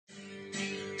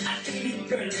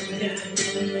Welcome to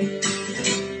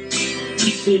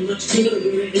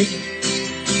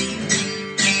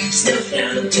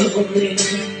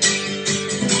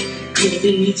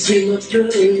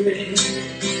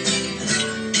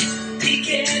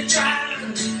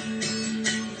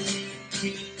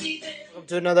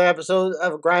another episode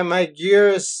of Grind My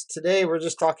Gears. Today we're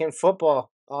just talking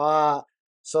football.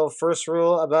 So first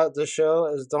rule about the show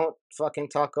is don't fucking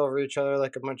talk over each other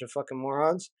like a bunch of fucking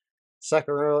morons.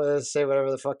 Second rule is say whatever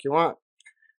the fuck you want.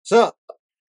 So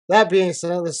that being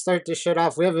said, let's start this shit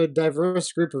off. We have a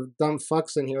diverse group of dumb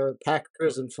fucks in here,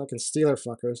 Packers and fucking Steeler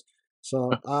fuckers.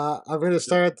 So I'm gonna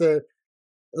start at the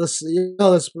we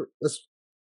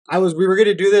were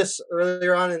gonna do this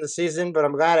earlier on in the season, but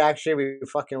I'm glad actually we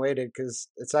fucking waited because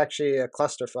it's actually a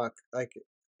clusterfuck, like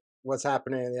what's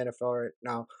happening in the NFL right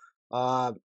now.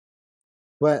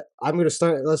 But I'm gonna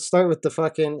start. Let's start with the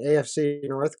fucking AFC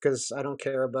North because I don't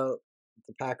care about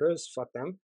the Packers. Fuck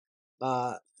them.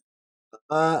 Uh,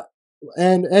 uh,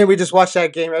 and we just watched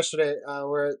that game yesterday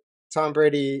where Tom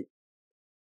Brady.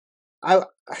 I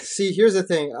see. Here's the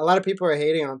thing. A lot of people are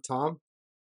hating on Tom.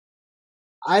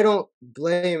 I don't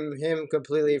blame him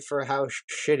completely for how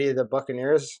shitty the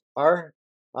Buccaneers are.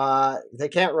 They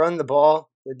can't run the ball.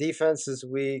 The defense is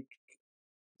weak.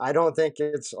 I don't think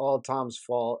it's all Tom's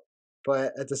fault.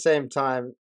 But at the same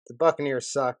time, the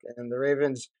Buccaneers suck, and the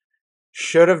Ravens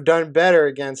should have done better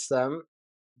against them.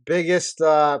 Biggest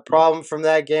problem from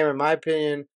that game, in my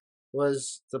opinion,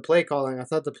 was the play calling. I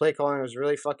thought the play calling was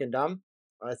really fucking dumb.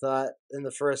 I thought in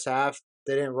the first half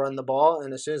they didn't run the ball,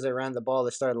 and as soon as they ran the ball, they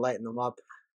started lighting them up.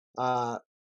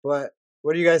 But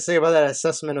what do you guys think about that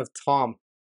assessment of Tom?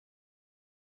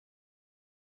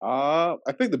 I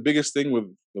think the biggest thing with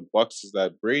the Bucks is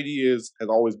that Brady has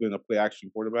always been a play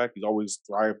action quarterback. He's always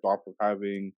thrived off of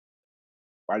having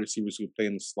wide receivers who play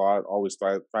in the slot. Always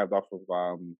thrived off of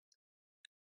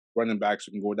running backs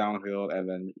who can go downhill and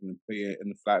then play in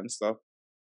the flat and stuff.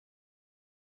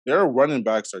 Their running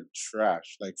backs are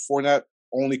trash. Like Fournette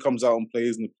only comes out and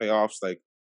plays in the playoffs.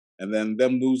 And then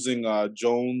them losing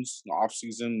Jones in the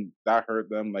offseason, that hurt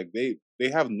them. Like they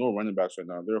have no running backs right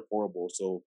now. They're horrible.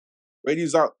 So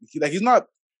Brady's not he's not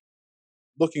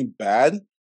looking bad,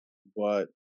 but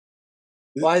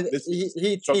he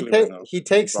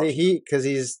takes the heat because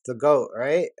he's the GOAT,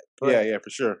 right? But yeah,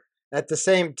 for sure. At the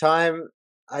same time,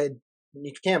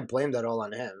 you can't blame that all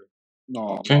on him.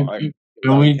 No, can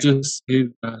we just say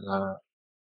that?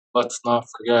 Let's not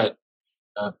forget,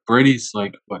 Brady's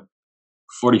like what,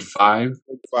 45,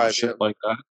 shit like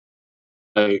that.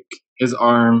 Like his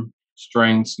arm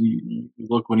strength, you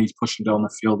look when he's pushing down the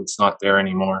field, it's not there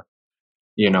anymore.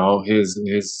 You know, he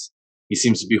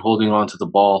seems to be holding on to the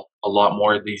ball a lot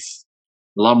more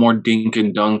dink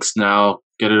and dunks now.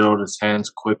 Get it out of his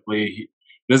hands quickly. He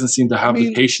doesn't seem to have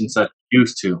the patience that he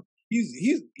used to.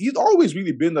 He's always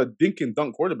really been a dink and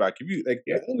dunk quarterback.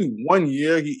 Only 1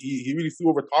 year he really threw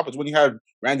over top is when he had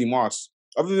Randy Moss.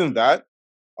 Other than that,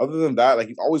 like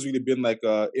he's always really been like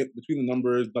between the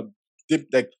numbers,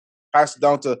 pass it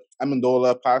down to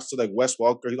Amendola, pass to like Wes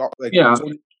Welker. He's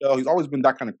always been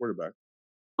that kind of quarterback.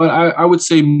 But I would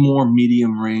say more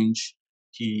medium range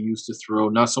he used to throw.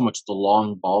 Not so much the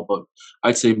long ball, but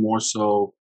I'd say more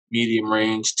so medium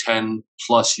range, 10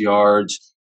 plus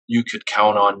yards you could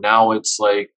count on. Now it's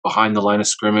like behind the line of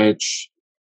scrimmage,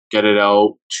 get it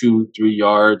out 2-3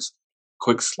 yards,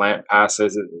 quick slant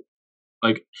passes.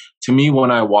 Like to me, when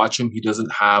I watch him, he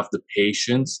doesn't have the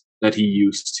patience that he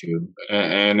used to,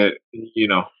 and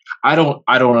I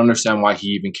don't understand why he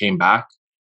even came back.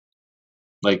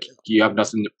 Like you have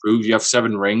nothing to prove. You have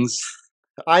 7 rings.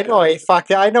 I know he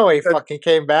fucking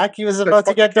came back. He was about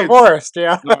to get divorced.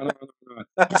 Yeah. No.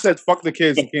 He said, "Fuck the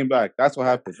kids," and came back. That's what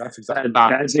happened. That's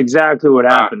exactly what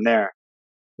happened there.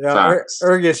 Yeah,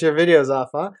 Ergus, your video's off,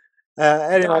 huh?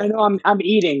 Anyway, I know I'm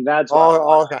eating. That's why.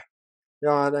 Oh, okay. You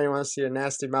don't want to see a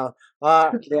nasty mouth.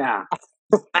 Yeah.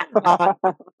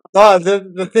 No,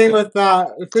 the thing with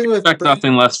expect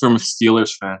nothing less from a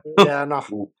Steelers fan. Yeah,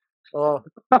 no. The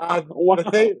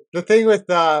thing with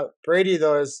Brady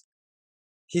though is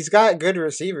he's got good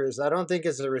receivers. I don't think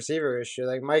it's a receiver issue.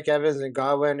 Like Mike Evans and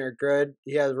Godwin are good.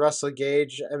 He has Russell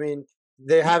Gage. I mean,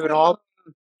 they have it all.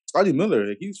 Scotty Miller,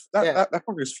 that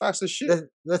fucker is fast as shit.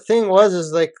 The thing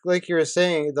is like you were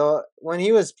saying though, when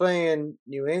he was playing in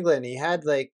New England, he had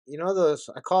those,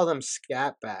 I call them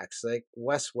scat backs, like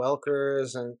Wes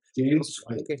Welkers and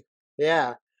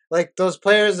yeah, like those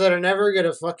players that are never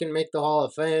gonna fucking make the Hall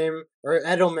of Fame, or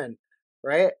Edelman,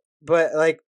 right? But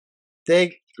like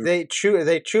they chew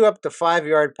up the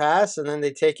 5-yard pass and then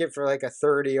they take it for like a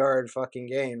 30-yard fucking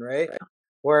gain, right?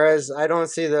 Whereas I don't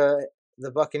see the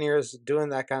the Buccaneers doing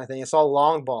that kind of thing. It's all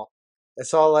long ball.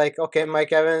 It's all like, okay,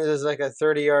 Mike Evans is like a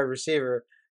 30-yard receiver.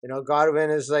 Godwin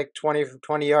is like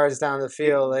 20 yards down the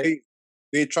field. Like,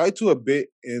 They tried to a bit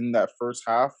in that first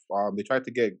half. They tried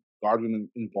to get Godwin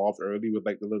involved early with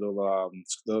like the little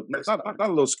not a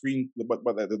little screen, but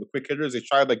the quick hitters. They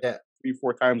tried like yeah,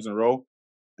 3-4 times in a row,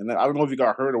 and then I don't know if he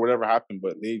got hurt or whatever happened,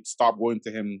 but they stopped going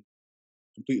to him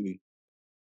completely.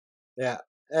 yeah.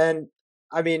 And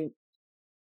I mean,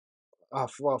 I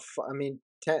mean,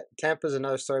 Tampa's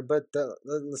another story, but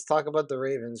let's talk about the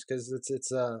Ravens because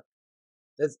it's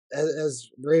as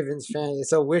Ravens fan,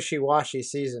 it's a wishy-washy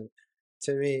season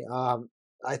to me.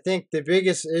 I think the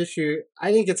biggest issue,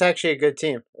 I think it's actually a good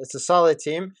team. It's a solid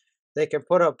team. They can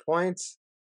put up points.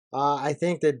 I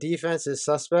think the defense is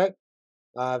suspect,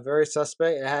 very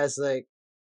suspect. It has like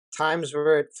times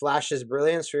where it flashes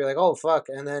brilliance where you're like, oh fuck,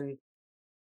 and then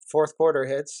fourth quarter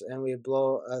hits and we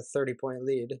blow a 30-point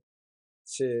lead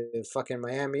to fucking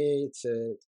Miami,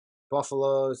 to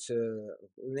Buffalo, to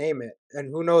name it,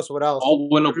 and who knows what else. All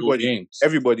winnable games.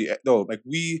 Everybody, no, like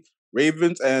we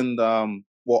Ravens and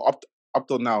well up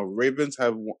till now, Ravens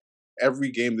have won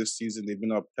every game this season. They've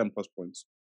been up 10+ points.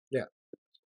 Yeah,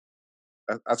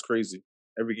 that's crazy.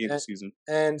 Every game this season.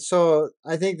 And so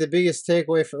I think the biggest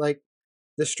takeaway for like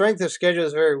the strength of schedule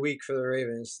is very weak for the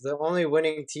Ravens. The only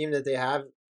winning team that they have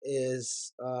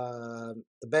is the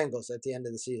Bengals at the end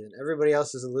of the season. Everybody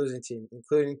else is a losing team,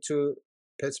 including 2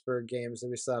 Pittsburgh games that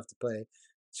we still have to play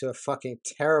to a fucking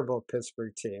terrible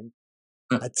Pittsburgh team.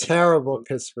 A terrible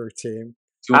Pittsburgh team.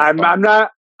 I'm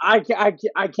not. I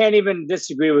can't even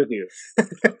disagree with you.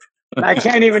 I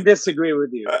can't even disagree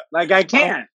with you. Like I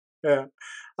can't. Yeah.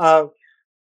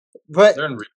 But they're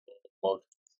in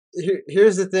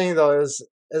here's the thing though: is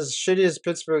as shitty as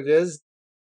Pittsburgh is,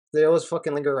 they always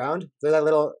fucking linger around. They're that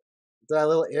little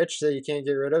itch that you can't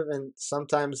get rid of, and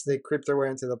sometimes they creep their way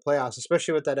into the playoffs,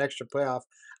 especially with that extra playoff.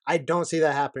 I don't see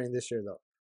that happening this year, though.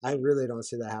 I really don't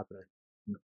see that happening.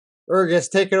 Urgus,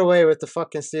 take it away with the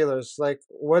fucking Steelers. Like,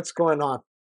 what's going on?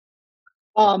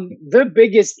 The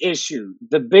biggest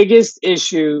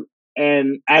issue,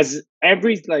 and as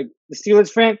every like the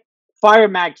Steelers fan, fire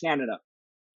Matt Canada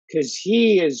because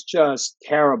he is just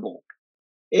terrible.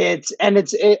 It's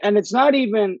not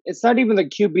even the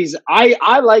QBs.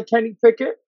 I like Kenny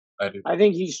Pickett. I do. I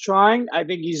think he's trying. I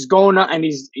think he's going up and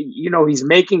he's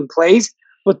making plays.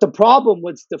 But the problem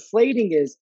what's deflating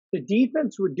is the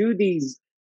defense would do these.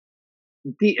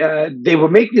 They were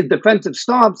making the defensive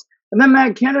stops, and then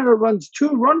Matt Canada runs 2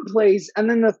 run plays, and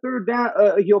then the third down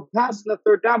he'll pass in the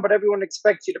third down, but everyone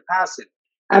expects you to pass it,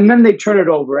 and then they turn it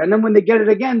over, and then when they get it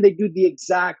again, they do the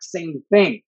exact same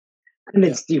thing. And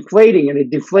it's deflating, and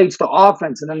it deflates the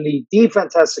offense. And then the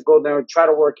defense has to go there and try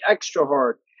to work extra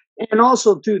hard. And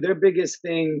also, too, their biggest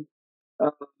thing,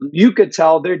 you could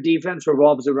tell their defense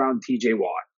revolves around TJ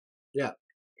Watt. Yeah.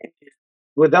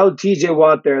 Without TJ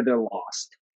Watt there, they're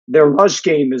lost. Their rush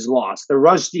game is lost. Their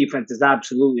rush defense is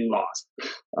absolutely lost.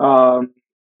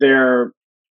 They're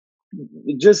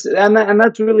just, and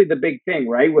that's really the big thing,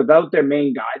 right? Without their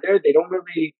main guy there, they don't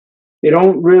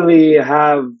really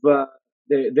have.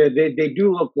 They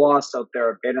do look lost out there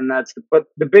a bit, and but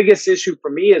the biggest issue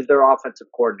for me is their offensive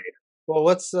coordinator. Well,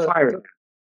 what's fire?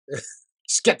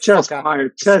 Just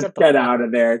get out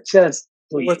of there. Just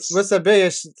please. What's the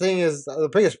biggest thing is the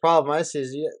biggest problem I see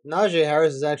is Najee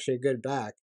Harris is actually a good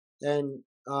back, and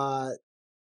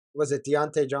was it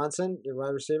Deontay Johnson, your wide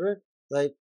receiver?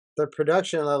 Like the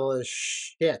production level is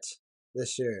shit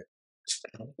this year.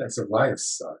 Offensive line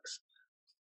sucks.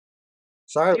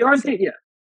 Sorry, Deontay, yeah.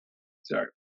 Sorry.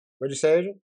 What'd you say,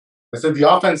 Adrian? I said the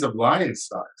offensive line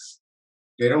sucks.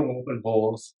 They don't open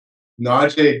holes.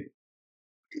 Najee,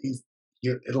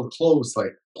 it'll close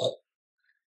like.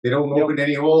 They don't open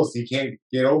any holes. He can't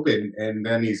get open, and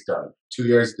then he's done. 2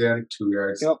 yards down, 2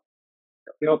 yards.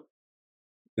 Yep.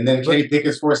 And then Kenny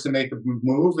Pickett's forced to make a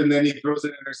move, and then he throws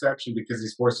an interception because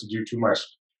he's forced to do too much.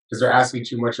 Because they're asking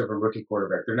too much of a rookie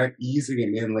quarterback. They're not easing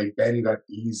him in like Ben got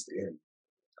eased in.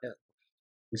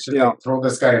 It's just like, throw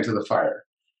this guy into the fire.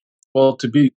 Well, to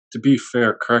be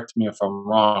fair, correct me if I'm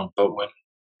wrong, but when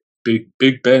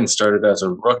Big Ben started as a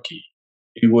rookie,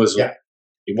 he won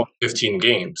 15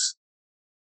 games.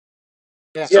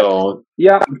 Yeah. So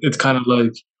it's kind of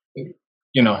like,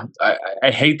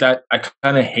 I hate that. I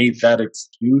kind of hate that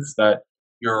excuse that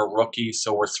you're a rookie,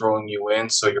 so we're throwing you in,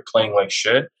 so you're playing like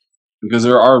shit. Because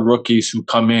there are rookies who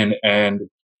come in and,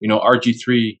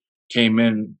 RG3 came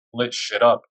in, lit shit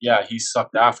up. Yeah, he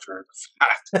sucked after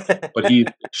the fact, but he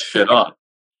lit shit up.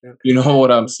 Yeah. You know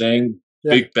what I'm saying?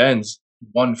 Yeah. Big Ben's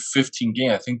won 15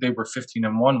 games. I think they were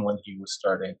 15-1 when he was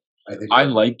starting. I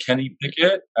like Kenny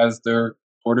Pickett as their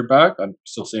quarterback. I'm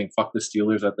still saying fuck the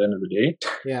Steelers at the end of the day,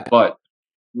 Yeah. but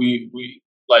we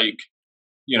like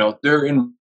they're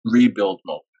in rebuild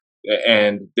mode,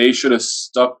 and they should have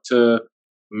stuck to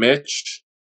Mitch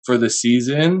for the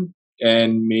season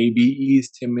and maybe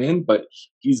eased him in. But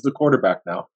he's the quarterback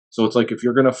now, so it's like if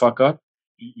you're gonna fuck up,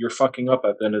 you're fucking up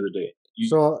at the end of the day.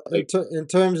 So in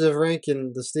terms of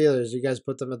ranking the Steelers, you guys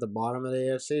put them at the bottom of the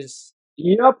AFCs.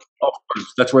 Yep. Of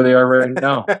course, that's where they are right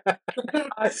now.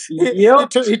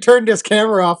 Yep. He turned his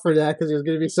camera off for that because he was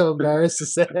going to be so embarrassed to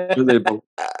say.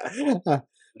 The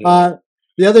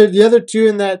other two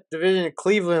in that division,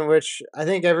 Cleveland, which I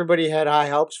think everybody had high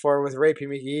hopes for, with Rapey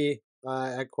McGee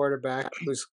at quarterback,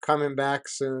 who's coming back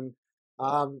soon.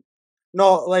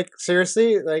 No, like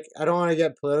seriously, like I don't want to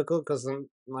get political because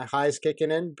my high's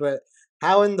kicking in, but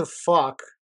how in the fuck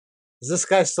is this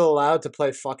guy still allowed to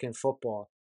play fucking football?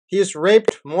 He's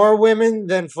raped more women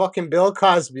than fucking Bill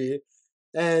Cosby,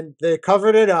 and they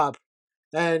covered it up,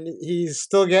 and he's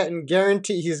still getting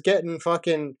guaranteed. He's getting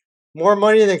fucking more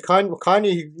money than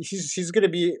Kanye. He's gonna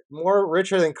be more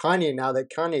richer than Kanye now that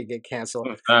Kanye get canceled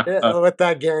with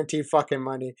that guaranteed fucking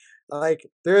money. Like,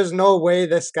 there is no way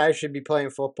this guy should be playing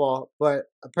football, but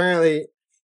apparently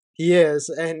he is,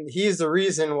 and he's the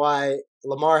reason why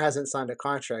Lamar hasn't signed a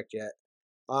contract yet.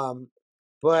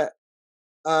 But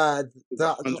 100%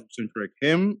 correct.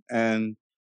 Him and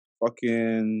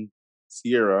fucking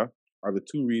Sierra are the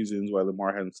two reasons why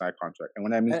Lamar hasn't signed a contract. And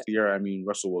when I mean Sierra, I mean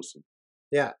Russell Wilson.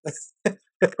 Yeah.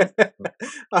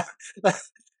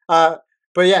 But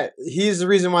yeah, he's the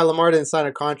reason why Lamar didn't sign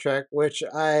a contract, which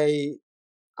I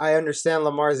understand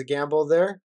Lamar's a gamble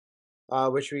there,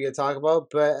 which we could talk about.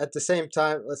 But at the same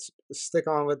time, let's stick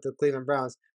on with the Cleveland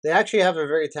Browns. They actually have a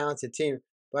very talented team.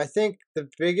 But I think the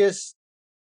biggest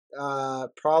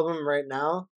problem right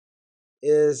now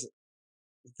is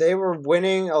they were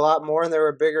winning a lot more and they were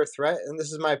a bigger threat. And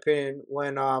this is my opinion,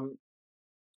 when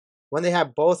they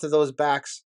have both of those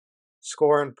backs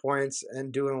scoring points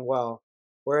and doing well.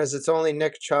 Whereas it's only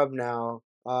Nick Chubb now.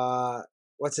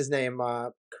 What's his name?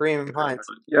 Kareem Hunt.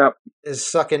 Yep. Is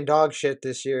sucking dog shit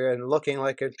this year and looking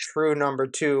like a true number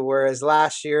two. Whereas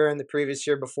last year and the previous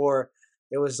year before,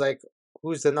 it was like,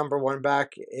 who's the number one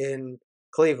back in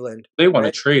Cleveland? They want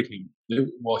to trade him.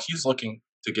 Well, he's looking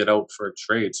to get out for a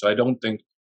trade, so I don't think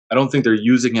they're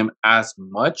using him as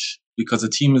much because the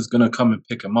team is going to come and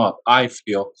pick him up. I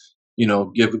feel,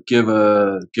 give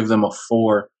them a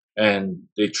 4 and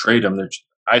they trade him.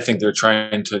 I think they're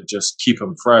trying to just keep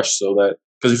him fresh so that,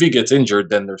 because if he gets injured,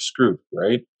 then they're screwed,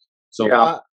 right? So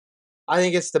yeah. I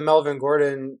think it's the Melvin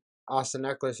Gordon, Austin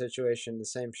Eckler situation, the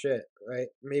same shit, right?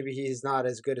 Maybe he's not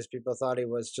as good as people thought he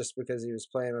was just because he was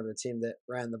playing on a team that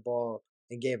ran the ball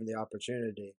and gave him the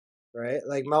opportunity, right?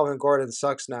 Like Melvin Gordon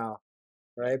sucks now,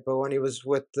 right? But when he was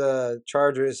with the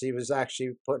Chargers, he was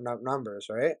actually putting up numbers,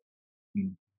 right?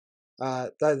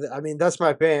 That's my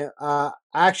opinion. I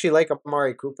actually like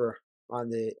Amari Cooper on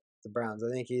the Browns. I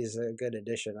think he's a good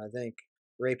addition. I think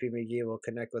Rapey McGee will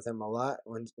connect with him a lot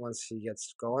once he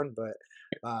gets going. But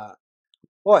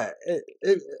what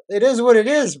it is what it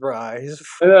is, bro.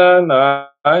 No,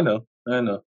 I know.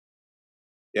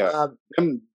 Yeah,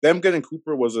 them getting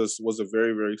Cooper was a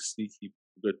very, very sneaky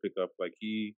good pickup. Like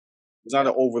he's not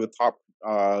an over the top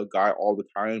guy all the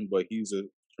time, but he's a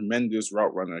tremendous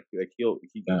route runner. Like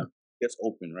he gets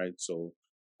open, right? So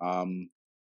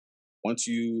once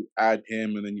you add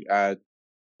him and then you add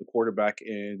the quarterback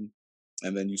in,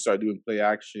 and then you start doing play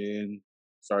action,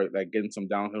 start like getting some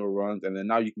downhill runs, and then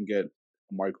now you can get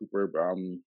Amari Cooper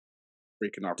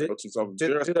breaking off routes and stuff.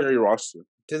 They're a scary roster.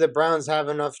 Do the Browns have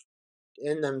enough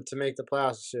in them to make the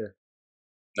playoffs this year?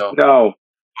 No.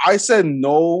 I said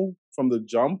no from the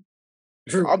jump.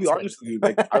 I'll be honest with you.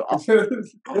 Like,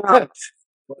 that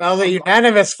was a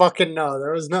unanimous fucking no.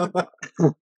 There was no.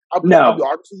 I'll be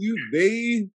honest with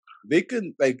you. They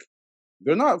can, like,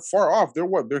 they're not far off. They're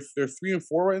what? They're 3-4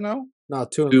 right now. No,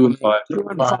 2 and 5. 2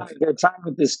 and 5. They're tied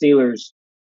with the Steelers.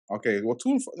 Okay, well 2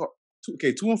 and 5.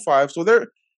 Okay, 2 and 5. So they're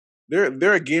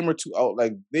a game or two out.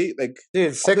 Like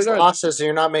dude, 6 losses, so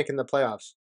you're not making the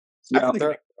playoffs. Yeah.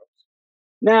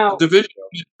 Now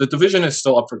the division is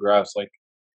still up for grabs. Like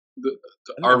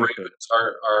our Ravens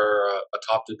are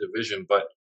atop the division, but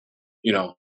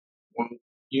that when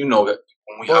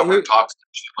we have our talks and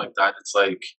shit like that, it's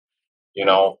like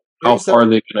how far are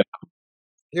they gonna come?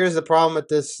 Here's the problem with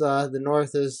this. The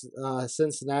North is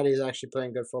Cincinnati is actually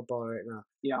playing good football right now.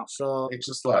 Yeah. So they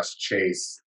just lost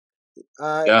Chase.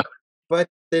 But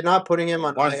they're not putting him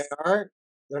on IR.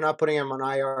 They're not putting him on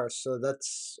IR, so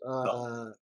that's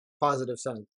positive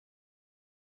sign.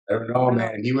 I don't know,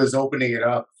 man. He was opening it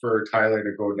up for Tyler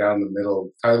to go down the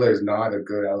middle. Tyler's not a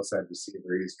good outside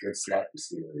receiver. He's a good slot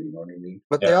receiver. You know what I mean?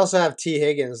 But they also have T.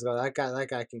 Higgins though. That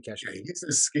guy can catch Yeah,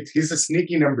 it. he's a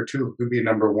sneaky number two. Could be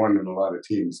number one in a lot of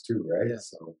teams too, right? Yeah.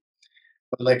 So,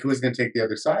 but like, who's going to take the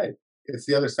other side? It's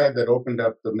the other side that opened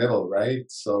up the middle, right?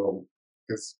 So,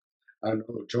 because I don't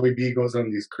know, Joey B goes on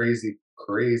these crazy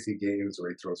games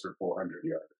where he throws for 400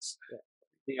 yards.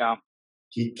 Yeah.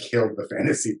 He killed the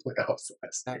fantasy playoffs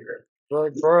last Yeah. year.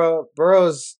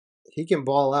 Burrow's he can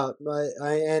ball out, but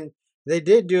and they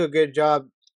did do a good job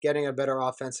getting a better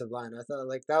offensive line. I thought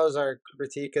like that was our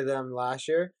critique of them last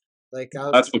year. Like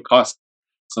That's what cost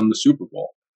them the Super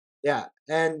Bowl. yeah,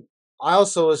 and I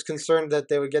also was concerned that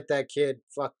they would get that kid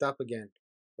fucked up again,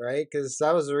 right? Because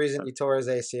that was the reason he tore his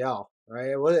ACL,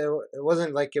 right? It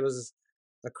wasn't like it was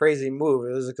a crazy move.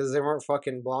 It was because they weren't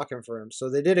fucking blocking for him. So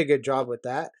they did a good job with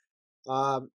that.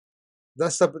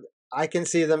 That's the I can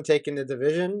see them taking the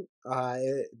division.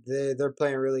 They're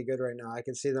playing really good right now. I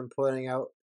can see them putting out.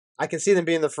 I can see them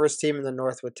being the first team in the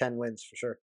North with 10 wins for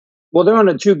sure. Well, they're on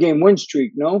a 2-game win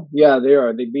streak, no? Yeah, they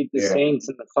are. They beat the Saints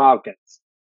and the Falcons.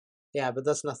 Yeah, but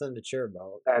that's nothing to cheer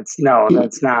about. That's not.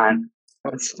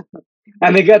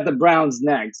 And they got the Browns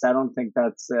next. I don't think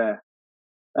that's a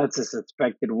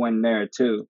suspected win there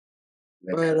too.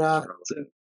 But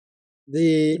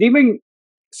Even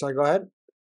sorry, go ahead.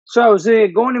 so, I was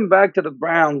saying, going back to the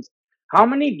Browns, how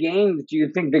many games do you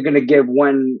think they're going to give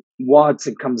when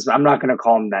Watson comes? I'm not going to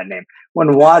call him that name.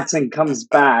 When Watson comes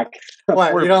back,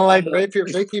 What, you don't like Ricky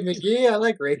McGee? I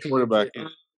like Ricky Quarterback.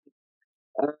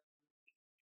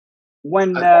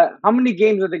 McGee. How many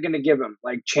games are they going to give him?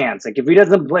 Like chance? Like if he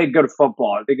doesn't play good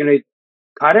football, are they going to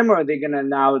cut him, or are they going to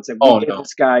now? It's like we give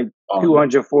this guy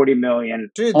 $240 million.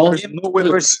 Dude, There's no way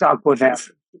we're stuck with him.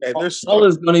 Hey, All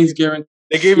his money's guaranteed.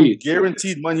 they gave him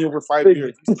guaranteed money over 5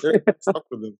 years. They're stuck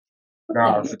with him.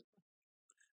 No,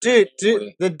 dude,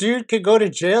 the dude could go to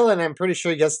jail, and I'm pretty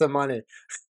sure he gets the money.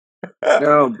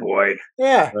 Oh boy.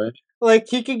 Yeah. Right. Like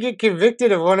he could get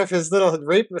convicted of one of his little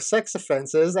rape or sex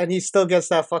offenses, and he still gets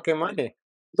that fucking money.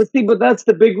 But that's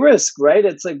the big risk, right?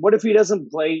 It's like, what if he doesn't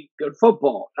play good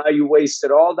football? Now you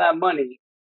wasted all that money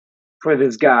for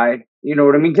this guy. You know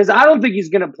what I mean? Because I don't think he's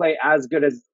going to play as good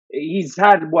as he's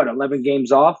had. 11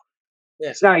 games off.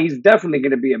 Yeah. So now he's definitely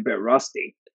going to be a bit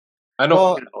rusty. I don't.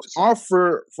 Well, Off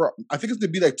for I think it's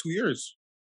gonna be like 2 years.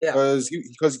 Yeah. Because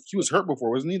he was hurt before,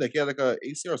 wasn't he? Like he had like a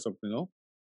ACL or something, no?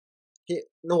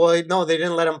 No, they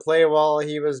didn't let him play while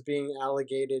he was being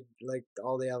allegated, like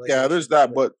all the allegations. Yeah, there's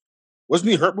that. But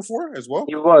wasn't he hurt before as well?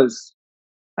 He was,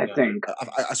 I Yeah. think.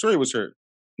 I swear he was hurt.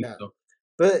 Yeah. So.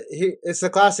 But it's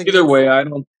the classic. Either way, I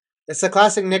don't. It's the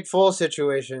classic Nick Foles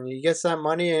situation. He gets that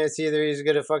money, and it's either he's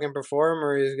gonna fucking perform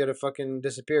or he's gonna fucking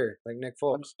disappear, like Nick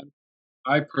Foles.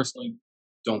 I personally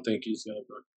don't think he's going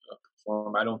to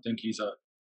perform. I don't think he's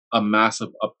a massive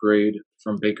upgrade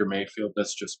from Baker Mayfield.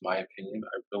 That's just my opinion.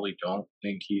 I really don't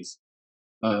think he's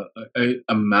a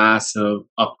massive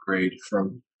upgrade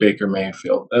from Baker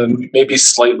Mayfield. Maybe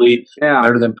slightly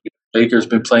better than Baker's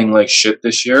been playing like shit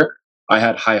this year. I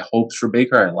had high hopes for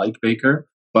Baker. I like Baker,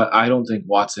 but I don't think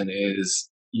Watson is,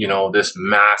 this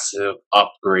massive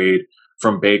upgrade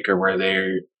from Baker where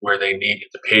they needed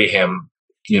to pay him,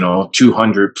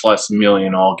 $200+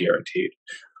 million all guaranteed.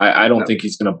 I don't think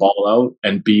he's going to ball out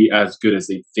and be as good as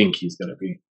they think he's going to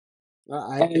be.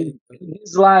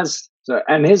 His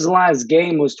last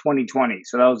game was 2020,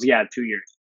 so that was 2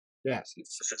 years. Yeah, it's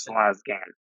just the last game.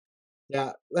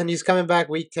 Yeah, and he's coming back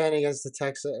week 10 against the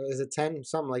Texans. Is it 10?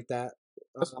 Something like that.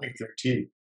 That's week 13.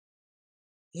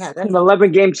 Yeah, that's an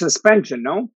 11-game suspension,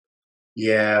 no?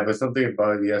 Yeah, but something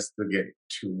about he has to get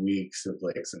 2 weeks of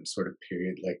like some sort of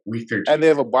period, like week 13. And they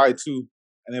have a bye too.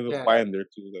 And they have a bye in there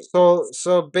too.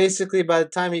 So basically, by the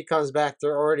time he comes back,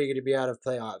 they're already going to be out of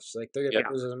playoffs. Like they're going to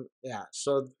lose him. Yeah.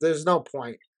 So there's no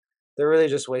point. They really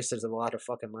just wasted a lot of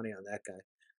fucking money on that guy.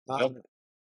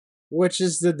 Which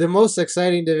is the most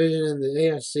exciting division in the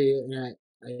AFC, and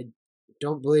I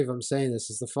don't believe I'm saying this,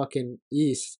 is the fucking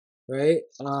East, right?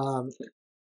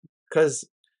 Because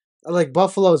like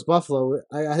Buffalo's Buffalo.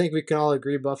 I think we can all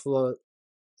agree Buffalo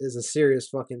is a serious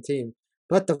fucking team.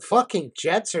 But the fucking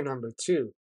Jets are number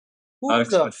 2. Who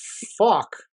the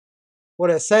fuck would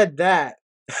have said that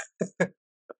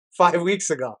 5 weeks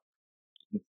ago?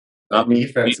 That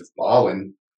defense is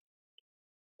balling.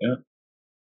 Yeah.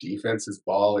 Defense is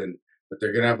balling. But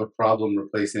they're going to have a problem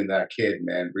replacing that kid,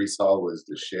 man. Breece Hall was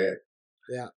the shit.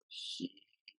 Yeah.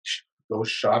 Those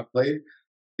shot plays.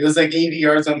 It was like 80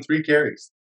 yards on 3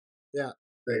 carries. Yeah.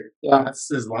 That's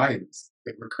his lines.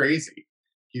 They were crazy.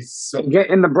 He's so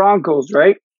in the Broncos,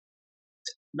 right?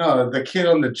 No, the kid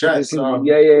on the Jets.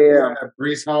 Yeah.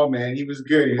 Brees Hall, man, he was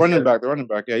good. He The was running good. back, the running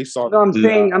back. Yeah, he saw No,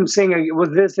 them. I'm saying, was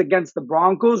this against the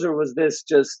Broncos or was this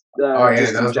just? Oh yeah,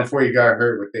 just that in was general? before he got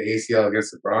hurt with the ACL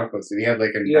against the Broncos, and he had like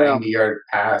a Yeah. 90-yard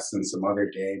pass in some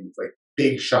other games, like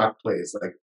big shot plays.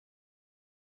 Like,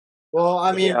 Well,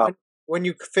 I mean, Yeah. when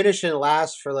you finish in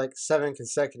last for like 7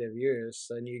 consecutive years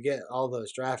and you get all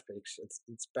those draft picks,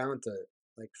 it's bound to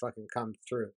like fucking come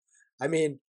through. I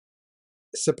mean,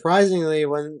 surprisingly,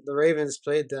 when the Ravens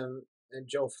played them and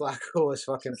Joe Flacco was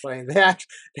fucking playing, they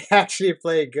actually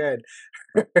played good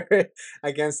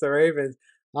against the Ravens.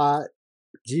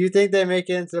 Do you think they make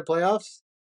it into the playoffs,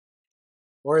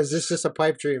 or is this just a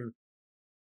pipe dream?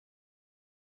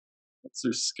 What's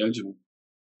their schedule?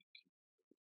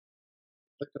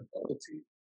 like a bubble team.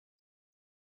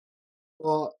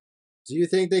 Well, do you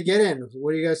think they get in?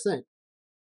 What do you guys think?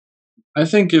 I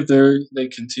think if they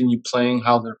continue playing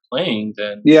how they're playing,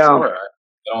 then Yeah. sure, I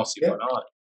don't see why not.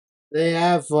 They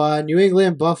have New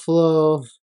England, Buffalo,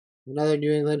 another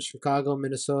New England, Chicago,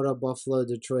 Minnesota, Buffalo,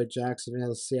 Detroit,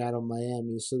 Jacksonville, Seattle,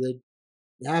 Miami. So they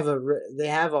have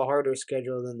a harder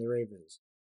schedule than the Ravens.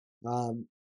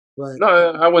 But No,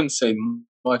 I wouldn't say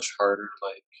much harder.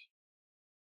 Like,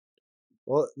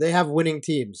 well, they have winning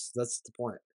teams. That's the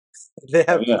point. They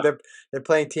have yeah. they're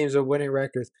playing teams with winning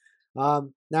records.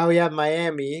 Now we have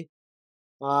Miami,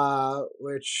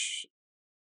 which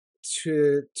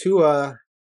Tua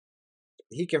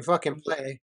he can fucking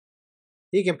play.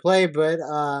 He can play, but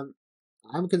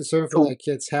I'm concerned for that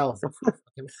kid's health.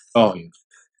 Oh yeah.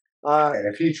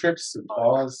 And if he trips and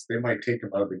falls, they might take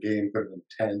him out of the game, put him in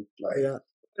 10th. Like, Yeah.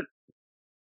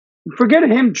 Forget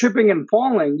him tripping and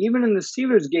falling. Even in the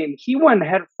Steelers game, he went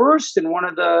head first in one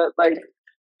of the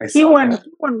he went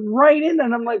right in,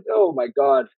 and I'm like, oh my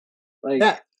god, like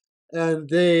Yeah, and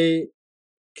they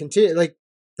continue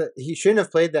he shouldn't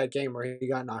have played that game where he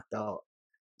got knocked out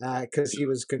because he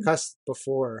was concussed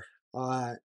before.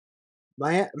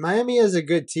 Miami is a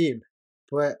good team,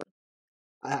 but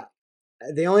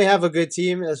they only have a good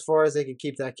team as far as they can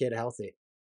keep that kid healthy.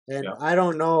 And Yeah. I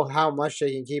don't know how much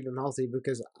they can keep him healthy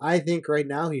because I think right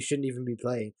now he shouldn't even be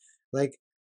playing. Like,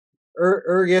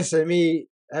 Urgis and me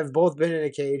have both been in a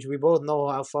cage. We both know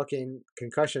how fucking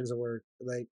concussions work.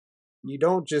 Like, you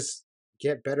don't just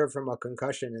get better from a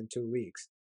concussion in 2 weeks.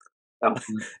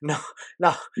 No.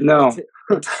 no.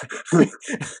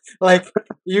 Like,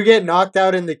 you get knocked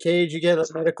out in the cage, you get a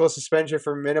medical suspension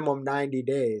for minimum 90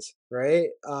 days, right?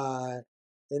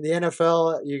 In the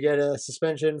NFL, you get a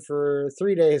suspension for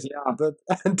 3 days, Yeah. but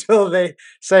until they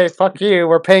say, fuck you,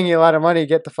 we're paying you a lot of money,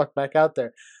 get the fuck back out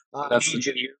there. That's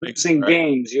You're losing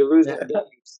games. You're losing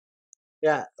games.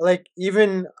 Yeah, like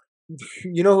even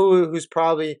you know who's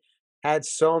probably had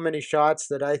so many shots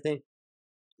that I think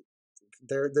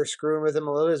they're screwing with him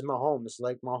a little is Mahomes.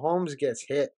 Like Mahomes gets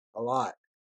hit a lot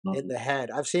in the head.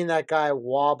 I've seen that guy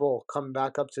wobble, come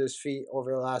back up to his feet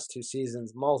over the last 2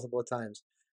 seasons multiple times,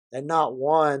 and not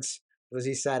once was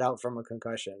he sat out from a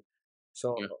concussion.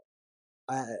 So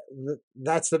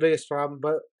that's the biggest problem.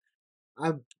 But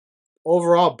I'm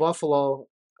overall Buffalo.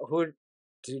 Who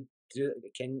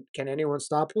can anyone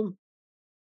stop him?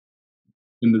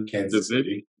 in the Kansas division.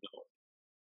 City.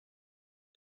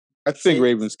 I think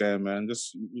Ravens can, man.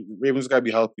 Just Ravens gotta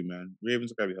be healthy, man.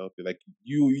 Ravens gotta be healthy. Like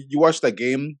you watch that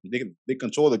game, they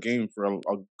control the game for a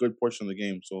good portion of the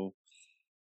game. So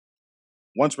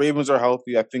once Ravens are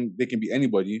healthy, I think they can beat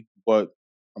anybody. But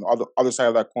on the other side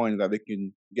of that coin, that they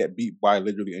can get beat by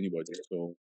literally anybody.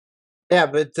 So Yeah,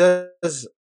 but does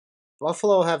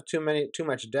Buffalo have too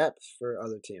much depth for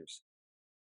other teams,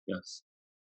 Yes.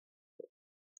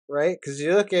 right? Because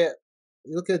you look at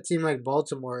a team like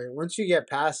Baltimore. Once you get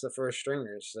past the first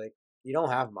stringers, like you don't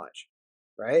have much,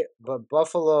 right? But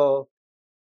Buffalo,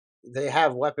 they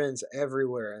have weapons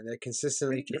everywhere, and they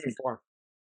consistently perform.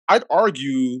 I'd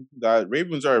argue that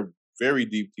Ravens are a very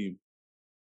deep team.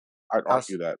 I'd How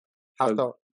argue that. how 'Cause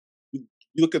so? You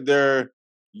look at their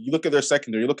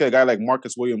secondary. You look at a guy like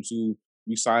Marcus Williams, who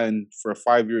we signed for a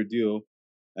 5-year deal,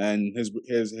 and his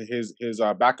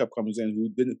backup comes in who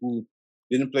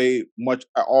didn't play much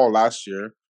at all last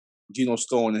year. Geno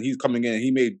Stone, and he's coming in.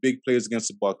 He made big plays against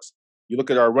the Bucks. You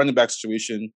look at our running back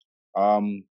situation.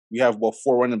 We have about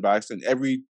 4 running backs, and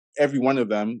every one of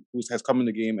them has come in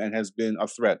the game and has been a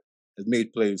threat, has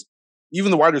made plays. Even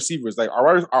the wide receivers, like our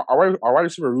wide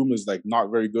receiver room is like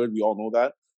not very good. We all know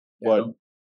that, but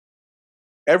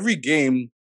every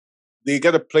game they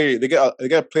get a play. They get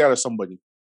a play out of somebody.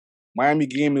 Miami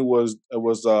game it was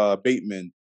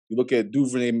Bateman. You look at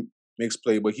Duvernay makes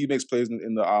play, but he makes plays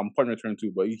in the punt return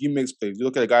too. But he makes plays. You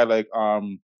look at a guy like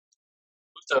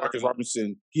Marcus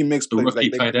Robinson, he makes the plays rookie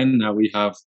like tight end that we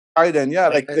have. tight end. Yeah,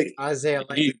 like Isaiah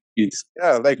Likely. He's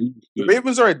like the good.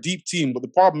 Ravens are a deep team, but the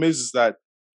problem is that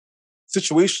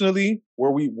situationally,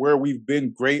 where we've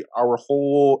been great our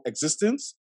whole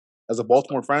existence as a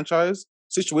Baltimore franchise,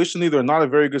 situationally they're not a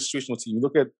very good situational team. You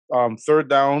look at third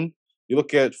down, you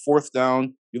look at fourth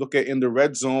down, you look at in the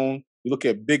red zone, you look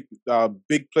at big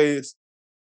plays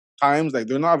times. Like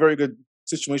they're not a very good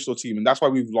situational team, and that's why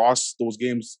we've lost those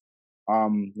games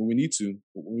when we need to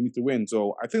win.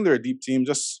 So I think they're a deep team.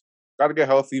 Just got to get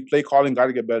healthy. Play calling got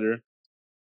to get better.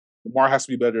 Lamar has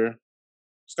to be better.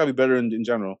 Just got to be better in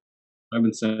general. I've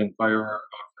been saying fire our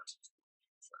offense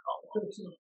for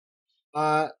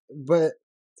how long? But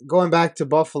going back to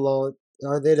Buffalo,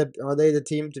 are they the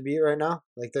team to beat right now?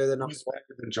 Like they're the number Who's one.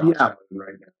 better than Josh Yeah. Allen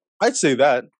right now? I'd say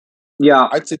that. Yeah.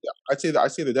 I'd say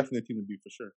they're definitely a team to beat for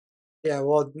sure. Yeah,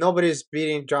 well, nobody's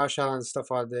beating Josh Allen and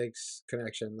Stephon Diggs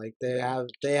connection. Like they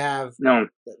have No.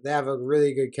 a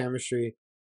really good chemistry.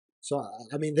 So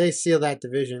I mean, they seal that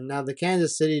division. Now the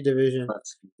Kansas City division,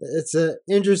 it's an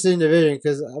interesting division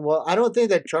because I don't think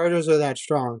the Chargers are that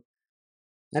strong,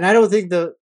 and I don't think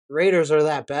the Raiders are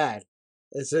that bad.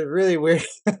 It's a really weird.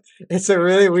 It's a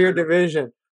really weird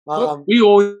division. We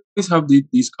always have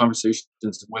these conversations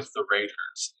with the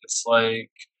Raiders. It's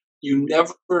like you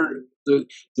never the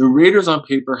Raiders on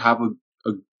paper have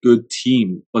a good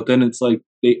team, but then it's like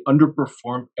they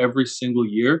underperform every single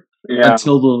year Yeah.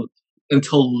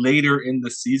 until later in the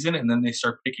season, and then they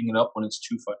start picking it up when it's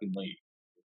too fucking late.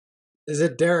 Is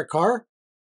it Derek Carr?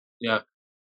 Yeah.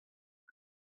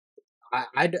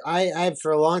 I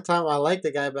for a long time I liked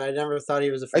the guy, but I never thought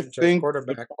he was a I franchise think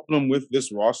quarterback. the problem with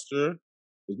this roster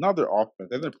is not their offense.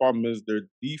 I think the problem is their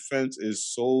defense is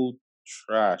so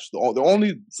trash. The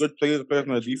only good player on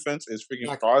the defense is freaking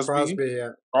Not Crosby. yeah.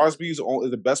 Crosby is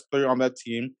the best player on that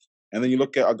team. And then you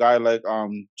look at a guy like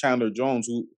Chandler Jones,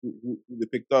 who they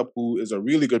picked up, who is a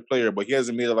really good player, but he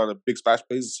hasn't made a lot of big splash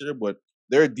plays this year. But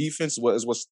their defense is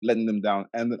what's letting them down,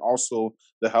 and then also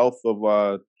the health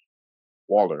of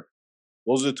Waller.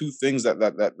 Those are the two things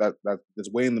that's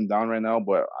weighing them down right now.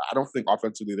 But I don't think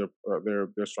offensively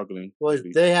they're struggling. Well,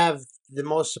 they have the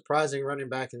most surprising running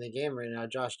back in the game right now.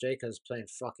 Josh Jacobs playing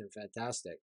fucking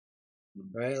fantastic.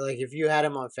 Right? Like if you had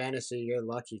him on fantasy, you're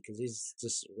lucky because he's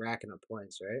just racking up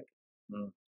points, right?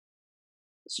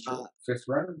 It's true. Fifth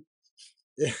round.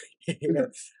 Yeah.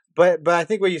 But I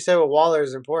think what you said with Waller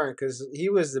is important because he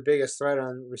was the biggest threat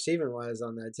on receiving wise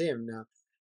on that team now.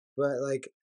 But like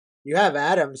you have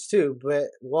Adams too, but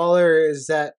Waller is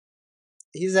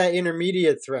he's that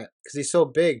intermediate threat because he's so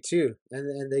big too,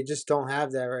 and they just don't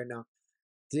have that right now.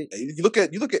 You look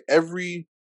at every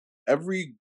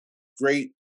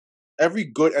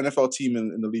good NFL team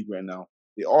in the league right now.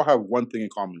 They all have one thing in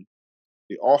common.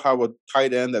 They all have a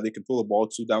tight end that they can throw the ball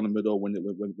to down the middle when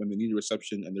they need a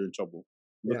reception and they're in trouble.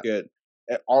 Look at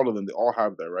all of them; they all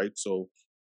have that, right? So,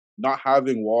 not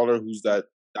having Waller, who's that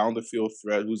down the field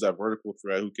threat, who's that vertical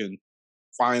threat, who can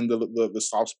find the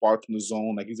soft spots in the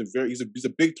zone, like he's a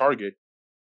big target,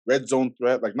 red zone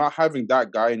threat. Like not having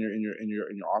that guy in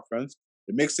your offense,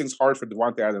 it makes things hard for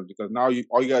Devontae Adams because now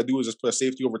all you gotta do is just put a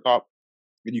safety over top,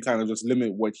 and you kind of just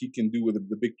limit what he can do with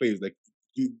the big plays. Like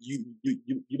you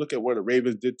look at what the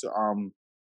Ravens did to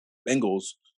Bengals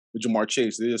with Jamar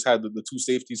Chase. They just had the two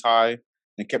safeties high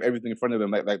and kept everything in front of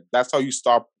them. Like that's how you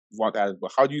stop Devontae Adams.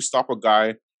 But how do you stop a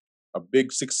guy, a big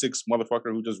 6'6"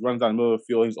 motherfucker who just runs down the middle of the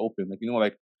field, he's open?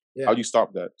 Like how do you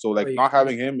stop that? So like not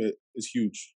having him is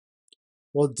huge.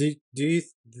 Well,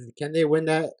 can they win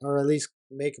that or at least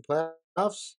make a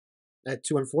playoffs at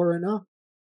 2-4 right now?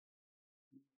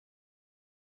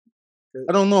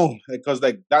 I don't know because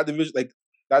like that division, like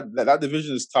that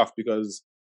division is tough because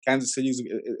Kansas City is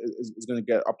going to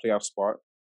get a playoff spot,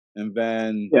 and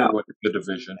then with the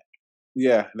division.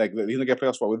 Yeah, like he's gonna get a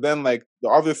playoff spot. But then like the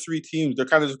other three teams, they're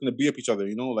kind of just going to beat up each other.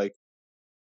 Like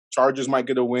Chargers might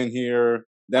get a win here,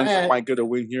 Denver might get a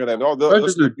win here. Like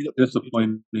Chargers are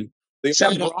disappointing.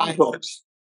 Broncos.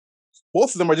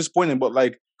 Both of them are disappointing, but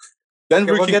like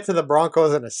Denver. We'll get to the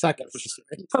Broncos in a second.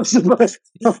 All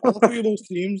three of those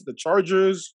teams, the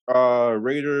Chargers,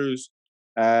 Raiders,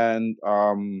 and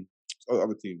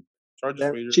other team,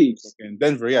 Chargers, Raiders, Chiefs, and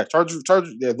Denver. Yeah, Chargers.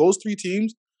 Yeah, those three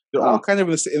teams, they're all kind of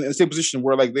in the same position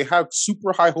where like they have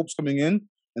super high hopes coming in,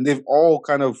 and they've all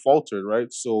kind of faltered,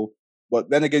 right? So, but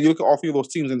then again, you look at all three of those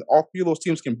teams, and all three of those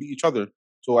teams can beat each other.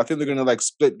 So I think they're gonna like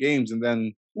split games, and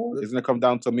then it's gonna come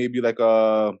down to maybe like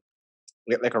a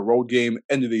road game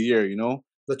end of the year.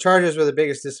 The Chargers were the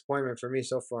biggest disappointment for me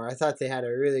so far. I thought they had a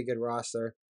really good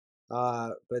roster,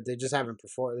 but they just haven't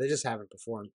performed.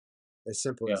 As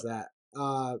simple as that.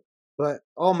 But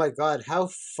oh my god, how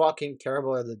fucking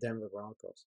terrible are the Denver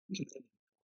Broncos?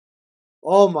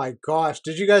 Oh my gosh,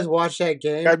 did you guys watch that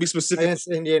game Gotta be specific. against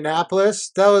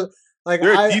Indianapolis? That was like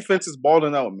Their I defense is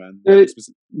balling out, man. There-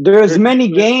 Specific- There's Their many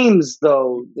defense games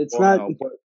though. It's balling not. out.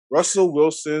 But Russell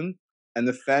Wilson and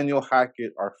Nathaniel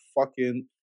Hackett are fucking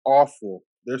awful.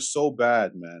 They're so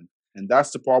bad, man. And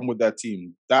that's the problem with that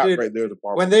team. That Dude, right there is the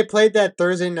problem. when they played that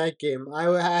Thursday night game, I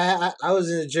was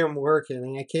in the gym working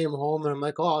and I came home and I'm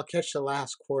like, oh, I'll catch the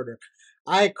last quarter.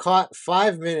 I caught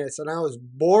 5 minutes and I was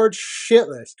bored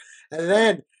shitless. And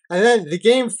then the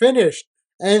game finished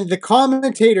and the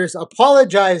commentators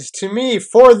apologized to me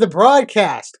for the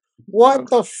broadcast. What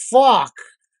the fuck?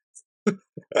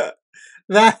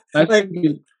 That I like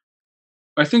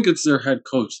think it's their head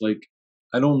coach. Like,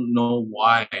 I don't know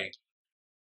why.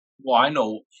 Well, I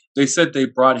know they said they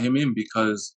brought him in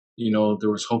because there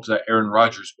was hopes that Aaron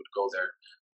Rodgers would go there.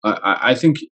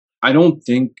 I don't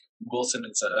think Wilson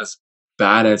is as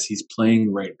bad as he's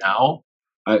playing right now.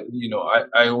 I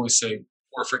always say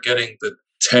we're forgetting the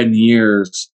 10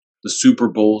 years, the Super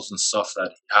Bowls and stuff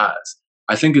that he has.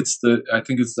 I think it's the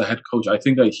head coach. I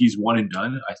think that he's one and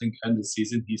done. I think end of the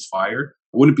season he's fired.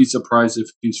 I wouldn't be surprised if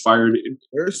he's fired.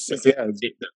 There's- If yeah,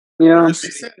 Yeah. They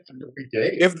said it every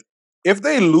day. if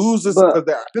they lose this, But-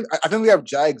 because I think they have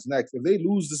Jags next. If they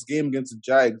lose this game against the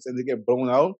Jags and they get blown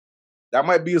out, that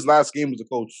might be his last game as a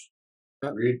coach.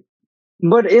 Agreed.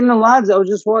 But in the lads,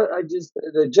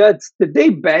 the Jets, did they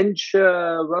bench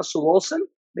Russell Wilson?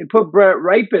 They put Brett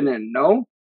Ripon in, no?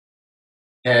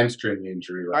 Hamstring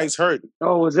injury, Now right? he's hurt.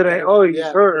 Oh, was it? Oh, he's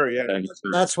Yeah. hurt. Hurt, yeah.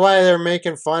 that's why they're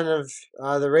making fun of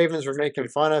the Ravens were making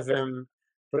fun of him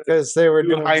because they were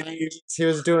doing High high knees. knees. He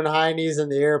was doing high knees in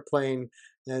the airplane,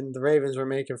 and the Ravens were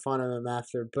making fun of him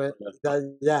after. But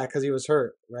because he was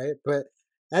hurt, right? But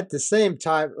at the same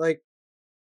time, like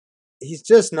he's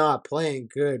just not playing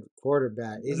good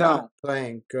quarterback. He's No. not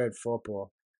playing good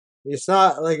football. It's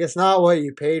not what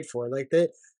you paid for. Like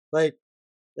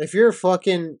if you're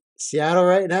fucking Seattle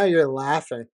right now, you're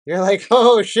laughing. You're like,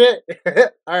 oh shit! All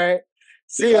right,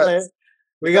 see you got- later.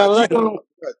 We They got got lucky. Geno-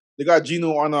 They got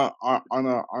Geno on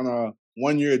a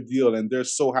 1-year deal, and they're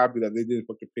so happy that they didn't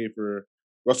fucking pay for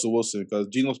Russell Wilson because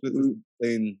Geno Smith is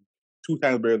playing 2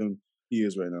 times better than he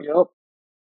is right now. Yep.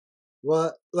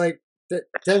 Well, like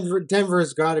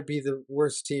Denver's got to be the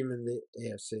worst team in the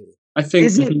AFC.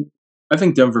 Is it- I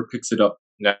think Denver picks it up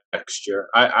next year.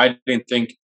 I didn't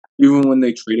think even when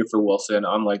they traded for Wilson,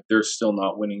 I'm like they're still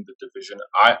not winning the division.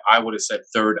 I would have said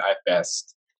third at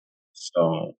best.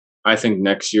 So I think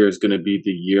next year is going to be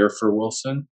the year for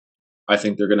Wilson. I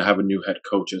think they're going to have a new head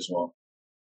coach as well.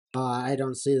 I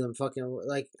don't see them fucking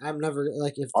like. I'm never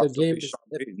like if the Also, game they is,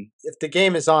 Sean Payton. if the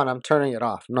game is on, I'm turning it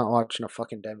off. I'm not watching a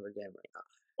fucking Denver game right now.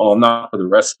 Well, not for the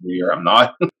rest of the year. I'm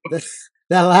not.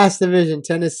 That last division,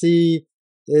 Tennessee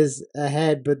is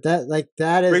ahead, but that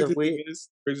is Crazy a weak. thing is-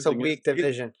 crazy It's a thing is, weak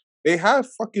division. They have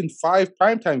fucking 5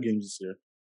 primetime games this year.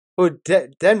 Oh,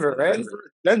 Denver, right?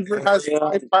 Denver has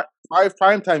Yeah. five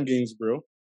primetime games, bro.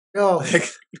 Oh, Like,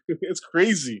 it's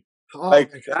crazy. oh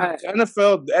like, my god!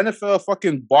 The NFL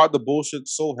fucking bought the bullshit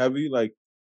so heavy. Like,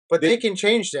 But they- they can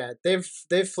change that.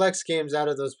 They've flexed games out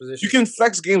of those positions. you can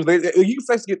flex games. You can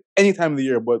flex game any time of the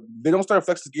year, but they don't start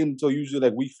flexing games until usually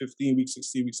like week 15, week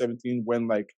 16, week 17, when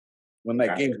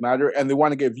games matter, and they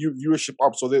want to get viewership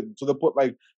up. So they put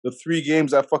like the 3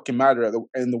 games that fucking matter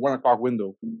in the 1 o'clock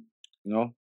window. You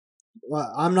know,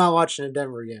 Well, I'm not watching a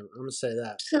Denver game. I'm gonna say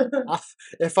that.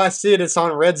 If I see it, it's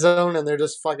on Red Zone and they're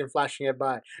just fucking flashing it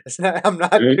by. It's not. I'm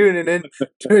not Really? tuning in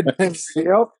to a Denver game.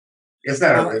 Yep. It's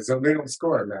not a red zone. They don't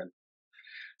score, man.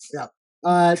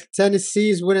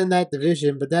 Tennessee's winning that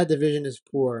division, but that division is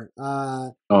poor.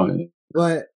 Oh,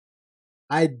 But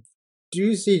I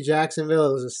do see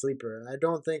Jacksonville as a sleeper. I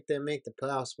don't think they make the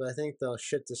playoffs, but I think they'll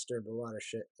shit disturb a lot of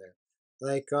shit there.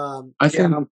 Like, I think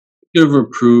Yeah. they've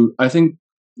improved. I think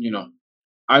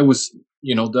I was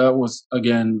that was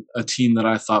again a team that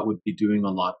I thought would be doing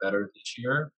a lot better this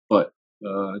year, but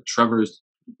Trevor's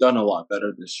done a lot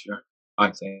better this year.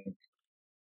 I think.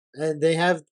 and they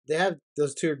have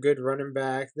those 2 good running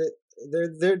backs.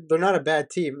 They're not a bad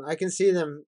team. I can see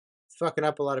them fucking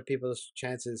up a lot of people's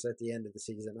chances at the end of the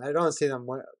season. I don't see them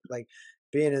like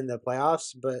being in the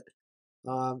playoffs, but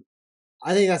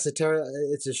I think that's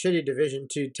it's a shitty division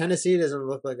too. Tennessee doesn't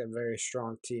look like a very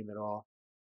strong team at all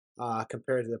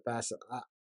compared to the past.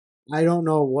 I don't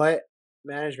know what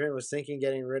management was thinking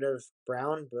getting rid of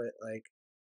Brown, but like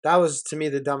that was to me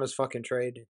the dumbest fucking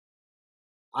trade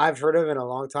I've heard of in a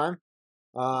long time.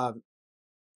 But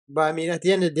I mean, at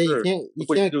the end of the day, Sure. you Look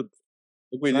what he can't. did.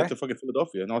 Look what he Sorry? did to fucking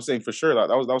Philadelphia. And I was saying for sure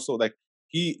that was also like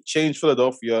he changed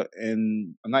Philadelphia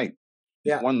in a night.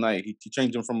 Yeah. One night, he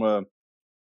changed him from a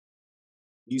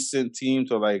decent team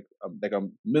to like a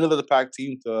middle of the pack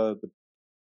team to the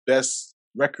best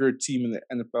record team in the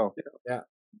NFL. Yeah.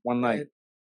 One night.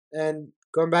 And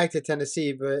going back to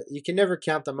Tennessee, but you can never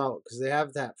count them out because they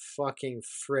have that fucking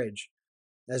fridge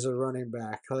as a running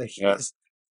back. Like, Yeah.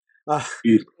 uh,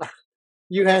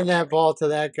 you hand that ball to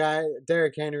that guy,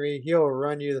 Derrick Henry, he'll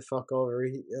run you the fuck over.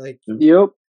 Yep.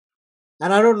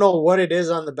 And I don't know what it is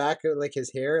on the back of like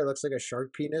his hair. It looks like a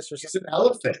shark penis or He's something. an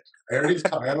elephant. I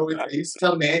used to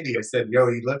tell Mandy, I said, yo,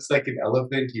 he looks like an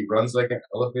elephant. He runs like an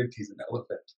elephant. He's an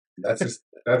elephant.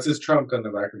 That's his trunk on the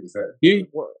back of his head.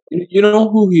 You know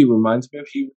who he reminds me of?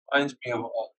 He reminds me of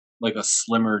like a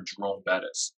slimmer Jerome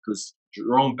Bettis, because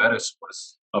Jerome Bettis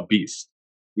was a beast.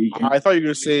 I thought you were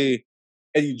going to say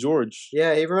Eddie George.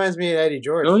 Yeah, he reminds me of Eddie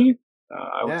George. Really?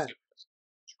 I would Yeah.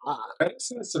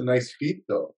 say That's a nice feat,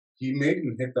 though. He made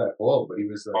him hit that ball, but he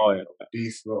was like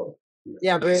beast low.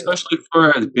 Yeah, but especially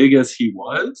for as big as he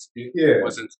was, Yeah. it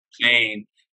was insane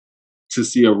to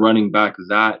see a running back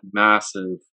that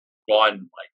massive run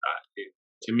like that.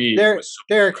 To me, it was so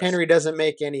Derrick impressive. Henry doesn't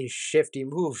make any shifty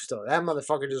moves though. That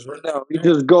motherfucker just runs. No, he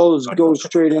just goes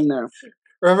straight in there.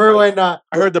 Remember when I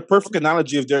heard the perfect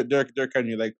analogy of Derrick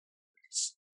Henry. Like,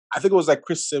 I think it was like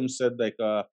Chris Sims said, like,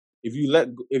 if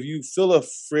you fill a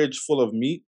fridge full of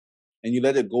meat and you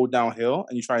let it go downhill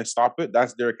and you try and stop it,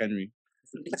 that's Derrick Henry.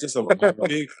 It's just a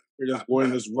big, you're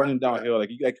just running downhill. Like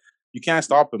you can't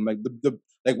stop him. Like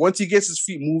like once he gets his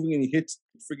feet moving and he hits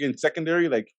freaking secondary,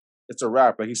 like it's a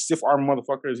wrap. Like he's stiff arm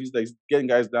motherfuckers. He's like getting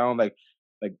guys down. Like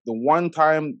the one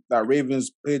time that Ravens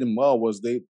played him well was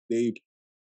they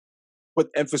put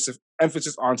emphasis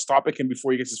on stopping him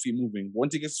before he gets his feet moving.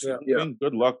 Once he gets his feet moving,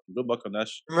 good luck on that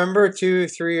shit. Remember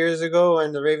 2-3 years ago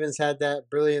when the Ravens had that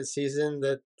brilliant season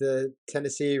that the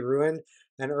Tennessee ruined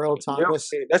and Earl Thomas.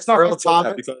 That's not Earl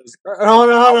Thomas. because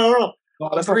No.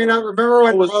 that's Remember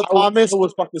when Earl Thomas I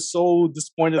was fucking so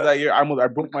disappointed that year. I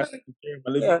broke my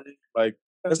living room. Like,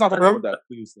 let's not talk about that,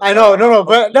 please. I know,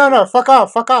 but no, fuck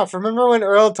off. Remember when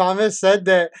Earl Thomas said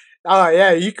that?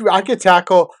 Yeah, I could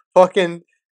tackle fucking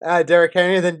Derrick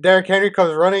Henry. Then Derrick Henry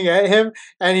comes running at him,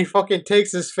 and he fucking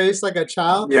takes his face like a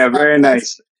child. Yeah, very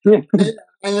nice.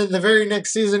 And then the very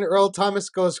next season, Earl Thomas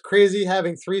goes crazy,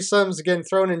 having threesomes, getting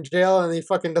thrown in jail, and he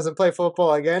fucking doesn't play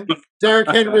football again. Derrick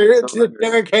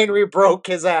Henry broke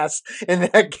his ass in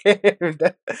that game.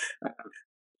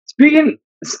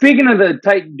 Speaking of the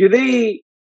Titans, do they?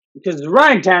 Because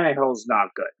Ryan Tannehill's not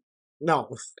good. No.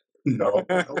 No.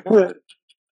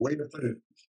 Way to put it.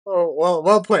 Oh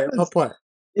well played.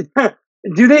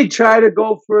 Do they try to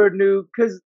go for a new?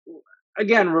 Because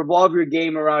again, revolve your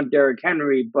game around Derrick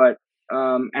Henry, but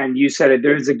and you said it.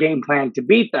 There's a game plan to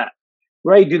beat that,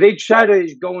 right? Do they try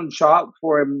to go and shop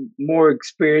for a more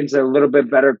experienced, a little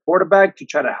bit better quarterback to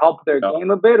try to help their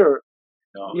game a bit, or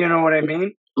you know what I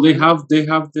mean? They have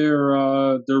their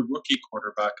rookie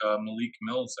quarterback Malik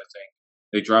Mills. I think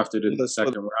they drafted in the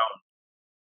second round.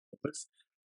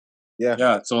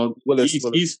 Yeah. So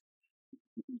he's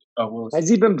has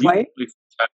he been playing?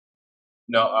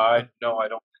 No, I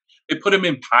don't. They put him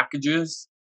in packages,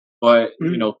 but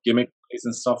gimmick plays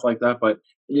and stuff like that. But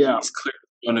he's clearly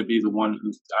going to be the one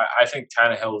who's. I think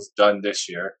Tannehill's done this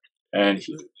year, and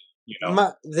he,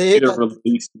 either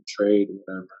release and trade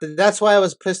or whatever. That's why I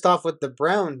was pissed off with the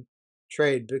Brown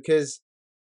trade, because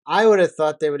I would have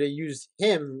thought they would have used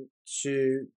him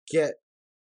to get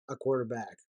a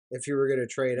quarterback if you were going to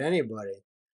trade anybody.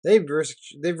 They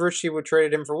virtually would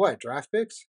traded him for what? Draft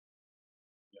picks?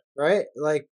 Right?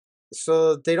 Like,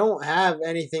 so they don't have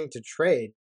anything to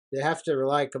trade. They have to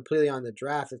rely completely on the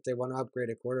draft if they want to upgrade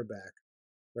a quarterback.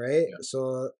 Right? Yeah.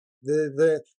 So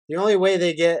the only way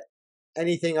they get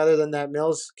anything other than that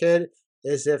Mills kid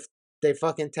is if they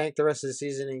fucking tank the rest of the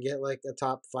season and get like a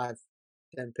top 5-10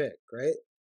 pick, right?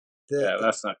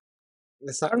 That's not.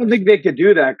 I don't think they could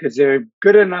do that because they're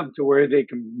good enough to where they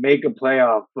can make a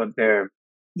playoff, but they're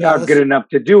not good enough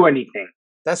to do anything.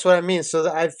 That's what I mean.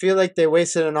 So I feel like they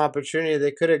wasted an opportunity.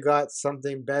 They could have got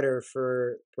something better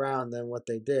for Brown than what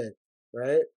they did,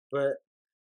 right? But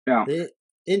that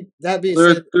being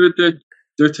said,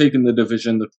 they're taking the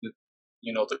division.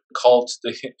 The Colts.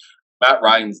 Matt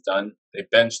Ryan's done. They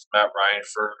benched Matt Ryan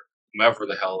for whomever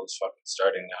the hell is fucking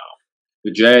starting now.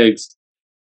 The Jags,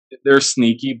 they're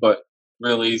sneaky, but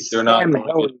really they're not.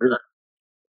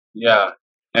 Yeah,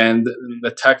 and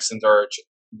the Texans are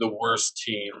the worst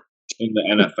team in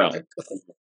the NFL.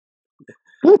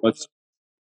 But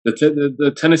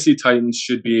the Tennessee Titans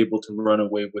should be able to run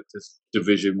away with this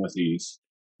division with ease.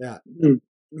 Yeah,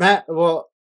 Matt. Well,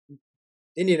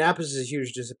 Indianapolis is a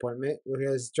huge disappointment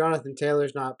because Jonathan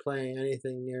Taylor's not playing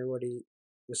anything near what he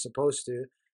was supposed to,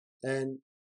 and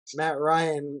Matt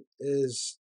Ryan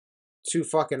is too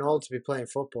fucking old to be playing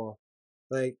football.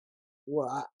 Like,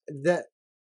 that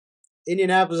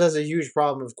Indianapolis has a huge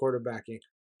problem with quarterbacking,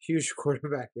 huge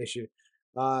quarterback issue.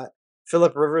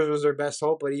 Philip Rivers was their best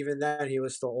hope, but even then he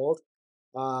was still old.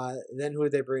 Then who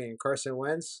did they bring in? Carson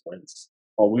Wentz.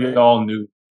 Well, we Right. all knew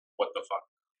what the fuck.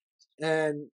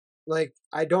 And like,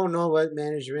 I don't know what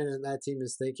management and that team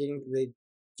is thinking. They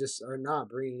just are not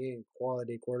bringing in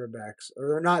quality quarterbacks, or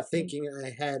they're not thinking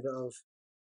ahead of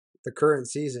the current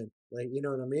season. Like, you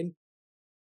know what I mean?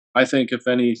 I think if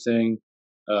anything,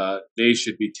 they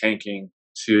should be tanking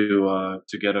to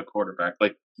get a quarterback.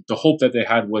 Like the hope that they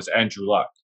had was Andrew Luck.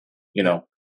 You know,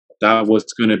 that was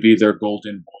going to be their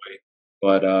golden boy.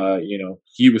 But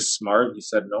he was smart. He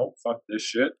said, "No, fuck this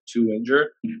shit. Too injured.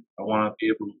 I want to be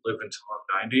able to live until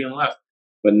I'm 90 and left."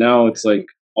 But now it's like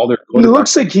all their He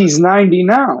looks like he's 90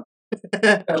 now.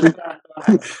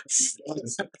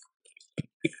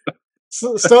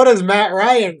 So does Matt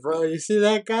Ryan, bro. You see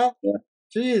that guy? Yeah.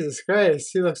 Jesus Christ,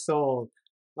 he looks so old.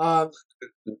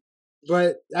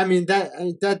 But I mean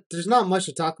that there's not much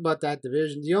to talk about that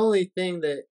division. The only thing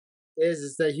that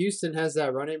is that Houston has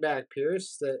that running back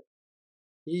Pierce that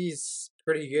he's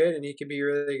pretty good and he could be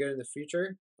really good in the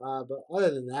future. But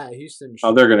other than that, Houston.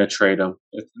 they're gonna trade him.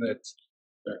 It's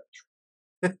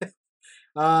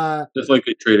just like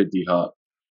they traded D Hop.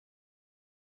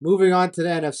 Moving on to the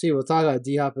NFC, we'll talk about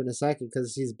D Hop in a second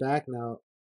because he's back now.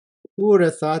 Who would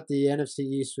have thought the NFC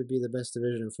East would be the best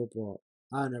division in football?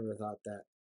 I never thought that.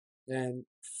 And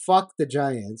fuck the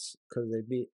Giants because they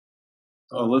beat.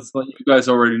 Oh, let's let you guys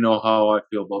already know how I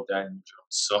feel about Daniel Jones.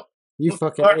 So You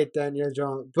fucking hate Daniel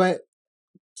Jones, but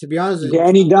to be honest with you,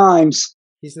 Danny Dimes.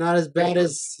 he's not as bad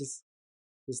as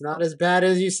he's not as bad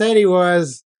as you said he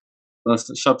was. let's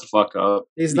shut the fuck up.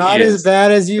 He's He not is. as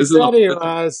bad as you This is said he a-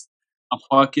 was. A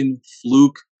fucking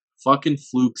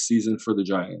fluke season for the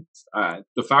Giants.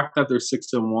 The fact that they're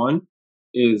 6-1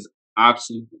 is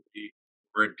absolutely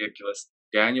ridiculous.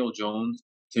 Daniel Jones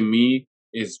to me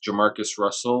is Jamarcus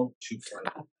Russell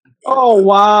 2.0. Oh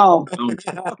wow!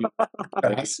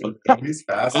 He's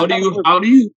fast. How do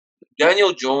you?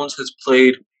 Daniel Jones has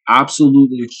played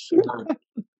absolutely horrible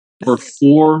for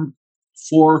four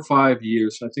or 5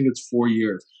 years. I think it's 4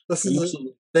 years.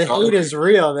 Absolutely The hate is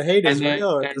real. The hate is And then,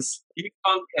 real.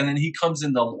 and he comes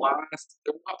in the last.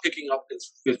 They're not picking up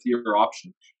his 5th-year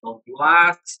option. The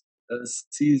last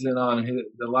season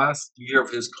the last year of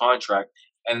his contract,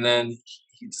 and then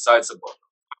he decides to go.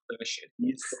 Shit,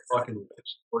 he's the fucking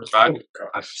worst quarterback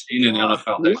I've seen in the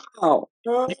NFL. Wow!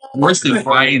 Worse than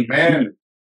Ryan. Man,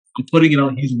 I'm putting it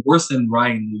on. He's worse than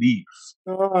Ryan Leaf.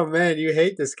 Oh man, you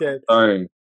hate this kid. Sorry.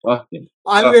 Fucking.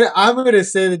 I'm gonna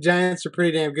say the Giants are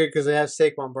pretty damn good because they have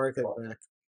Saquon Barkley back.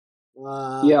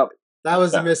 Yep. That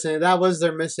was Yeah. missing. That was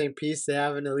their missing piece. They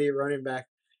have an elite running back.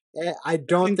 I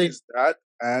don't think it's that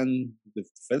and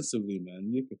defensively,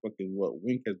 man. Look at fucking what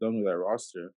Wink has done with that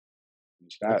roster.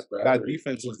 That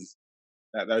defense is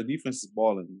that defense is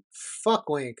balling. fuck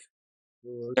Wink,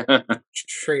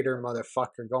 traitor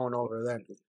motherfucker, going over there.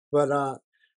 But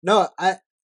no,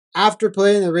 after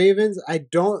playing the Ravens, I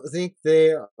don't think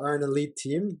they are an elite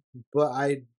team, but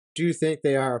I do think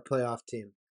they are a playoff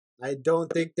team. I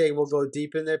don't think they will go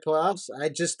deep in their playoffs. I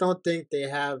just don't think they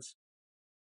have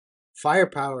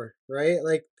firepower, right?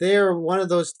 Like they're one of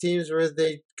those teams where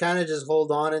they kind of just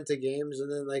hold on into games,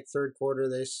 and then like third quarter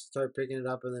they start picking it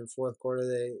up, and then fourth quarter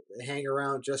they hang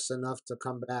around just enough to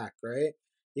come back, right?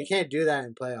 You can't do that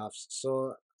in playoffs.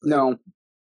 So No.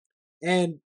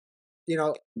 and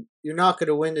you're not going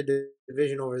to win the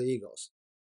division over the Eagles.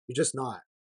 You're just not,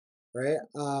 right?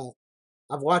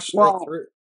 I've watched Well-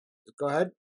 Go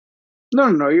ahead.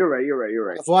 No. You're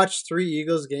right. I've watched 3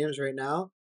 Eagles games right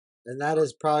now, and that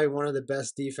is probably one of the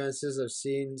best defenses I've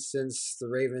seen since the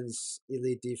Ravens'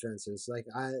 elite defenses. Like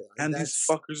And these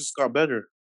fuckers just got better.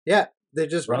 yeah, they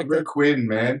just picked Robert up, Quinn,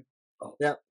 man.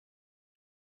 they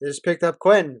just picked up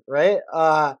Quinn, right?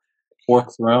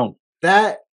 4th round.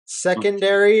 That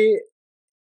secondary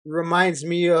reminds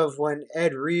me of when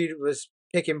Ed Reed was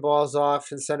picking balls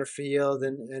off in center field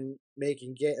and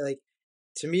making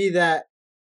to me that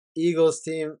Eagles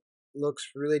team looks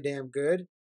really damn good.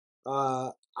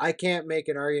 I can't make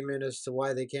an argument as to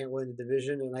why they can't win the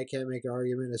division, and I can't make an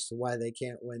argument as to why they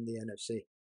can't win the NFC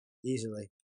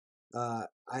easily.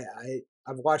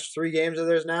 I've watched 3 games of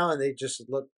theirs now, and they just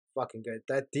look fucking good.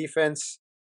 That defense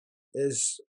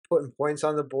is putting points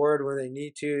on the board when they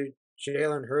need to.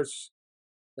 Jalen Hurts,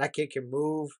 that kid can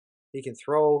move, he can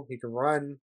throw, he can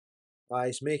run.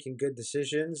 He's making good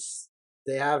decisions.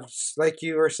 They have, like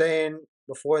you were saying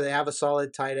before, they have a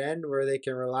solid tight end where they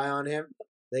can rely on him.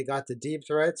 They got the deep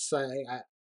threats.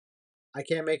 I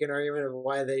can't make an argument of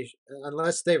why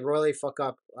unless they really fuck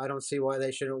up. I don't see why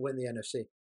they shouldn't win the NFC.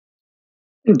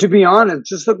 And to be honest,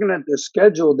 just looking at their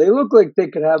schedule, they look like they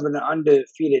could have an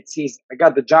undefeated season. I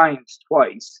got the Giants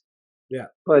twice. Yeah.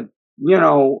 But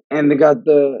and they got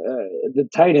the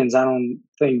Titans. I don't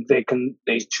think they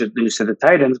should lose to the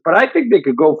Titans, but I think they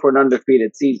could go for an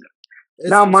undefeated season.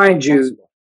 Now, mind you, possible.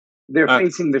 they're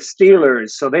facing the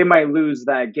Steelers, so they might lose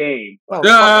that game. Oh,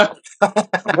 Yeah.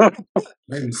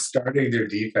 And starting their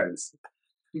defense.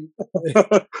 yeah,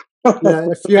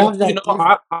 if you have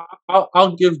that,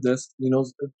 I'll give this.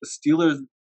 The Steelers.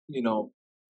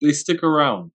 They stick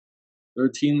around. They're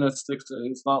a team that sticks.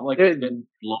 It's not like they're getting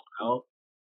blown out.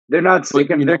 They're not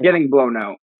sticking. They're getting blown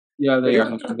out. Yeah, they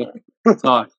are.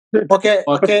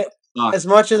 Okay. As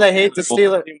much as I hate the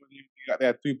Steelers, They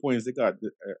had 3 points. They got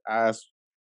their ass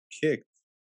kicked.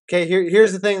 okay.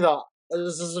 Here's the thing, though.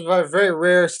 This is a very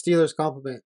rare Steelers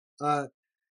compliment.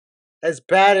 As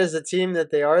bad as the team that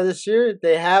they are this year,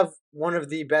 they have one of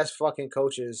the best fucking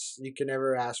coaches you can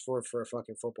ever ask for a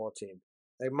fucking football team.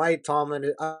 Like Mike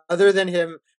Tomlin, other than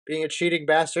him being a cheating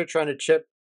bastard trying to chip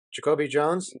Jacoby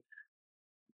Jones,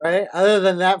 right? Other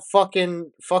than that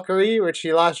fucking fuckery, which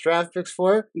he lost draft picks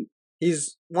for,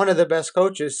 he's one of the best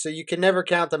coaches. So you can never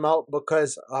count them out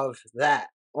because of that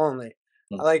only.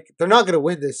 Like, they're not going to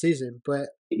win this season, but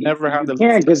Never have You them.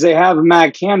 can't because they have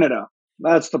Matt Canada.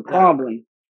 That's the problem.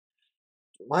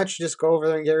 why don't you just go over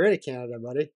there and get rid of Canada,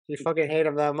 buddy? You fucking hate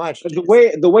him that much.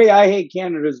 The way I hate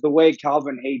Canada is the way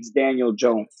Calvin hates Daniel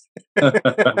Jones. That's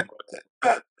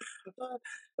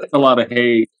a lot of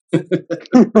hate.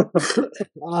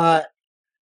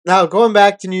 Now, going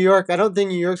back to New York, I don't think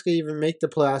New York's going to even make the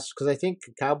playoffs because I think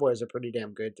the Cowboys are pretty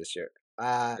damn good this year.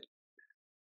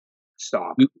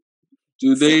 Stop.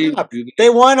 Do they? Stop. They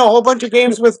won a whole bunch of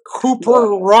games with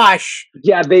Cooper Rush.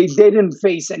 Yeah, they didn't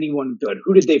face anyone good.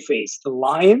 Who did they face? The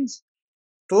Lions?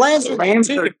 The Lions The are Rams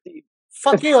team. are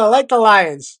Fuck you, I like the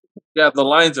Lions. Yeah, the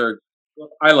Lions are.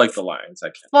 I like the Lions. I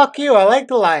can't. Fuck you, I like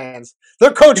the Lions.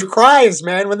 Their coach cries,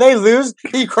 man. When they lose,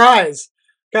 he cries.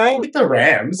 Okay? Like the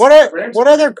Rams. What Rams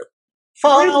other...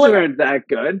 Rams aren't that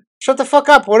good. Shut the fuck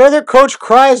up. What other coach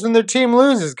cries when their team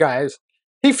loses, guys?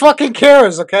 He fucking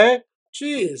cares, okay?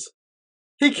 Jeez.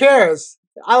 He cares.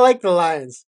 I like the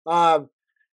Lions. No,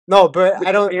 but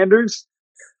I don't... Commanders?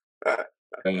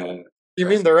 You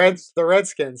mean the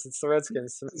Redskins? It's the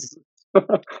Redskins.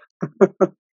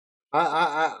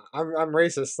 I'm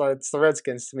racist, so it's the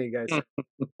Redskins to me, guys.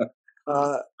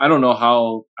 I don't know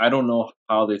how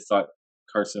they thought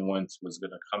Carson Wentz was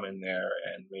going to come in there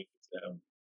and make them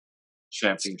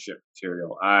championship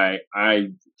material. I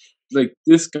like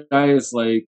this guy is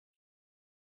like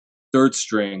third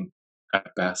string at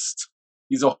best.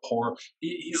 He's a horror.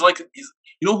 He's you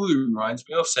know who he reminds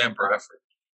me of? Sam Bradford,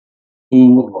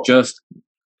 who just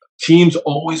teams were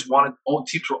always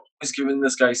giving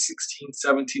this guy $16,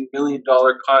 $17 million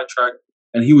contract,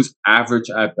 and he was average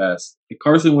at best.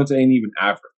 Carson Wentz ain't even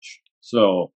average.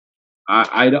 So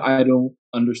I don't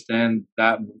understand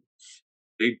that move.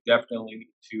 They definitely need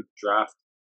to draft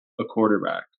a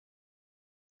quarterback.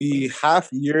 The half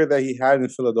year that he had in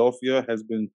Philadelphia has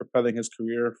been propelling his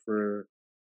career for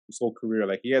his whole career.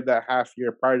 Like, he had that half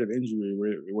year prior to the injury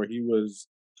where he was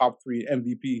top 3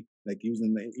 MVP. Like, he was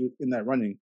in that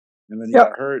running, and then he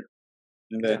got hurt,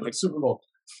 and then like Super Bowl.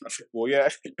 well, yeah, I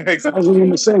was exactly.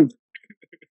 going to say.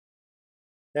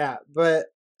 Yeah, but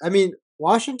I mean,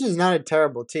 Washington's not a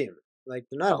terrible team. Like,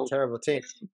 they're not a terrible team.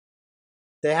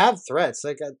 They have threats.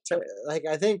 Like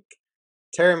I think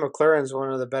Terry McLaurin's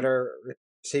one of the better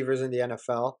receivers in the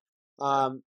NFL.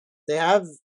 They have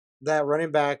that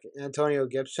running back Antonio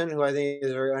Gibson, who I think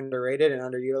is very underrated and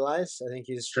underutilized. I think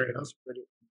he's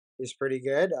pretty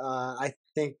good. I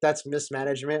think that's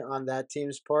mismanagement on that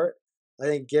team's part. I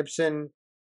think Gibson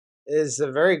is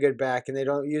a very good back, and they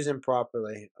don't use him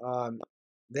properly.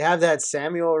 They have that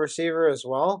Samuel receiver as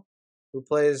well, who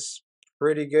plays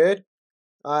pretty good.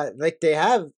 Like, they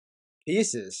have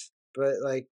pieces, but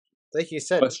like you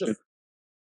said, Question.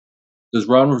 Does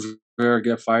Ron Rivera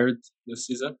get fired this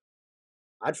season?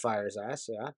 I'd fire his ass.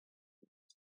 Yeah,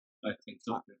 I think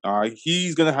so.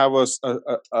 He's gonna have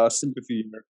a sympathy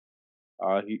year.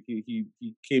 He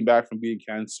came back from being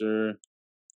cancer.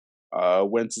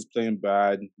 Wentz is playing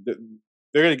bad. They're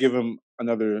gonna give him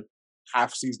another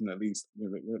half season at least.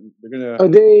 They're gonna. Are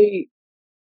they?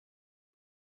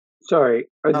 Sorry.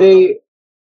 Are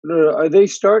they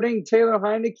starting Taylor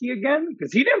Heineke again?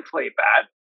 Because he didn't play bad.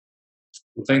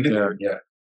 I think they are. Yeah.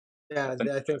 yeah,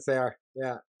 I think they are.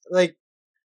 Yeah, like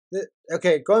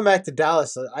Okay, going back to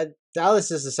Dallas,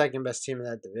 Dallas is the second best team in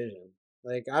that division.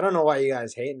 Like, I don't know why you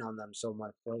guys hating on them so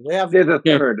much. Bro. They have They're the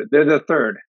Yeah. third. They're the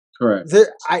third. Correct.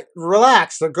 I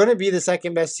relax. They're going to be the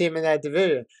second best team in that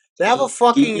division. They have a Do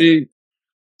fucking they,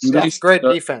 do they great start,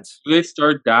 defense. do they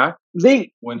start Dak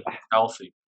They when he's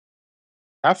healthy?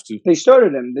 Have to. they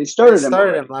started him. They They started him started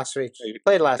already. him last week. Hey,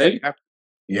 Played last Hey, week. have-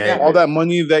 Yeah, all that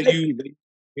money that you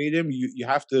paid him, you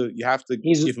have to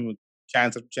He's- give him a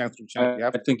chance. You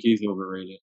have I think he's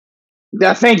overrated.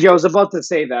 Yeah, thank you. I was about to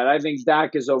say that. I think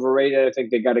Dak is overrated. I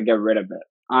think they got to get rid of it.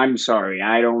 I'm sorry.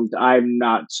 I'm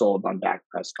not sold on Dak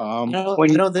Prescott. I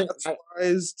When- don't think.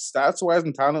 stats wise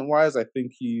and talent wise, I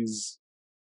think he's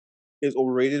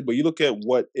overrated. But you look at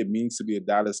what it means to be a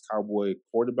Dallas Cowboy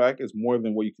quarterback is more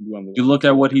than what you can do on the. You look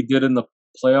at what he did in the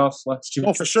playoffs last year.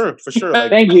 No, for sure. Like,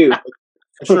 Thank you.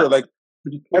 for sure. Like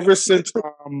ever since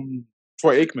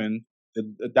Troy Aikman,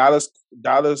 the Dallas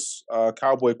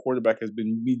Cowboy quarterback has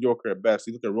been mediocre at best.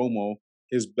 You look at Romo,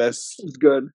 his best, It's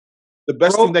good. the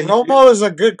best thing that he Romo is a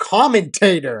good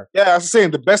commentator. yeah, I was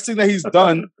saying the best thing that he's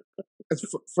done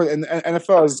for in the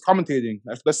NFL is commentating.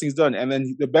 That's the best thing he's done. And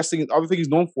then the best thing, other thing he's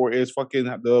known for is fucking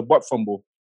the butt fumble.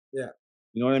 Yeah.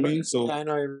 You know what I mean? So Yeah, I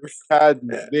know. What you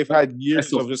mean. they've had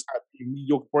years That's of just having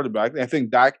mediocre quarterback. And I think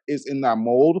Dak is in that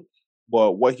mold.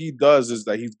 But what he does is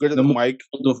that he's good at the mic.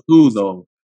 Mold of who though?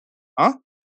 Huh?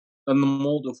 In the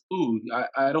mold of who?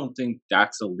 I don't think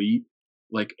Dak's elite,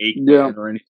 like Aikman Yeah. or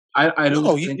anything. I don't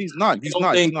No, think he's not. He's don't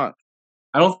not. He's think- not.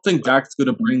 I don't think Dak's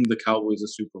gonna bring the Cowboys a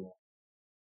Super Bowl.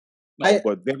 No, I-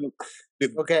 but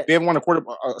Okay, they haven't won a quarter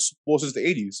Super Bowl since the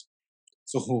 80s.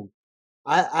 So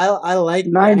I like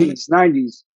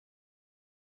 90s.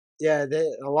 Yeah,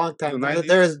 a long time. The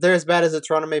 90s? They're as bad as the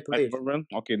Toronto Maple Leafs.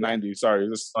 okay, 90. Sorry,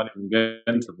 this Not even get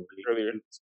into the league. earlier.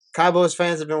 Cowboys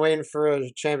fans have been waiting for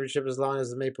a championship as long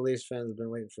as the Maple Leafs fans have been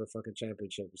waiting for a fucking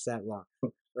championship. It's that long,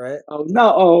 right? Oh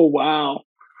no! Oh wow!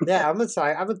 Yeah, I'm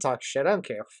gonna talk shit. I don't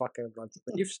care fucking about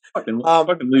the Leafs. Fucking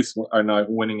Leafs are not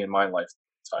winning in my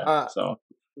lifetime. So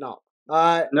No.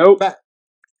 Nope.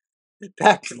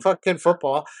 Back to fucking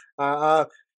football.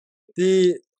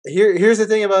 Here's the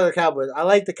thing about the Cowboys. I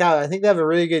like the Cowboys. I think they have a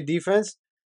really good defense.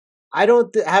 I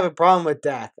don't have a problem with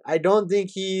Dak. I don't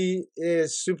think he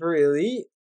is super elite,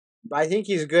 but I think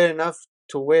he's good enough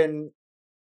to win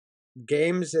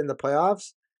games in the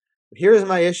playoffs. Here's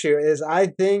my issue: is I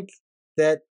think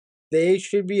that they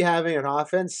should be having an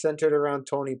offense centered around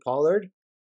Tony Pollard.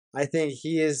 I think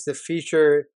he is the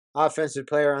featured offensive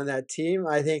player on that team.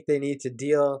 I think they need to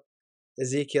deal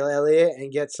Ezekiel Elliott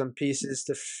and get some pieces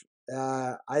to.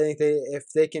 I think if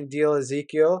they can deal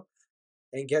Ezekiel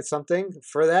and get something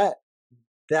for that,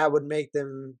 that would make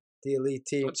them the elite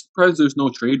team. I'm surprised there's no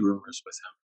trade rumors with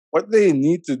him. What they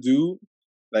need to do,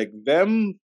 like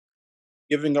them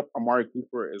giving up Amari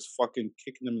Cooper is fucking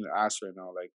kicking them in the ass right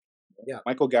now. Like, Yeah.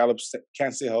 Michael Gallup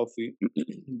can't stay healthy.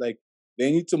 Like,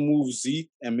 they need to move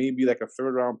Zeke and maybe like a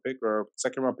third round pick or a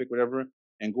second round pick, whatever,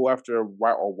 and go after a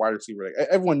wide receiver. Like,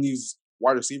 everyone needs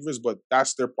wide receivers, but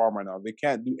that's their problem right now. They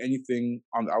can't do anything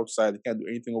on the outside. They can't do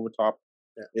anything over top.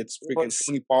 Yeah. It's Well, freaking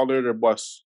Tony Pollard or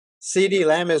bust. CD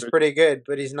Lamb is pretty good,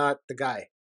 but he's not the guy.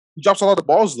 He drops a lot of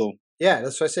balls though. Yeah,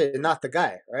 that's what I say. Not the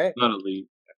guy, right? Not elite.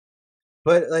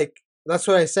 But like that's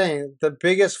what I'm saying. The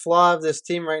biggest flaw of this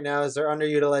team right now is their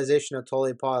underutilization of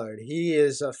Tony Pollard. He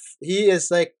is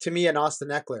like to me an Austin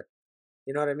Eckler.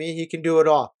 You know what I mean? He can do it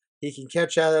all. He can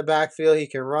catch out of the backfield. He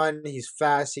can run. He's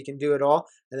fast. He can do it all.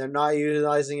 And they're not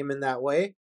utilizing him in that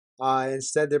way.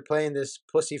 Instead, they're playing this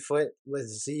pussyfoot with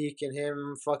Zeke and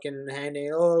him fucking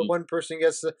handing. Oh, one person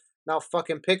gets to now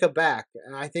fucking pick a back.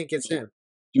 And I think it's him.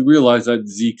 You realize that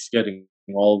Zeke's getting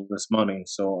all this money,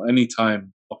 so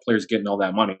anytime a player's getting all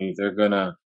that money, they're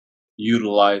gonna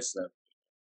utilize them.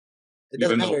 It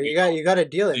doesn't Even though matter. You got to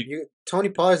deal him. Tony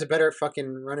Pollard's a better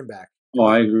fucking running back. Oh,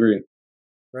 I agree.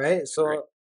 Right? So,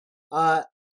 I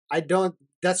don't.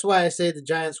 That's why I say the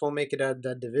Giants won't make it out of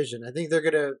that division. I think they're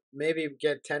gonna maybe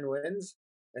get 10 wins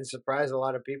and surprise a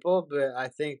lot of people, but I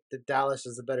think that Dallas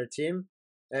is the better team,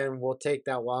 and will take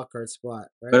that wildcard spot.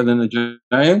 Right? Better than the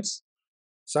Giants?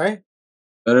 Sorry.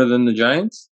 Better than the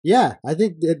Giants? Yeah, I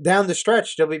think down the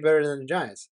stretch they'll be better than the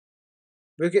Giants.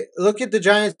 Look at the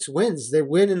Giants' wins. They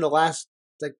win in the last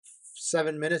like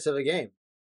 7 minutes of a game,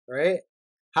 right?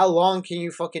 How long can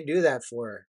you fucking do that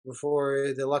for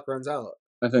before the luck runs out?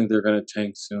 I think they're gonna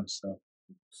tank soon. So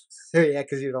Yeah,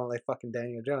 because you don't like fucking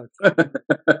Daniel Jones.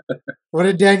 What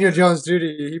did Daniel Jones do to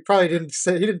you? He probably didn't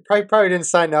say. He didn't probably didn't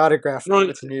sign the autograph No,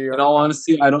 to New York. in all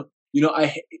honesty, I don't. You know,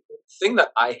 thing that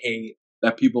I hate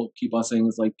that people keep on saying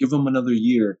is like, give him another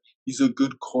year. He's a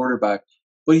good quarterback,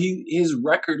 but his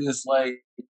record is like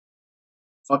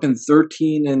fucking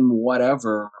 13 and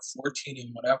whatever, 14 and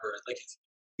whatever. Like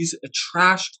he's a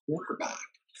trash quarterback,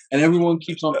 and everyone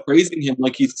keeps on praising him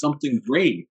like he's something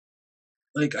great.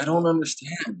 Like I don't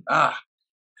understand.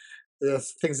 The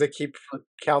things that keep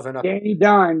Calvin up. Danny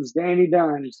Dimes.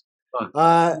 The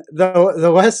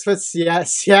West with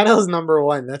Seattle's number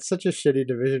one. That's such a shitty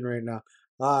division right now.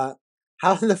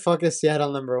 How in the fuck is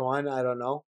Seattle number one? I don't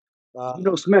know.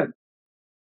 Smith.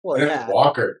 Well, And yeah,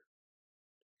 Walker.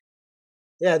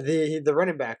 yeah, the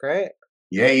running back, right?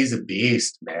 Yeah, he's a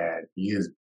beast, man. He is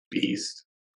beast.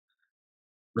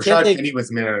 Can't Rashad they- Penny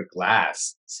was made out of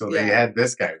glass, so they Yeah. had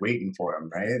this guy waiting for him,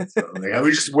 right? So like, I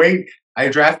was just waiting. I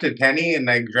drafted Penny and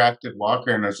I drafted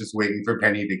Walker, and I was just waiting for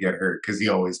Penny to get hurt because he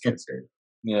always gets hurt.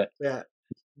 Yeah. Yeah,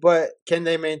 but can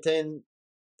they maintain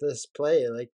this play?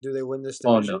 Like, do they win this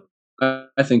Oh division? no.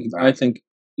 I think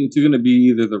it's going to be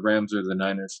either the Rams or the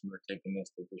Niners who are taking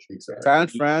this division. Exactly. San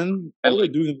Fran, all they're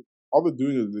doing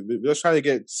is they're just trying to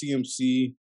get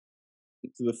CMC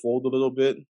into the fold a little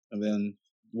bit, and then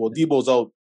Debo's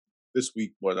out this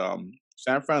week, but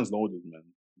San Fran's loaded, man.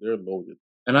 They're loaded.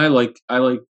 And I like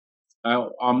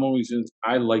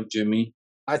Jimmy.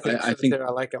 I think. I think-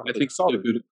 I like him. I think solid.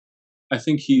 I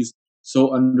think he's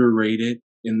so underrated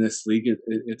in this league.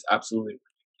 It's absolutely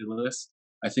ridiculous.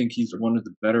 I think he's one of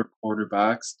the better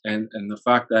quarterbacks, and the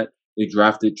fact that they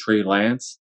drafted Trey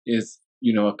Lance is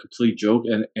a complete joke.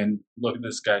 And look at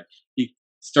this guy. He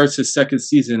starts his second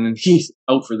season and he's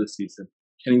out for the season.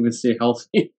 Can't even stay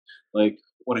healthy. Like,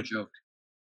 what a joke.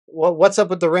 What's up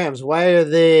with the Rams? Why are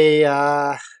they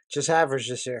just average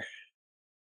this year?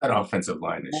 That offensive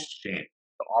line is shit.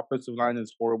 The offensive line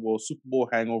is horrible. Super Bowl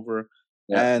hangover.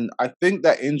 Yeah. And I think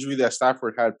that injury that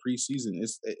Stafford had preseason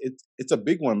it's a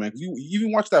big one, man. 'Cause you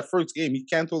even watch that first game, he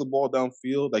can't throw the ball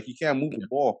downfield. Like he can't move the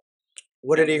ball.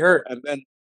 What did he hurt? And then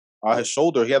his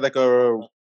shoulder, he had like a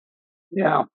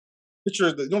Yeah.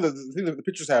 picture. The thing that the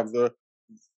pictures have the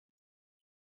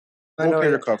I know.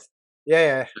 rotator cuff.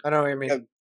 Yeah, I know what you mean.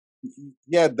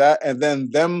 Yeah, that, and then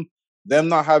them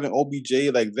not having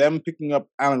OBJ, like them picking up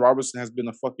Allen Robinson has been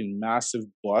a fucking massive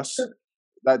bust.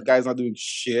 That guy's not doing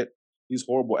shit. He's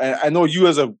horrible. And I know you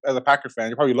as a Packer fan,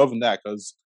 you're probably loving that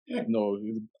because he's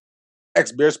an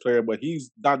ex-Bears player, but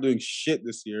he's not doing shit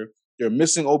this year. They're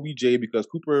missing OBJ because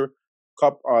Cooper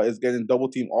Kupp is getting double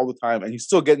teamed all the time, and he's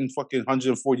still getting fucking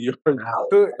 140 yards.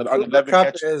 Cooper 11 Kupp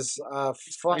catches. is a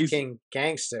crazy. fucking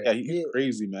gangster. Yeah, he's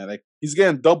crazy, man. Like he's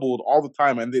getting doubled all the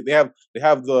time, and they have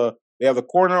the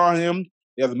corner on him,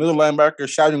 they have the middle linebacker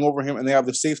shouting over him, and they have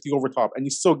the safety over top, and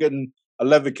he's still getting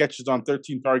 11 catches on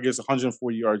 13 targets,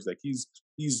 140 yards. Like he's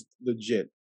legit.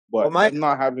 But Well, I'm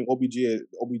not having OBJ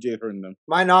hurting them.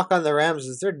 My knock on the Rams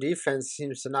is their defense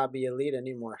seems to not be elite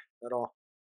anymore at all.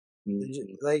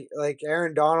 Like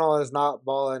Aaron Donald is not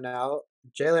balling out.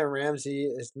 Jalen Ramsey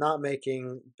is not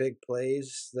making big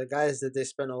plays. The guys that they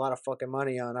spend a lot of fucking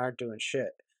money on aren't doing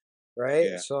shit, right?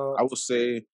 Yeah. So I would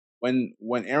say when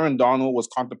Aaron Donald was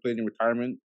contemplating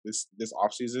retirement this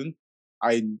offseason,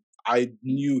 I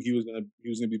knew he was gonna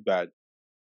be bad.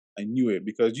 I knew it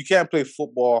because you can't play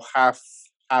football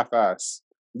half-ass.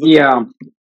 Yeah.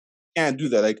 You can't do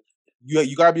that. Like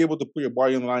you gotta be able to put your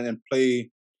body on the line and play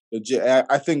legit.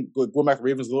 I think going back to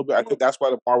Ravens a little bit, I think that's why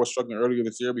Lamar was struggling earlier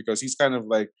this year because he's kind of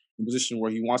like in a position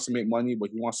where he wants to make money, but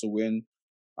he wants to win.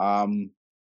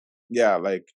 Yeah,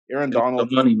 like Aaron Donald,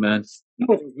 The money, man. he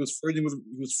was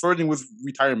flirting with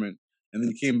retirement, and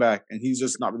then he came back, and he's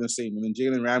just not been the same. And then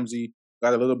Jalen Ramsey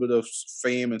got a little bit of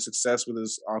fame and success with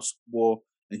his Super Bowl,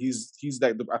 and he's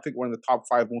like I think one of the top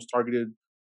 5 most targeted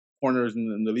corners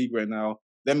in the league right now.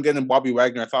 Them getting Bobby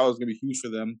Wagner, I thought it was gonna be huge for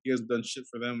them. He hasn't done shit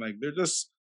for them. Like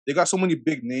they got so many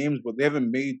big names, but they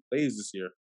haven't made plays this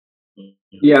year.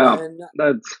 Yeah. and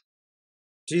That's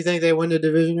do you think they win the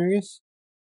division, Arias?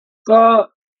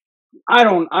 I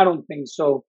don't think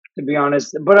so, to be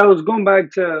honest. But I was going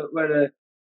back to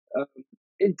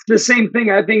it's the same thing.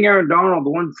 I think Aaron Donald,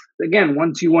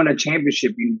 once you won a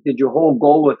championship, you did your whole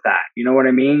goal with that. You know what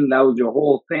I mean? That was your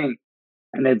whole thing.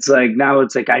 And it's like now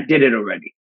it's like I did it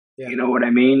already. Yeah. You know what I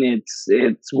mean?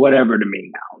 It's whatever to me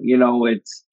now. You know,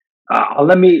 it's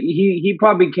he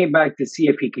probably came back to see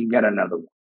if he can get another one.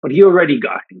 But he already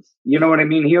got his. You know what I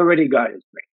mean? He already got his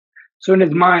ring. So in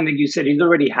his mind, like you said, he's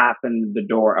already out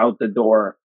the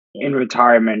door in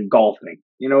retirement golfing.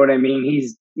 You know what I mean?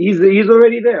 He's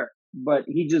already there. But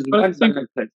he just But went back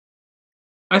to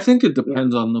I think it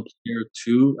depends on the player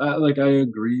too. Like I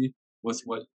agree with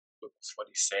what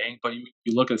he's saying, but you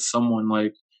look at someone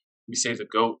like we say the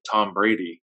GOAT Tom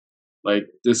Brady. Like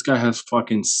this guy has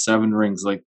fucking 7 rings.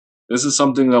 Like this is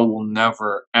something that will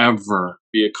never ever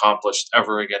be accomplished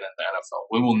ever again in the NFL.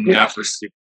 We will never see.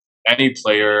 any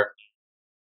player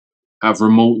have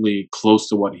remotely close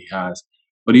to what he has.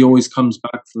 But he always comes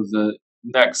back for the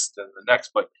next and the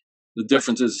next. But the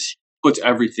difference is he puts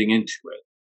everything into it,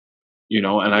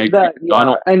 and I agree. That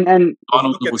yeah, and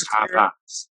Donald look at was this year,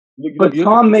 half-assed. but you look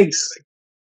at Tom this year, makes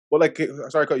but like,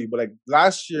 sorry to cut you, but like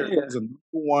last year, he yeah. was a number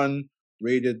one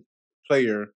rated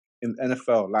player in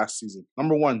NFL last season,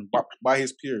 number one by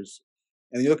his peers.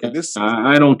 And you look at this season,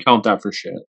 I don't count that for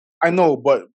shit. I know,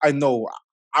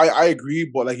 I agree,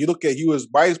 but like you look at, he was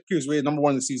by his peers rated number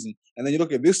one in the season, and then you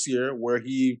look at this year where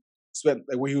he spent,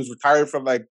 like, where he was retired for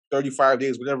like 35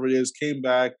 days, whatever it is, came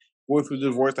back, going through the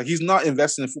divorce. Like, he's not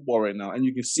investing in football right now, and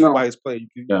you can see No. by his play,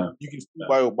 you can see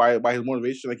by his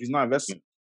motivation, like he's not investing,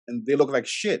 and they look like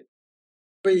shit.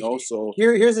 But So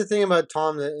here's the thing about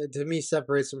Tom that to me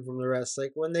separates him from the rest.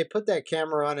 Like when they put that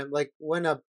camera on him, like when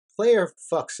a player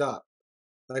fucks up,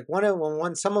 like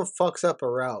when someone fucks up a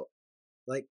route,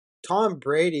 like Tom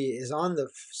Brady is on the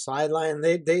sideline.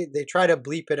 They try to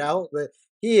bleep it out, but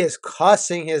he is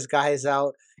cussing his guys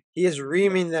out. He is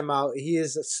reaming them out.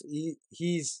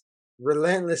 He's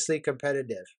relentlessly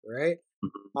competitive, right?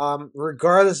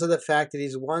 Regardless of the fact that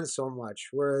he's won so much.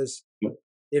 Whereas,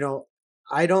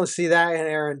 I don't see that in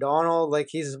Aaron Donald. Like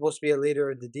he's supposed to be a leader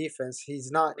of the defense.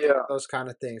 He's not those kind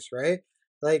of things, right?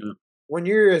 Like when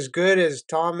you're as good as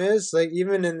Tom is, like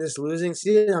even in this losing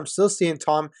season, I'm still seeing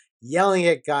Tom yelling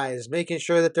at guys, making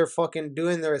sure that they're fucking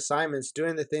doing their assignments,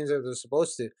 doing the things that they're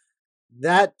supposed to.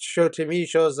 That show to me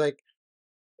shows like,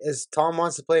 as Tom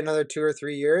wants to play another 2 or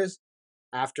 3 years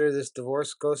after this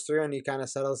divorce goes through and he kind of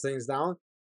settles things down,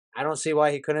 I don't see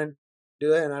why he couldn't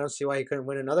do it, and I don't see why he couldn't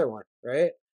win another one,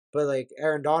 right? But like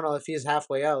Aaron Donald, if he's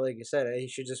halfway out, like you said, he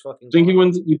should just fucking.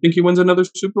 You think he wins another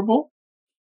Super Bowl?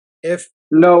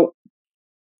 No.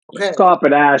 Okay. Stop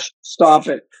it, Ash. Stop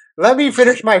it. Let me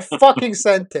finish my fucking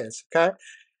sentence, okay?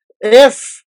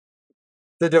 If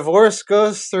the divorce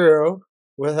goes through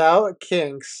without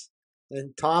kinks,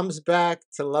 and Tom's back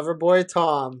to Loverboy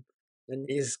Tom, and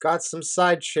he's got some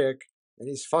side chick, and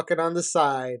he's fucking on the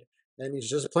side, and he's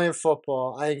just playing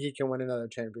football, I think he can win another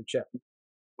championship.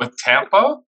 With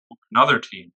Tampa? Another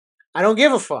team. I don't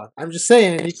give a fuck. I'm just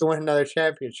saying he can win another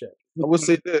championship. I will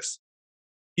say this: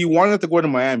 he wanted to go to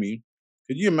Miami.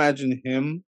 Could you imagine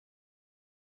him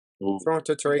Thrown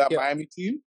to on that Tariq. Miami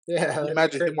team? Yeah. Can you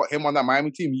imagine him on that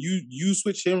Miami team. You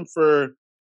switch him for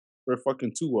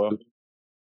fucking Tua,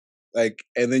 like,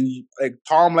 and then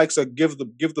Tom likes to give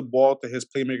the ball to his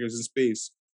playmakers in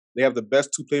space. They have the best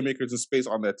two playmakers in space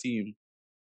on that team.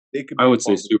 They could. I would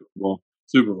say Super Bowl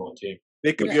team.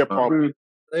 They could be a problem.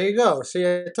 There you go. See,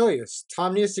 I told you,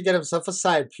 Tom needs to get himself a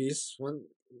side piece, one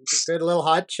good little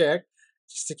hot chick,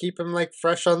 just to keep him like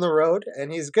fresh on the road,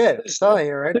 and he's good. I'm telling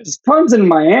you, right? There's tons in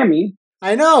Miami.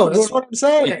 I know. That's what I'm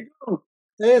saying.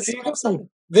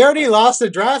 They already lost a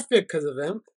draft pick because of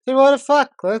him. So what the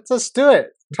fuck? Let's do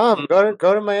it. Tom, go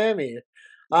to Miami.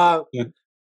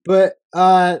 But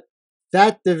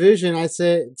that division, I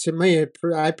say to me,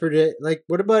 I predict. Like,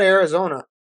 what about Arizona?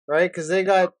 Right? Because they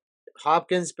got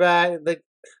Hopkins back. Like,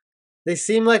 they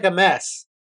seem like a mess.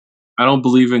 I don't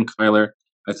believe in Kyler.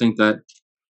 I think that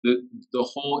the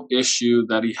whole issue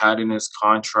that he had in his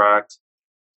contract,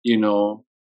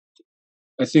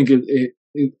 I think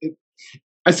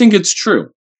I think it's true.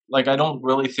 Like, I don't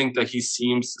really think that he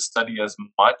seems to study as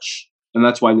much, and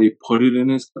that's why they put it in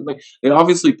his they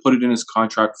obviously put it in his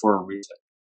contract for a reason,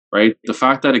 right? The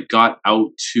fact that it got out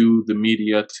to the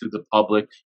media, to the public,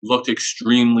 looked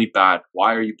extremely bad.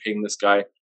 Why are you paying this guy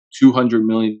 $200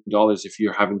 million if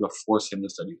you're having to force him to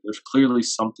study? There's clearly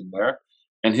something there,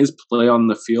 and his play on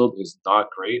the field is not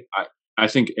great. I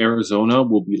think Arizona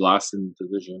will be last in the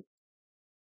division.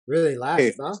 Really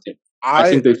last, huh? I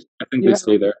think they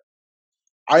stay there.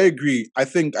 I agree. I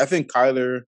think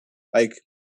Kyler, like,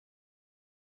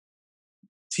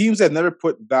 teams that never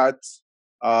put that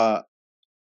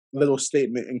little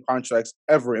statement in contracts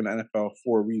ever in the NFL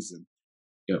for a reason.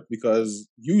 Yeah. Because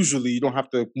usually you don't have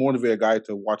to motivate a guy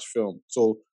to watch film.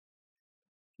 So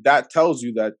that tells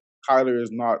you that Kyler is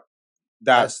not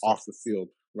that off the field,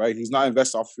 right? He's not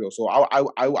invested off the field. So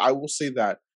I will say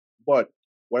that. But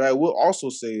what I will also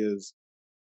say is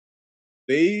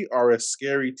they are a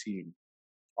scary team.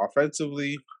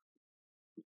 Offensively,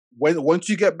 once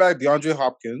you get back DeAndre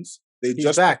Hopkins, he's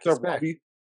just back. He's back.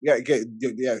 Yeah.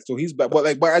 So he's back, but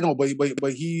I know, but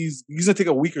he's gonna take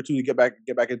a week or two to get back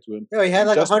into him. Yeah, he had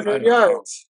like 100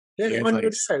 yards. He had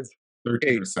 100 yards.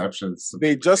 13 receptions.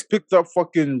 They just picked up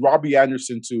fucking Robbie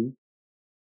Anderson too,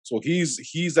 so he's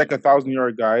like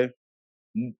 1,000-yard guy.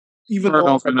 Even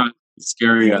though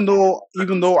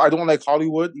I don't like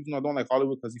Hollywood,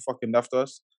 because he fucking left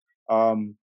us.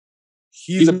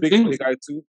 He's a He's big play injured. guy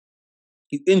too.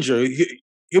 He's injured.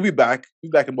 He'll be back.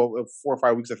 He'll be back in about 4 or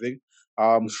 5 weeks, I think.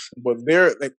 But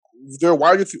they're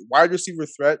wide receiver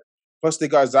threat. Plus they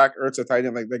got Zach Ertz at tight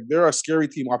end. Like they're a scary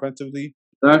team offensively.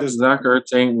 There's Zach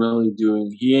Ertz ain't really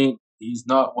doing. He's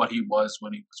not what he was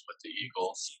when he was with the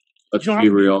Eagles. Let's you don't be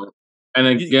have to be. real.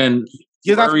 And He, again,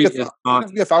 he doesn't have to Murray be a, is he doesn't not. have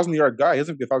to be a 1,000-yard guy. He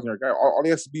doesn't have to be a 1,000-yard guy. All he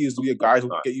has to be is to be a guy who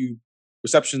can get you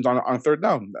receptions on third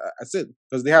down. That's it.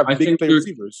 Because they have I big think play they're.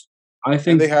 receivers, I and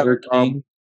think they have their king.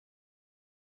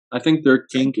 I think their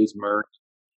kink is Murray.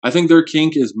 I think their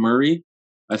kink is Murray.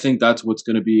 I think that's what's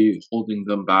going to be holding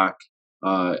them back.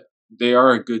 They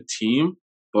are a good team,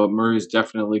 but Murray's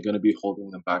definitely going to be holding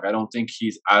them back. I don't think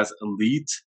he's as elite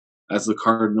as the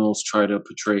Cardinals try to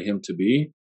portray him to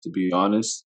be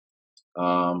honest.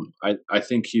 I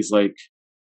think he's like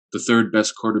the third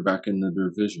best quarterback in the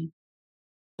division.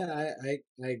 I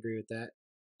agree with that.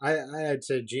 I'd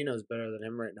say Gino's better than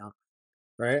him right now,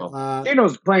 right? Oh.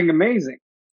 Gino's playing amazing.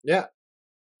 Yeah,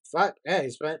 fuck yeah,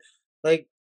 he's been like,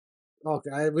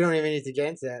 okay, we don't even need to get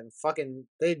into that. Fucking,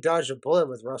 they dodged a bullet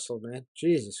with Russell, man.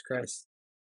 Jesus Christ,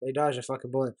 they dodged a fucking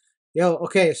bullet. Yo,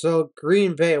 okay, so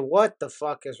Green Bay, what the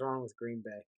fuck is wrong with Green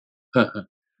Bay?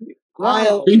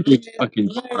 Wow. Green Bay's fucking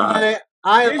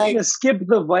I You're like. gonna skip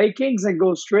the Vikings and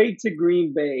go straight to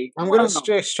Green Bay. I'm Wow.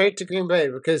 gonna straight to Green Bay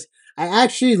because I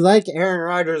actually like Aaron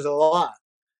Rodgers a lot,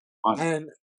 fun. and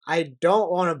I don't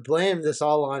want to blame this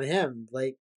all on him.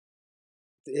 Like,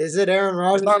 is it Aaron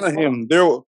Rodgers? it's not on him. Their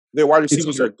wide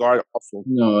receivers are god awful.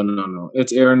 No.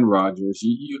 It's Aaron Rodgers.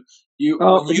 You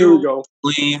Oh, when here we you go.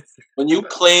 when you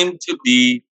claim to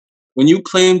be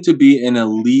an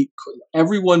elite,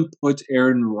 everyone puts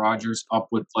Aaron Rodgers up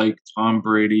with like Tom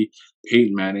Brady,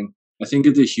 Peyton Manning. I think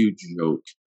it's a huge joke.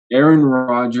 Aaron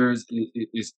Rodgers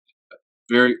is a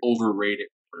very overrated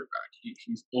quarterback.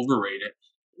 He's overrated.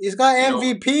 He's got You know,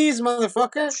 MVPs,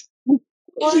 motherfucker.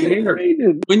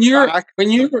 Overrated. when you're Back,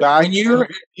 when you're back, when you're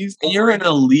he's when you're an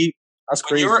elite That's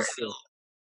when crazy.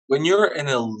 you're an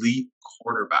elite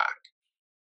quarterback,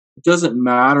 it doesn't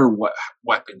matter what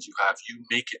weapons you have. You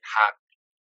make it happen.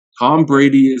 Tom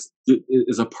Brady is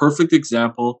a perfect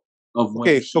example of when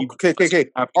Okay, so he okay.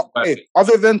 weapons.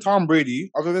 Other than Tom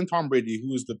Brady,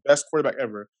 who is the best quarterback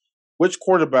ever, which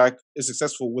quarterback is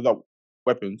successful without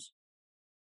weapons?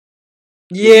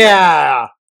 Yeah.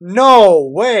 No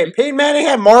way. Peyton Manning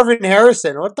had Marvin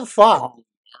Harrison. What the fuck?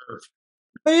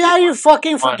 Yeah, you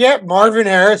fucking forget Marvin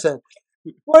Harrison.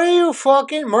 What are you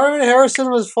fucking? Marvin Harrison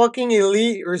was fucking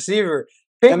elite receiver.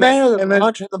 Peyton Manning was and then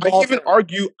launching the ball.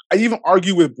 I even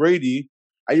argue with Brady.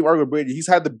 He's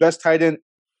had the best tight end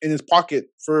in his pocket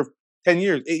for 10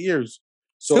 years, 8 years.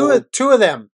 So Two of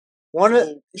them. One of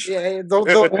yeah, don't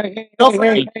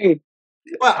Hey.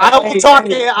 Well, I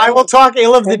will talk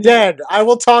ill of the dead. I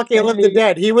will talk ill of the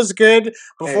dead. He was good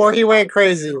before he went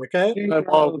crazy. Okay.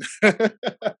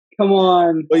 Come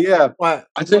on. But yeah, What?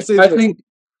 I just say I that think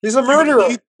He's a you murderer.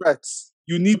 need threats.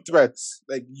 You need threats.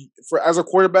 Like as a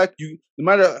quarterback, no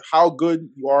matter how good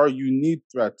you are, you need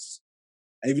threats.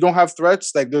 And if you don't have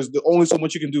threats, like there's only so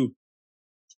much you can do.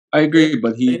 I agree,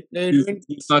 but he's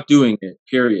not doing it.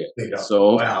 Period.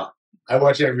 So wow, I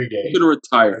watch every game. he's gonna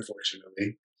retire.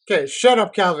 Unfortunately, Okay, shut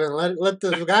up, Calvin. Let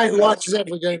the guy who watches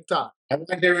every game talk. I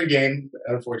watch every game.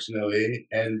 Unfortunately,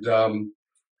 and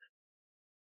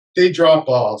they drop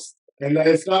balls, and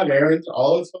it's not Aaron's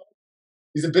all his fault.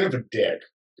 He's a bit of a dick,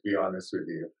 to be honest with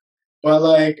you. But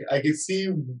like, I can see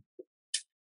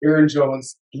Aaron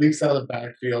Jones leaks out of the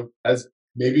backfield, has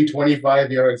maybe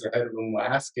 25 yards ahead of him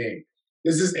last game.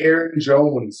 This is Aaron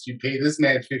Jones. You pay this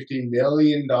man $15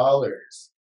 million.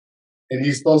 And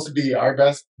he's supposed to be our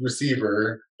best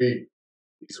receiver.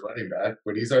 He's running back,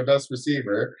 but he's our best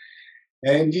receiver.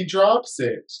 And he drops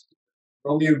it.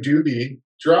 Romeo Doobie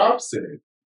drops it.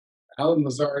 Alan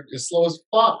Lazard is slow as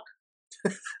fuck.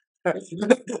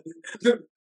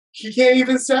 He can't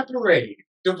even separate.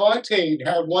 Devontae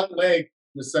had one leg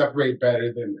to separate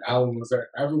better than Alan Lazard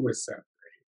ever was separate.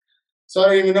 So I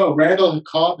don't even know. Randall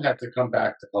Cobb had to come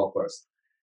back to help us.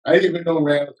 I didn't even know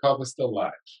Randall Cobb was still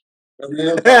alive. But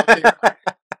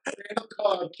Randall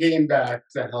Cobb came back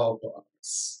to help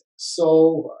us.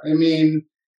 So, I mean,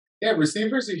 yeah,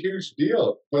 receiver's a huge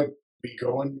deal. But we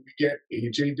go and we get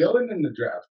A.J. Dillon in the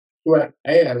draft.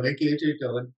 Hey, I like A.J.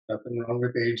 Dillon. Nothing wrong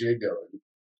with A.J. Dillon.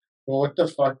 Well, what the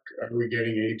fuck are we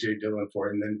getting A.J. Dillon for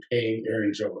and then paying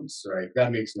Aaron Jones, right?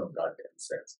 That makes no goddamn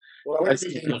sense.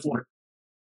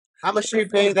 How much are you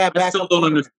paying that back?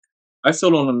 I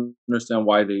still don't understand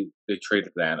why they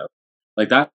traded Randall. Like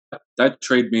that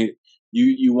trade made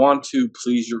you want to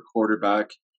please your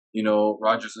quarterback. You know,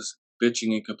 Rodgers is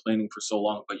bitching and complaining for so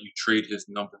long, but you trade his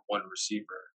number one receiver.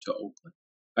 to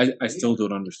Oakland. I still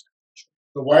don't understand.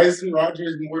 So why isn't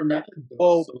Rodgers more mad?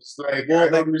 Well, So it's like well, I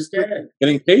don't understand.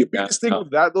 Getting The paid now. biggest thing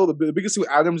with that though, the biggest thing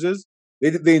with Adams is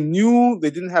they knew they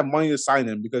didn't have money to sign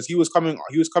him because he was coming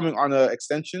on an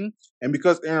extension, and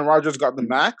because Aaron Rodgers got the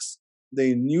max,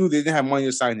 they knew they didn't have money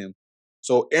to sign him.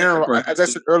 So Right. as I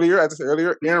said earlier,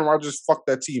 Aaron Rodgers fucked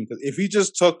that team because if he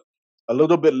just took a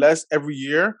little bit less every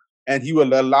year and he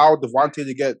would allow Devontae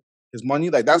to get his money,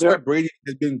 like that's why Brady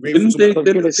has been great. Didn't for they? so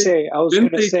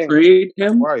Didn't they trade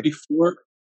him why. before?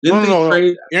 Didn't they No.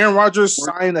 trade? Aaron Rodgers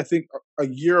before? signed, I think, a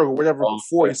year or whatever Oh,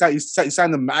 before. okay. He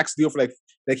signed the max deal for like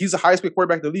he's the highest paid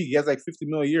quarterback in the league. He has like $50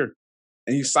 million a year,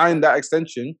 and he signed that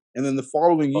extension. And then the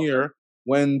following year,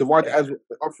 when Devontae Adams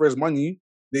was up for his money,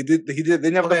 they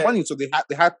never Okay. had money, so they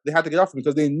had to get off him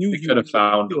because they knew They he could have was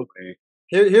found a deal. way.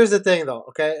 Here's the thing, though.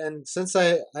 Okay, and since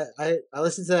I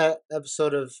listened to that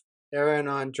episode of Aaron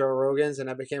on Joe Rogan's, and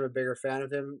I became a bigger fan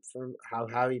of him from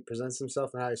how he presents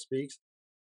himself and how he speaks.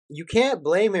 You can't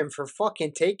blame him for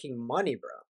fucking taking money,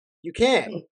 bro. You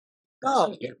can't.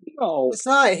 No, No, it's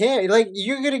not him. Like,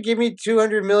 you're gonna give me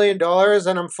 $200 million,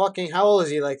 and I'm fucking. How old is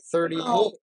he? Like 38.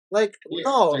 No. Like, Yeah,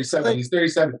 no, 37. like He's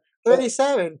 37.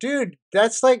 37, dude.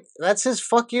 That's his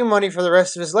fuck you money for the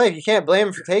rest of his life. You can't blame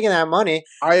him for taking that money.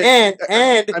 And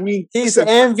I mean, he's listen,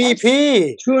 the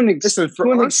MVP. to an extent,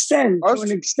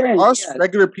 yes.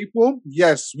 regular people,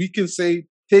 yes, we can say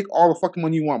take all the fucking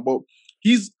money you want, but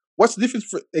what's the difference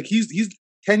for like he's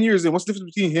 10 years in? What's the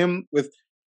difference between him with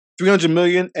 300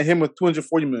 million and him with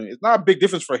 240 million? It's not a big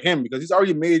difference for him because he's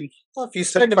already made. Well, if you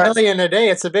spend $1 million a day,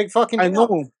 it's a big fucking deal. I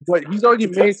know, but he's already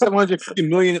made 750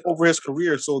 million over his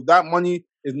career, so that money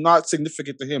is not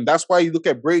significant to him. That's why you look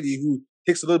at Brady, who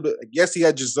takes a little bit. Yes, he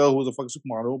had Giselle, who was a fucking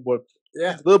supermodel, but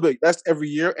Yeah, a little bit less every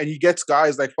year, and he gets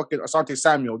guys like fucking Asante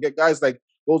Samuel, get guys like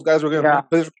those guys were going to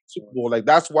play for the Super Bowl. Like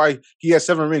that's why he has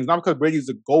 7 rings, not because Brady's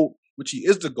the GOAT, which he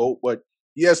is the GOAT, but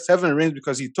he has 7 rings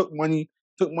because he took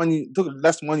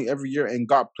less money every year and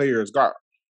got players, got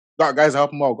guys to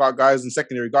help him out, got guys in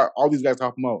secondary, got all these guys to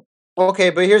help him out. Okay,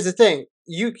 but here's the thing.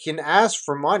 You can ask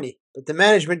for money, but the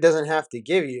management doesn't have to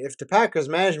give you. If the Packers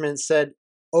management said,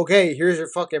 okay, here's your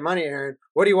fucking money, Aaron,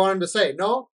 what do you want him to say?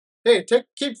 No? Hey,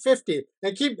 keep 50.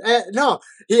 And keep... no,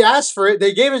 he asked for it.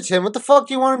 They gave it to him. What the fuck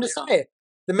do you want him to say?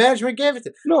 The management gave it to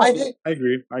him. No, I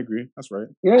agree. That's right.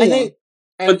 I think...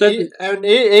 And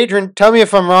Adrian, tell me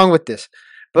if I'm wrong with this,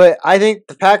 but I think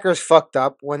the Packers fucked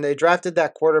up when they drafted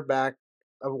that quarterback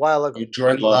a while ago.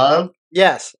 Jordan Love?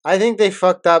 Yes, I think they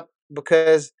fucked up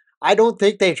because I don't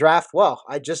think they draft well.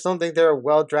 I just don't think they're a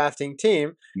well drafting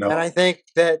team. No. And I think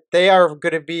that they are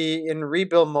going to be in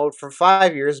rebuild mode for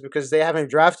 5 years because they haven't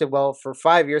drafted well for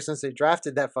 5 years since they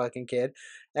drafted that fucking kid.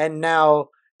 And now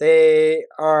they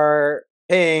are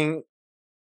paying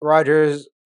Rodgers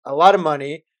a lot of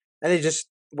money, and they just,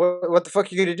 what the fuck are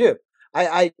you going to do?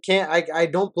 I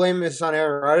don't blame this on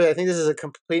Aaron Rodgers. I think this is a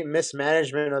complete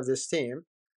mismanagement of this team.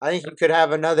 I think you could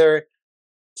have another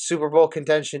Super Bowl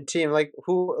contention team like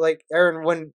Aaron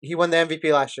when he won the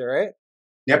MVP last year, right?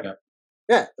 Yep.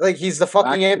 Yeah, like he's the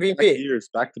fucking MVP.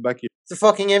 Back to back years. It's the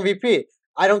fucking MVP.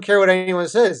 I don't care what anyone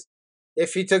says.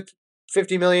 If he took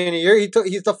 $50 million a year,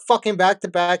 he's the fucking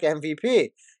back-to-back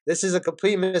MVP. This is a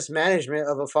complete mismanagement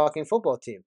of a fucking football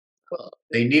team.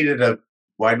 They needed a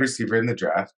wide receiver in the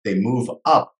draft. They move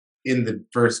up in the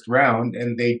first round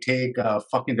and they take a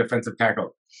fucking defensive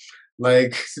tackle.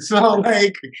 And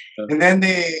then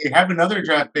they have another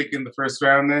draft pick in the first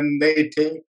round and they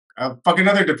take a fucking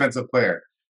other defensive player.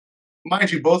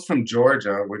 Mind you, both from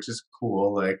Georgia, which is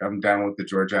cool. Like, I'm down with the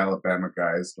Georgia, Alabama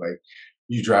guys. Like,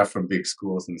 you draft from big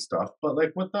schools and stuff. But,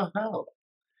 like, what the hell?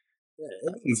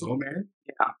 No, man.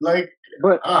 Yeah. Like,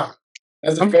 but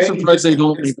as a I'm fan, surprised they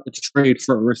don't make a trade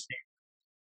for a receiver.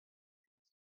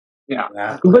 Yeah.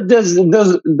 Exactly. But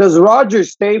does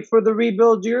Rodgers stay for the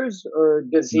rebuild years, or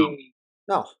does No. he?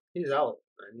 No, he's out.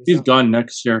 He's out. gone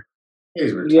next year.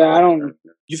 He's Yeah, I don't.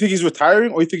 You think he's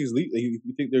retiring, or you think he's leaving?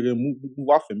 You think they're gonna move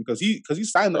off him because he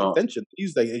signed the No. extension?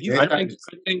 He's like Yeah.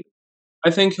 I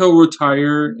think he'll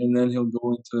retire and then he'll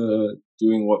go into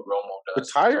doing what Romo does.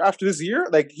 retire after this year.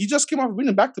 Like he just came off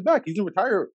winning back to back. He's gonna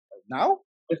retire now.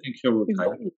 I think he'll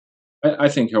retire. I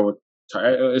think he'll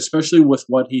retire, especially with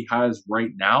what he has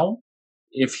right now.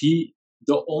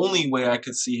 The only way I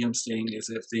could see him staying is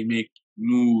if they make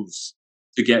moves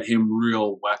to get him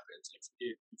real weapons. If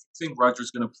you think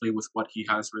Rodgers going to play with what he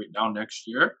has right now next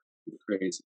year,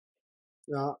 crazy.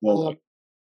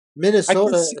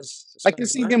 Minnesota. I can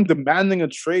see him demanding a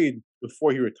trade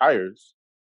before he retires.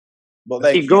 But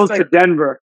like He goes to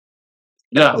Denver.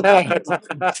 Yeah,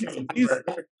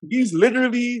 he's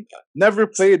literally never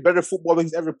played better football than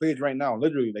he's ever played right now.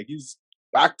 Literally, like he's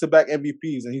back-to-back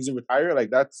MVPs and he's in retire, like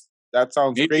that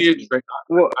sounds Maybe crazy. a trade.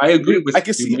 Well, I agree with I can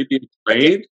you. see- Maybe a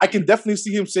trade. I can definitely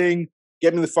see him saying,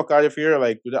 "Get me the fuck out of here."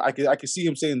 Like I can see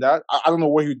him saying that. I don't know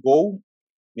where he'd go.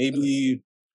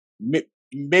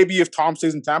 Maybe if Tom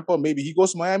stays in Tampa, maybe he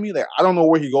goes to Miami. Like I don't know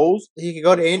where he goes. He could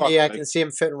go to Fuck, Indy. I like- can see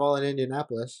him fitting well in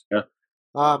Indianapolis. Yeah.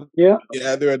 yeah.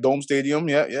 Yeah, they're at Dome Stadium.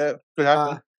 Yeah, could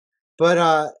happen.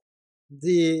 But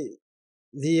the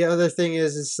other thing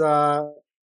is sorry,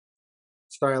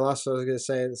 I lost what I was gonna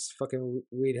say. This fucking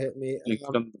weed hit me. Like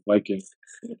the Vikings.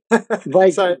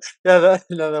 Vikings. Sorry, yeah,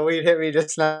 the weed hit me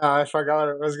just now. I forgot what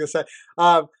I was gonna say.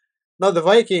 No, the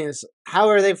Vikings. How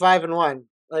are they 5-1?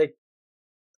 Like,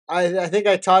 I think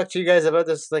I talked to you guys about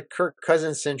this, like Kirk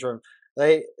Cousins syndrome.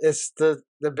 Like, it's the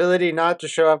ability not to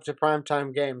show up to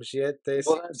primetime games. Yet they.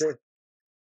 Well,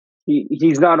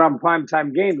 he's not on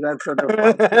primetime games. That's what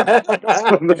they're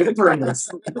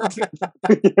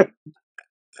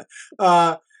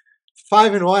uh,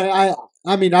 5-1.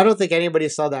 I mean, I don't think anybody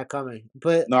saw that coming.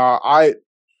 But No, I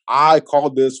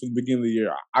called this from the beginning of the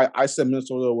year. I said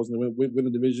Minnesota was going to win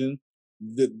the division.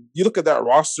 You look at that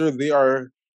roster; they are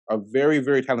a very,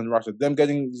 very talented roster. Them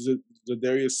getting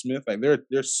Zadarius Smith, like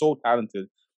they're so talented,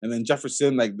 and then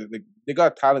Jefferson, like they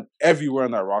got talent everywhere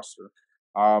on that roster.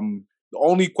 The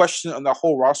only question on that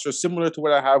whole roster, similar to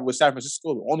what I have with San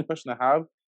Francisco, the only question I have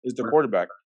is the quarterback.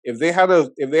 If they had a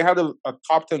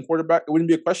top 10 quarterback, it wouldn't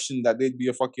be a question that they'd be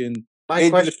a fucking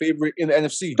they'd be the favorite in the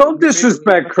NFC. Don't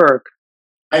disrespect Kirk.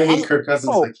 I hate Kirk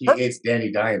Cousins like he Kirk- hates Danny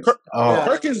Dimes. Kirk- Oh,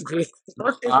 Kirk is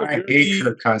I hate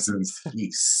Kirk Cousins. He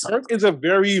Kirk is a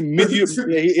very medium. He's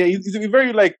a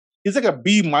very he's like a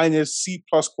B minus C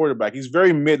plus quarterback. He's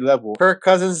very mid level. Kirk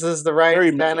Cousins is the Ryan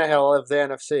Very Tannehill of the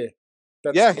NFC.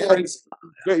 Yeah, he's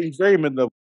very mid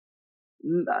level.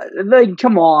 Like,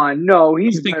 come on. No,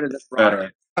 he's I think better than Ryan.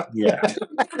 Better. Yeah.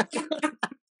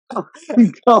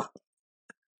 Don't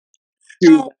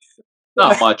do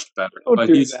Not much better. Don't But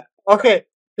do he's that. Okay,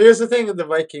 here's the thing with the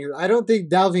Vikings. I don't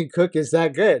think Dalvin Cook is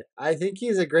that good. I think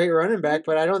he's a great running back,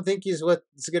 but I don't think he's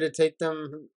what's going to take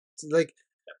them.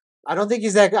 I don't think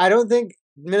he's that. I don't think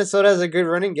Minnesota has a good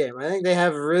running game. I think they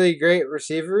have really great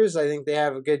receivers. I think they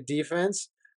have a good defense.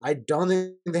 I don't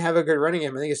think they have a good running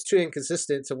game. I think it's too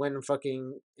inconsistent to win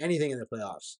fucking anything in the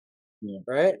playoffs. Yeah.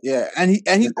 Right? Yeah, and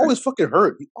he's always fucking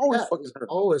hurt. He's always Yeah, fucking hurt.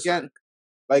 always. Yeah,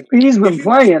 like He's been if he was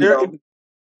playing, there- though.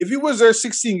 If he was there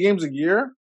 16 games a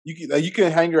year, you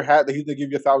can hang your hat that he's gonna give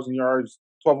you 1,000 yards,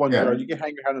 1,200 Yeah. yards. You can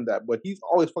hang your hat on that, but he's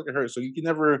always fucking hurt, so you can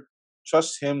never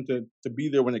trust him to be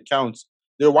there when it counts.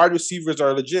 Their wide receivers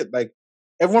are legit. Like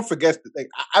everyone forgets that. Like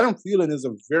Adam Thielen is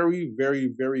a very,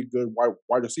 very, very good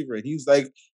wide receiver, and he's like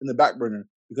in the back burner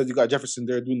because you got Jefferson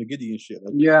there doing the giddy and shit.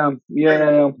 Like, Yeah.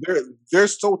 they're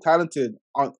so talented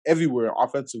on everywhere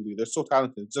offensively. They're so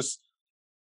talented. Just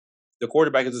the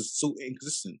quarterback is just so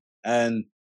inconsistent. And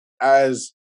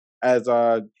as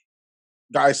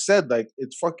guys said, like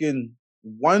it's fucking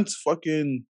once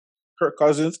fucking Kirk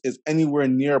Cousins is anywhere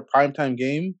near a primetime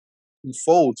game, he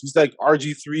folds. He's like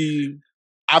RG3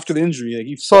 after the injury.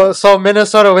 Like So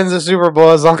Minnesota wins the Super Bowl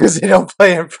as long as they don't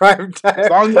play in prime time. As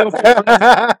long as they don't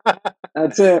play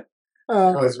That's it.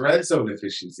 Oh, his red zone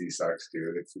efficiency sucks,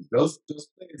 dude. It's those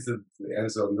plays in the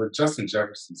end zone. Justin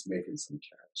Jefferson's making some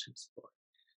catches.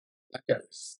 That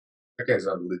guy's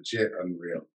legit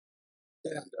unreal.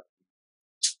 Yeah. And,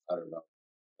 I don't know.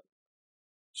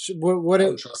 What I it,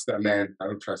 don't trust that man. I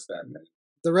don't trust that man.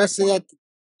 the rest of that?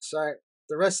 Sorry,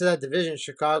 the rest of that division,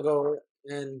 Chicago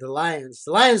and the Lions.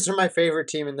 The Lions are my favorite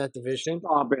team in that division.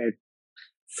 Stop it.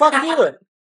 Fuck you.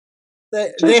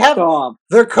 They Just have stop.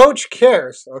 their coach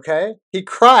cares. Okay, he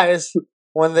cries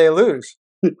when they lose.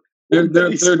 They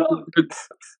Stop.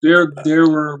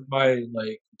 were my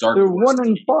dark They're horse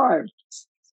 1-5.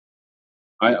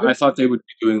 I thought they would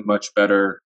be doing much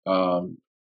better.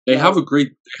 They have a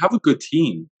good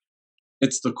team.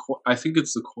 I think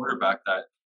it's the quarterback that.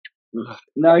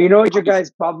 Now, you know what your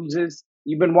guys' problems is?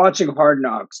 You've been watching Hard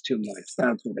Knocks too much.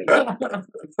 That's what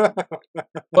it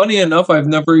is. Funny enough, I've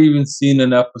never even seen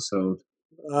an episode,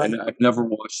 Uh, and I've never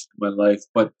watched in my life.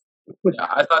 But yeah,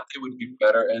 I thought they would be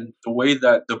better. And the way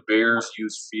that the Bears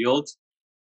use Fields,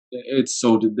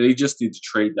 they just need to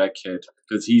trade that kid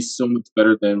because he's so much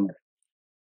better than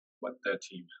what that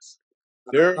team is.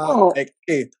 They're Oh. like,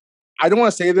 hey, I don't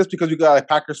want to say this because we got a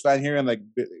Packers fan here, and like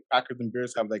Packers and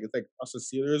Bears have it's like us as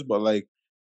Steelers, but like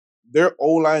their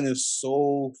O line is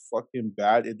so fucking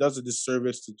bad. It does a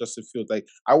disservice to Justin Fields. Like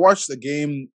I watched the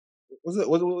game. It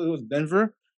was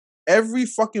Denver. Every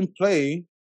fucking play,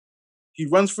 he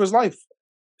runs for his life.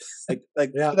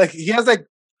 Yeah. Like he has like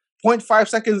 0.5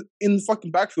 seconds in the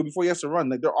fucking backfield before he has to run.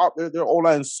 Like their O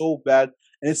line is so bad.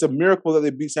 and it's a miracle that they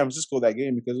beat San Francisco that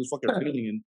game because it was fucking raining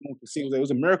and no one could see. It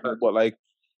was a miracle, but like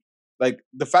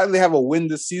the fact that they have a win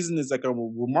this season is like a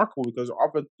remarkable because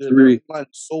their line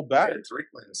is so bad. 3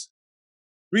 wins.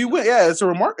 3 wins, yeah, it's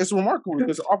remarkable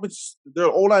because their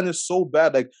O line is so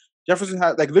bad. Like Jefferson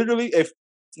had like literally if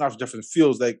not Jefferson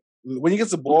Fields like when he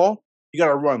gets the ball, he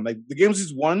gotta run. Like the games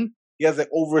he's won, he has like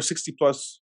over 60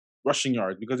 plus rushing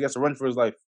yards because he has to run for his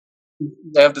life.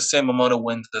 They have the same amount of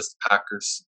wins as the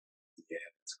Packers.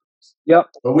 Yep.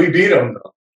 But we beat them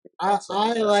though. I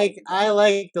like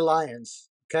the Lions.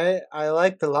 Okay, I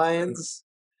like the Lions.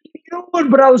 You know what?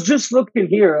 But I was just looking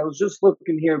here.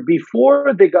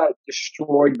 Before they got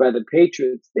destroyed by the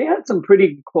Patriots, they had some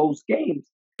pretty close games.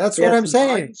 That's They what had I'm some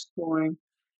saying. high-scoring,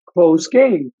 close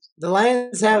games. The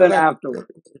Lions have Then like,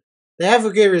 afterwards, they have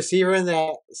a good receiver in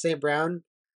that St. Brown.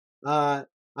 I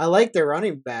like their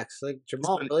running backs, like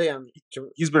Jamal Williams.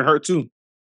 He's been hurt too.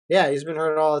 Yeah, he's been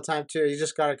hurt all the time too. He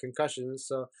just got a concussion,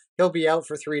 so he'll be out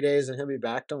for 3 days and he'll be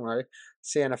back. Don't worry,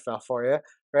 it's the NFL for you,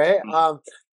 right?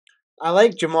 I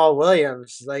like Jamal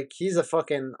Williams. Like he's a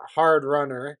fucking hard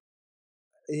runner.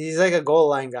 He's like a goal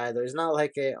line guy though. He's not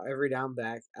like a every down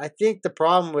back. I think the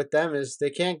problem with them is they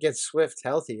can't get Swift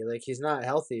healthy. Like he's not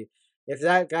healthy. If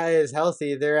that guy is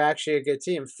healthy, they're actually a good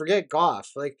team. Forget Goff.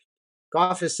 Like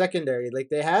Goff is secondary. Like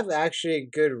they have actually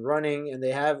good running and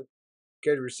they have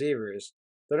good receivers.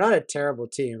 They're not a terrible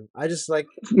team. I just like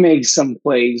make some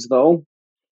plays though.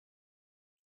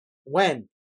 when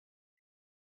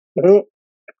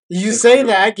you say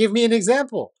that, give me an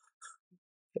example.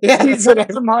 Yeah, He's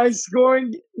got some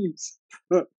high-scoring games.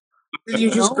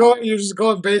 you're just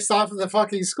going based off of the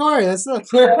fucking score. That's not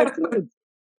fair.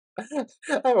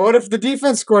 What if the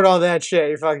defense scored all that shit,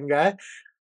 you fucking guy?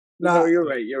 No, you're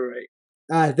right.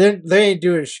 They ain't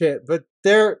doing shit. But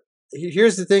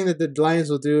here's the thing that the Lions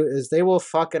will do is they will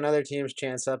fuck another team's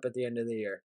chance up at the end of the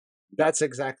year. That's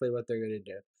exactly what they're gonna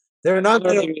do. They're not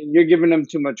gonna. You're giving them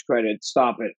too much credit.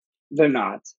 Stop it. They're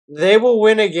not. They will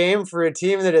win a game for a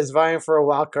team that is vying for a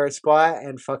wild card spot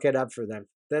and fuck it up for them.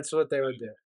 That's what they would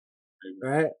do,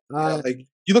 right? Like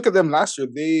you look at them last year,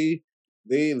 they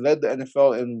led the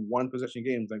NFL in 1-possession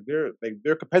games. Like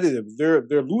they're competitive.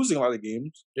 They're losing a lot of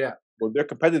games. Yeah, but they're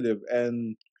competitive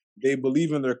and they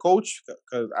believe in their coach.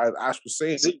 Because as Ash was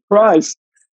saying, Surprise.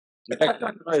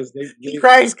 He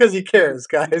cries because he cares,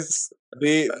 guys.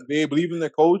 They believe in their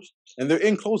coach and they're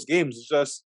in close games. It's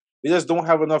just they just don't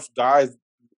have enough guys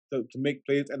to make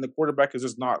plays, and the quarterback is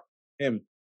just not him.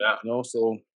 Yeah,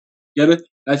 So get it.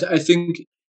 I think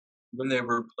when they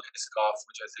replace Goff,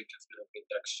 which I think is going to be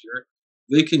next year,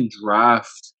 they can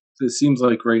draft. It seems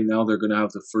like right now they're going to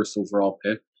have the first overall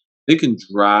pick. They can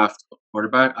draft a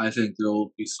quarterback. I think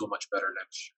they'll be so much better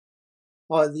next year.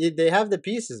 Well, they have the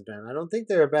pieces, man. I don't think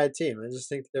they're a bad team. I just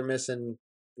think they're missing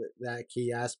that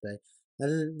key aspect.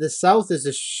 And the South is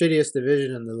the shittiest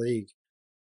division in the league.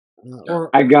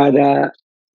 I got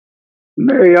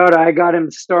Mariota. I got him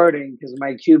starting because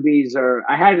my QBs are.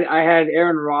 I had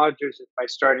Aaron Rodgers as my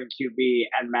starting QB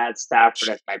and Matt Stafford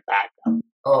as my backup.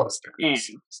 Oh,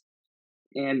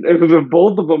 and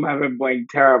both of them have been playing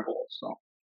terrible. So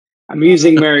I'm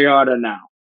using Mariota now.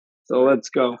 So let's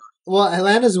go. Well,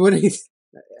 Atlanta's winning.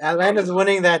 Atlanta's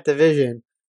winning that division,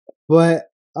 but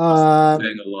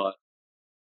Saying a lot.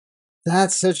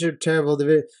 that's such a terrible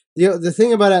division. The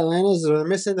thing about Atlanta is they're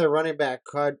missing their running back.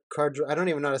 I don't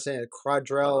even know how to say it.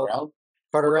 Cordell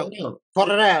Patterson.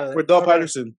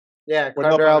 Yeah,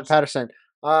 Cordell Cordell Patterson.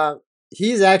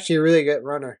 He's actually a really good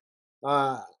runner.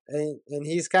 And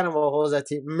he's kind of what holds that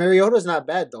team. Mariota's not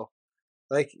bad though.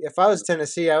 Like if I was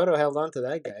Tennessee, I would have held on to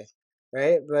that guy,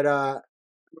 right? But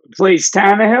Replace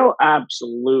Tannehill?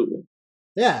 Absolutely.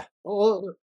 yeah.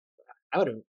 Well, I would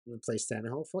have replaced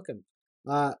Tannehill. Fuck him.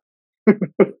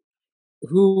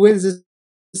 Who wins this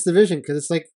division? Because it's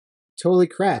like totally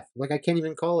crap. Like I can't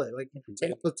even call it. Like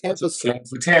Tampa's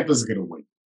gonna win.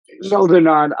 No, they're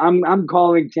not. I'm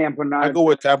calling Tampa not. I go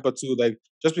with Tampa too. Like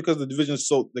just because the division is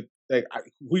so who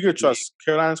you gonna trust?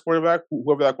 Carolina's quarterback,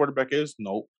 whoever that quarterback is.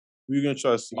 No, who you gonna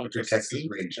trust? Texas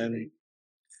Rangers.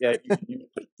 Yeah,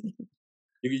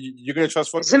 you're gonna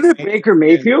trust. Isn't it Baker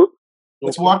Mayfield?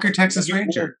 It's Walker, Texas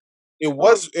Ranger. It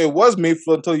was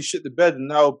Mayfield until he shit the bed, and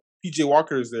now PJ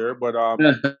Walker is there. But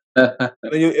and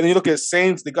then you look at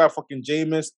Saints. They got fucking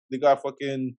Jameis. They got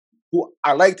fucking who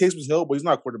I like Taysom Hill, but he's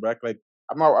not a quarterback. Like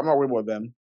I'm not worried about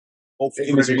them.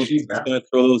 Hopefully, He's gonna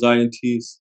throw those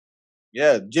INTs.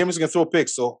 Yeah, Jameis is gonna throw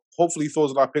picks, so hopefully he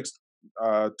throws a lot of picks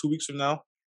 2 weeks from now.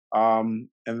 And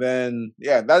then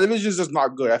that division is just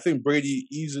not good. I think Brady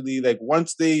easily, like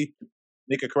once they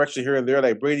make a correction here and there,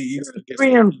 like Brady easily gets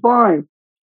 3-5.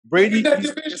 Brady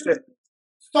easily gets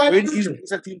Brady 500. easily takes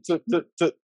that team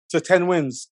to 10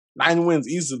 wins, 9 wins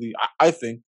easily. I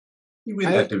think. You win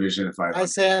I that division at I 500.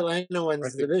 say Atlanta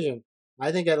wins the division.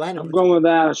 I think Atlanta I'm wins. going with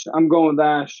Ash. I'm going with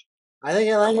Ash. I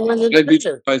think Atlanta wins the I'd be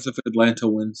division. surprised if Atlanta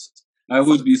wins. I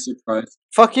would be surprised.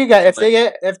 Fuck you guys.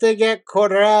 If they get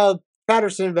Cordell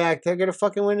Patterson back, they're gonna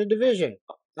fucking win the division.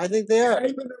 I think they He's are. not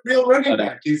even a real running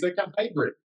back. He's like a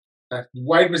hybrid. A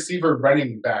wide receiver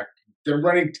running back. They're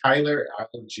running Tyler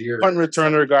Algier. Punt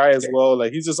returner guy as well.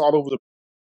 Like he's just all over the.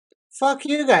 Fuck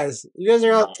you guys. You guys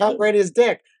are all Tom Brady's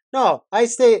dick. No, I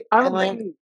stay. I don't Atlanta.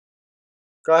 think.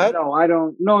 Go ahead. No, I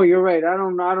don't. No, you're right. I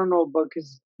don't know, but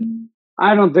because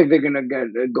I don't think they're gonna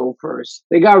go first.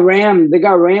 They got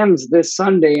Rams this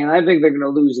Sunday, and I think they're gonna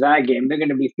lose that game. They're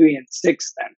gonna be 3-6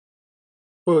 then.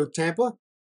 Who, Tampa?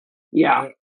 Yeah.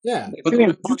 Yeah. But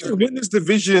you can win this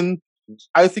division.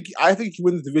 I think you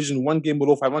win the division one game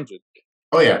below 500.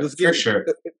 Oh yeah, This for game, sure.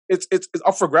 It's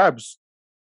up for grabs.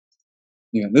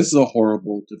 Yeah, this is a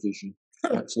horrible division.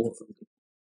 Absolutely.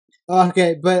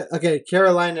 Okay,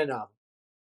 Carolina now.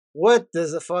 What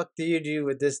does the fuck do you do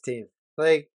with this team?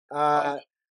 Like,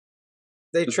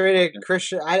 they traded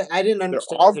Christian. I didn't They're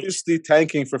understand. obviously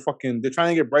tanking for fucking. They're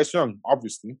trying to get Bryce Young.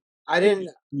 Obviously, I didn't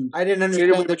traded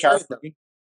understand with the trade. though. McCaffrey.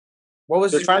 What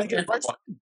was They're the trying to get Bryce.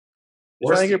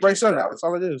 They're trying to get Bryce Young. That's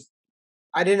all it is.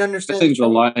 I didn't I understand think the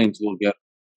trade. Lions will get.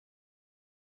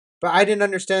 But I didn't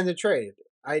understand the trade.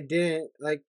 I didn't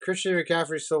like Christian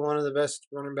McCaffrey's still one of the best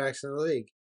running backs in the league,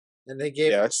 and they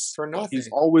gave him Yes, for nothing. he's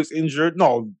always injured.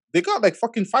 No, they got like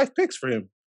fucking 5 picks for him.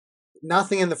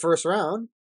 Nothing in the first round.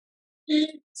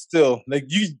 Still, like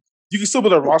you can still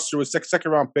build a roster with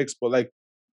second round picks, but like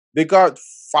they got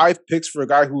 5 picks for a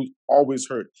guy who's always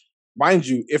hurt. Mind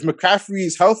you, if McCaffrey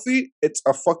is healthy, it's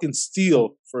a fucking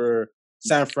steal for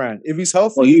San Fran. If he's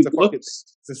healthy, Well, he it's a fucking looks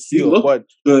it's a steal. looked But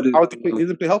good. I don't think he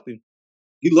didn't play healthy.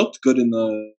 He looked good in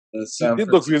the He San did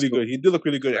look really Francisco. good. He did look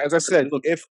really good. As I said,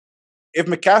 if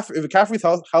McCaffrey's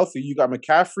healthy, you got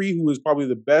McCaffrey, who is probably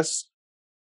the best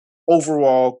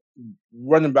overall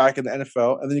running back in the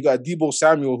NFL, and then you got Deebo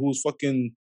Samuel, who's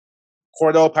fucking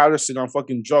Cordell Patterson on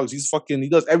fucking drugs. He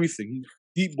does everything.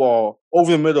 He deep ball,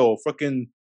 over the middle, fucking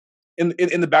in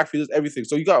the backfield, does everything.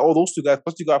 So you got all those two guys,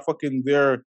 plus you got fucking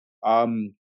their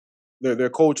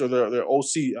coach or their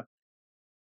OC,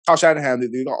 Kyle Shanahan.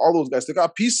 They got all those guys. They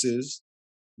got pieces.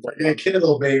 Fucking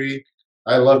Kittle, baby.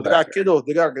 I love They that. got Kittle.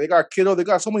 They got Kittle. They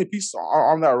got so many pieces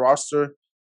on that roster.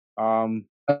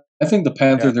 I think the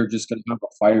Panthers are just going to have a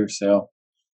fire sale.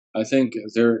 I think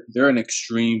they're an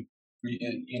extreme.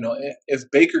 You know, if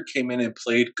Baker came in and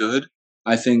played good,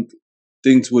 I think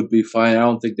things would be fine. I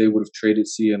don't think they would have traded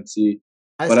CMC.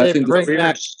 But I think bring the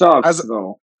back Sucks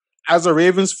though. as a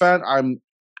Ravens fan,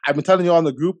 I've been telling you on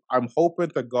the group, I'm hoping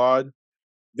to God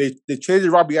they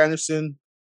traded Robbie Anderson,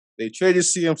 they traded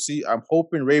CMC. I'm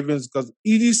hoping Ravens, because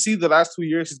EDC the last 2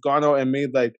 years he's gone out and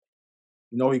made like,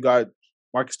 he got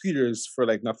Marcus Peters for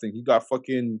like nothing. He got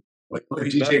fucking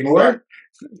DJ Moore?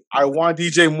 I want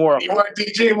DJ Moore. You want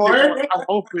DJ Moore? I'm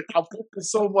hoping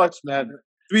so much, man.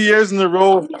 3 years in a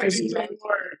row. DJ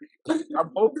Moore.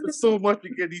 I'm hoping so much to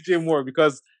get DJ Moore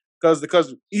because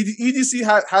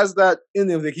EDC has that in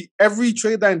him. Like every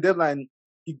trade line deadline,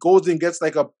 he goes and gets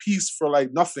like a piece for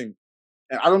like nothing.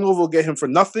 And I don't know if we'll get him for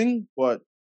nothing, but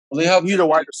they need a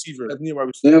wide receiver.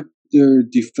 They have their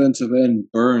defensive end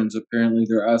Burns. Apparently,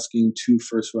 they're asking 2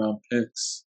 first-round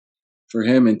picks for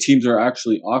him, and teams are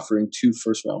actually offering 2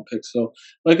 first-round picks. So,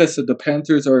 like I said, the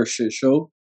Panthers are a shit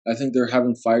show. I think they're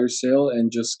having fire sale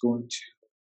and just going to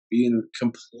be in a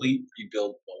complete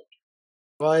rebuild mode.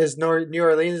 Well, is New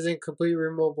Orleans in complete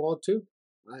remote ball too?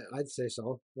 I'd say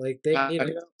so. Like they need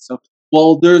to. So,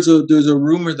 well, there's a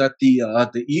rumor that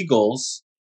the Eagles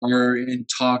are in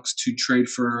talks to trade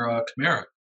for Kamara.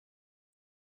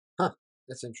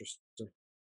 That's interesting.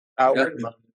 That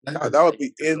would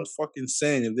be fucking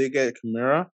insane if they get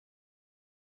Kamara.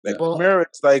 Like Well- Kamara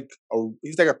is like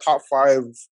he's like a top 5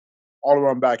 all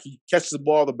around back. He catches the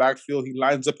ball in the backfield. He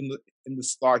lines up in the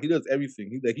slot. He does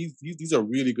everything. He's a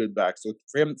really good back. So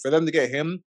for them to get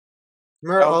him,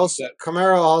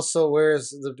 Kamara also wears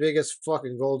the biggest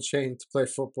fucking gold chain to play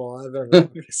football I've ever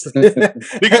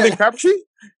bigger than Crabtree.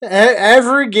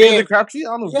 Every Bigger game. than Crabtree.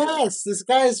 I don't know. Yes, this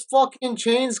guy's fucking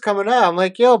chains coming out. I'm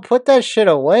like, yo, put that shit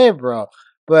away, bro.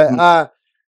 But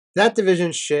that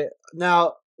division shit.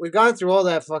 Now we've gone through all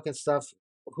that fucking stuff.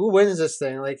 Who wins this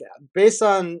thing? Like based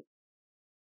on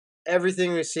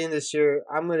everything we've seen this year,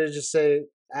 I'm gonna just say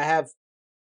I have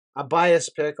a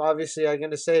biased pick. Obviously, I'm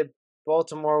gonna say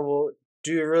Baltimore will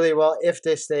do really well if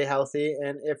they stay healthy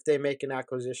and if they make an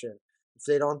acquisition. If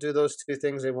they don't do those 2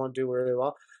 things, they won't do really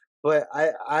well. But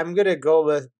I'm gonna go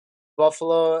with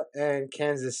Buffalo and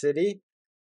Kansas City.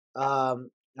 I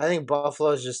think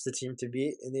Buffalo is just the team to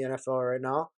beat in the NFL right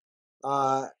now.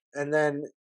 And then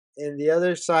in the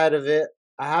other side of it,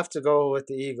 I have to go with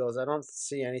the Eagles. I don't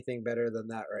see anything better than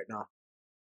that right now.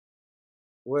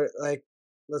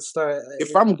 Let's start.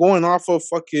 If I'm going off of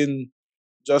fucking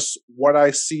just what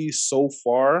I see so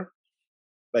far,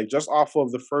 like just off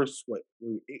of the first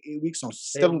 8 weeks on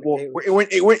 7. Well,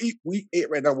 we're week 8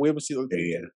 right now. We haven't seen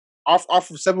off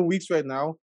of 7 weeks right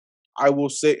now. I will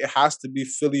say it has to be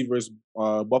Philly versus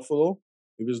Buffalo.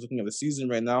 If you're just looking at the season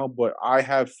right now, but I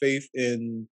have faith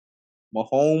in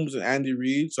Mahomes and Andy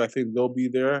Reid, so I think they'll be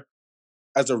there.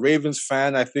 As a Ravens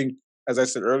fan, I think, as I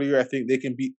said earlier, I think they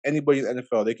can beat anybody in the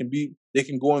NFL. They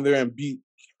can go in there and beat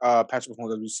Patrick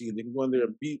Mahomes, as we've seen. They can go in there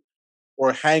and beat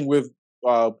or hang with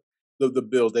the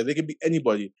Bills. They can beat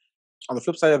anybody. On the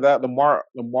flip side of that,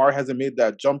 Lamar hasn't made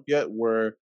that jump yet,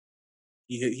 where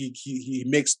he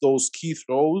makes those key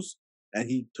throws and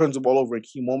he turns the ball over in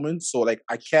key moments. So like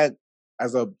I can't,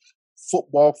 as a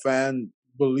football fan,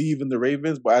 believe in the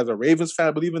Ravens, but as a Ravens fan,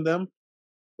 I believe in them.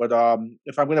 But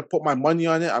if I'm gonna put my money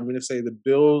on it, I'm gonna say the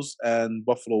Bills and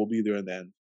Buffalo will be there in the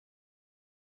end.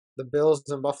 The Bills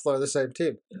and Buffalo are the same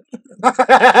team.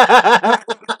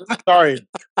 Sorry,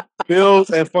 Bills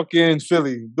and fucking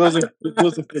Philly. Bills and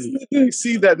Philly. You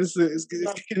see that it's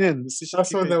kicking in.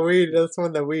 That's when the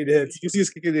weed hits. You can see it's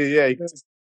kicking in. Yeah.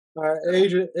 All right,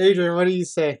 Adrian, what do you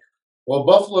say? Well,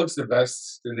 Buffalo looks the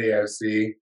best in the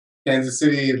AFC. Kansas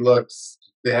City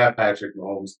they have Patrick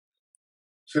Mahomes.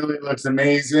 Philly looks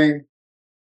amazing.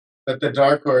 But the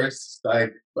dark horse,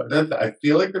 I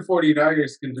feel like the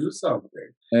 49ers can do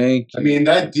something. Thank you. I mean,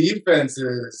 that defense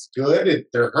is good.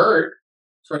 They're hurt.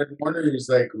 Fred Warner is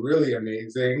like really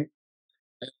amazing.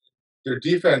 Their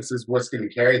defense is what's going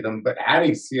to carry them. But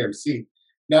adding CMC,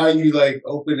 now you like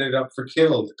open it up for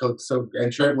Kittle.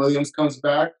 And Trent Williams comes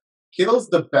back. Kittle's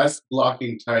the best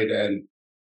blocking tight end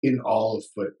in all of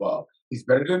football. He's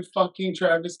better than fucking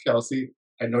Travis Kelce.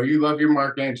 I know you love your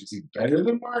Mark Andrews. He's better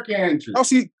than Mark Andrews.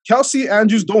 Kelce,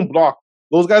 Andrews don't block.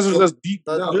 Those guys are just deep.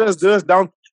 They're just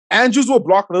down. Andrews will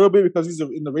block a little bit because he's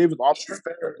in the Ravens offense. He's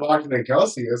better blocking than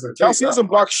Kelce. Kelce doesn't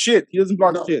block shit. He doesn't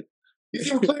block shit. He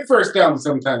can play first down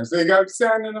sometimes. They got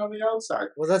standing on the outside.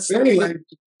 Well, that's anyway.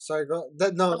 Sorry, go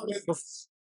ahead.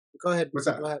 What's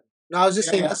that? Go ahead. No, I was just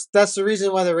saying that's the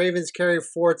reason why the Ravens carry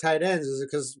 4 tight ends is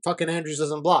because fucking Andrews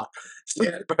doesn't block.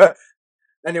 Yeah.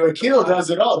 Anyway, Kittle does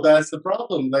it all. That's the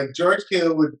problem. Like George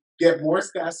Kittle would get more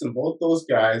stats than both those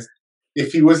guys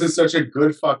if he wasn't such a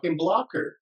good fucking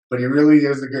blocker. But he really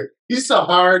is he's a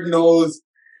hard-nosed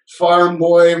farm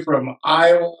boy from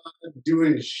Iowa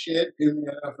doing shit in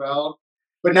the NFL.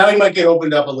 But now he might get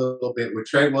opened up a little bit with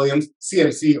Trent Williams.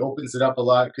 CMC opens it up a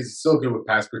lot because he's so good with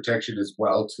pass protection as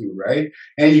well, too, right?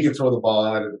 And you can throw the ball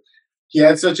out of it. He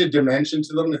had such a dimension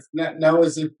to them. It's not, now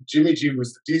as if Jimmy G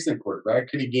was a decent quarterback.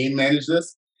 Could he game manage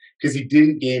this? Because he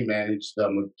didn't game manage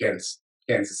them against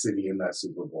Kansas City in that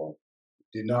Super Bowl.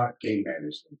 Did not game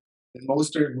manage them. And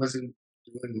Mostert wasn't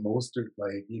doing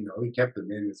like, he kept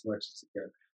them in as much as he could.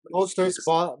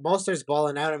 Mostert's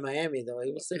balling out in Miami, though.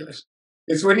 He was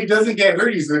It's when he doesn't get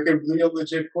hurt, he's like a real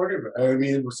legit quarterback. I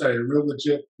mean, a real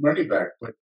legit running back.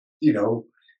 But,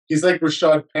 he's like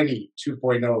Rashad Penny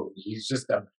 2.0. He's just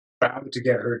bound to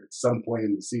get hurt at some point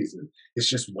in the season. It's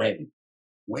just when.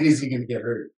 When is he going to get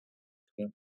hurt? Yeah.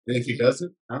 And if he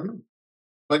doesn't, I don't know.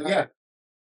 But yeah.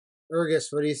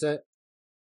 Urgus, what do you say?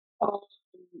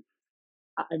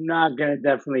 I'm not going to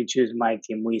definitely choose my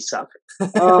team. We suck.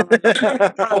 Let's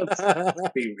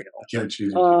be real. I can't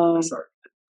choose your team. Sorry.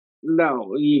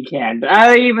 No, you can't.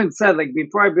 I even said, like,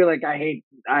 before I'd be like, I hate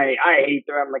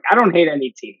them. I'm like, I don't hate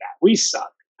any team now. We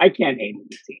suck. I can't hate any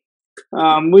team.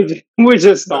 We're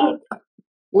just awful.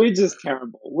 We're just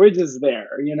terrible. We're just there,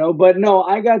 But no,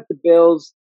 I got the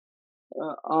Bills.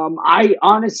 I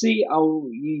honestly,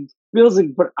 Bills,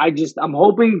 but I'm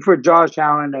hoping for Josh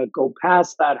Allen to go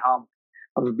past that hump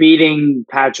of beating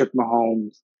Patrick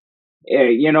Mahomes.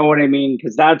 You know what I mean?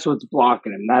 Because that's what's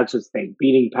blocking him. That's his thing,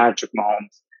 beating Patrick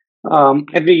Mahomes. I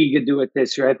think he could do it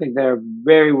this year. I think they're a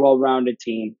very well-rounded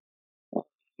team.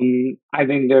 I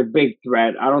think they're a big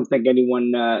threat. I don't think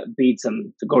anyone beats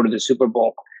them to go to the Super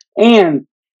Bowl. And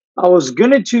I was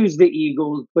going to choose the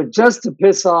Eagles, but just to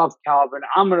piss off Calvin,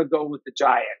 I'm going to go with the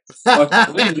Giants.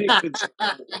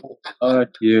 Fuck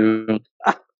you.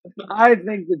 I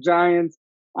think the Giants,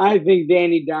 I think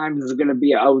Danny Dimes is going to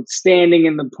be outstanding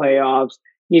in the playoffs.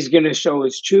 He's going to show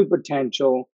his true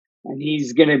potential, and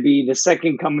he's going to be the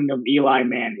second coming of Eli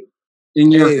Manning.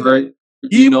 In your heart,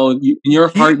 you believe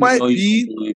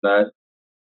that.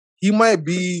 He might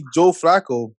be Joe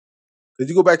Flacco. Did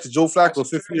you go back to Joe Flacco's That's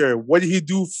fifth true. year? What did he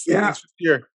do in Yeah. his fifth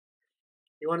year?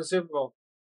 He won a Super Bowl.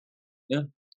 Yeah.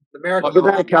 The miracle. Look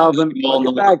at that, Calvin. You all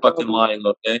Look know at they're that, fucking Calvin. lying,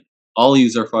 okay? All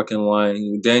these are fucking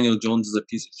lying. Daniel Jones is a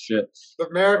piece of shit. The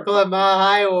miracle at Mile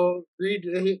High will read.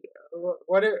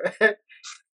 What?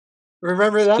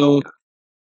 Remember that? So,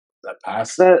 That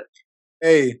pass.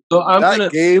 Hey, I'm that gonna.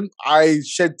 game, I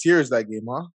shed tears that game,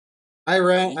 huh? I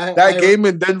ran. That game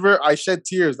in Denver, I shed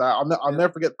tears. I'll Yeah.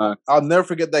 never forget. I'll never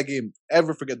forget that game.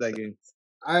 Ever forget that game.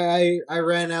 I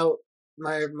ran out.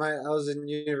 I was in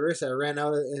university. I ran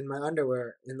out in my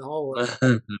underwear in the hallway.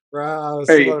 I was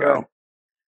There still you around. go.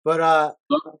 But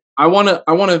I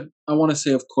wanna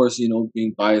say, of course,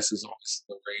 being biased is always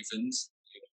the Ravens.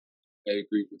 I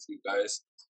agree with you guys.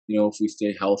 If we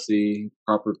stay healthy,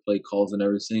 proper play calls and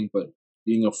everything, but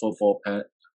being a football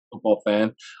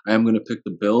fan, I am gonna pick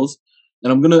the Bills,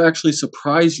 and I'm gonna actually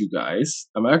surprise you guys.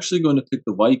 I'm actually going to pick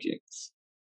the Vikings.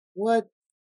 what?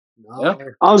 Yeah. No.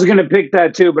 I was gonna pick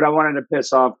that too, but I wanted to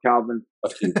piss off Calvin.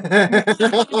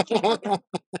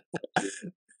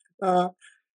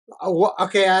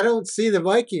 Okay, I don't see the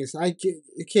Vikings.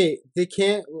 They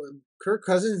can't. Kirk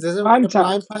Cousins doesn't Prime win a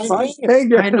time. prime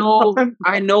game.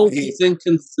 I know he's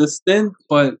inconsistent,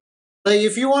 but Like,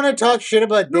 if you want to talk shit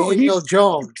about No, Daniel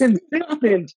Jones,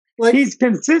 consistent. like, He's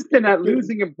consistent at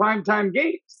losing in primetime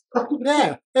games.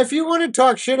 yeah, if you want to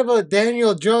talk shit about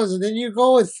Daniel Jones, and then you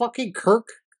go with fucking Kirk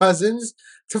Cousins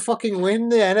to fucking win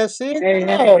the NFC, Hey,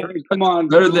 come on.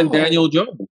 better than No. Daniel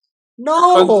Jones.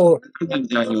 no, Better than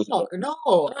Daniel Jones. no,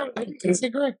 I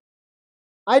disagree.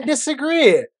 I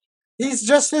disagree. He's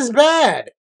just as bad.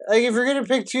 Like, if you're gonna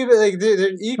pick two, like they're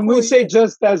Can equal. we say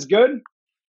just as good?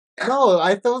 No,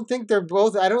 I don't think they're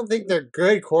both. I don't think they're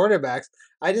good quarterbacks.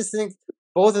 I just think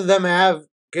both of them have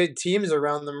good teams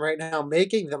around them right now,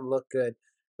 making them look good,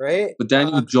 right? But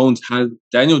Daniel Jones has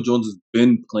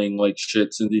been playing like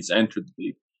shit since he's entered the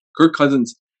league. Kirk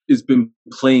Cousins has been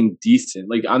playing decent.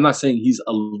 Like, I'm not saying he's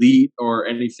elite or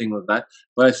anything like that,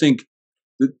 but I think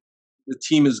the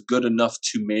team is good enough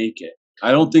to make it.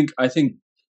 I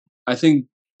think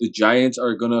the Giants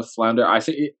are gonna flounder. I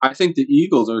think the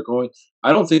Eagles are going.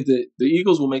 I don't think that the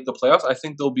Eagles will make the playoffs. I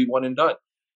think they'll be one and done.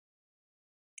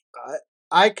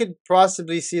 I could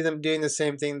possibly see them doing the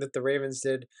same thing that the Ravens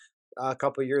did a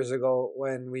couple years ago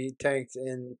when we tanked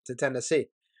into Tennessee.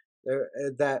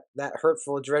 That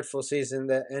hurtful, dreadful season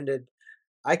that ended.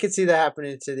 I could see that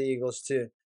happening to the Eagles too.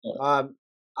 Yeah.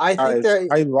 I think that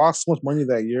I lost so much money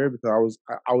that year because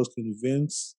I was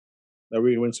convinced that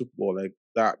we would win Super Bowl. Like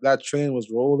that train was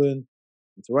rolling.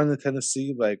 To run to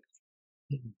Tennessee, like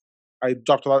I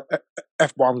dropped a lot of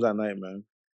F bombs that night, man.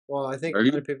 well, I think Are a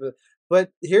lot you? of people.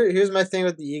 But here's my thing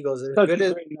with the Eagles. As Such good a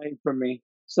as great night for me.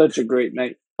 Such a great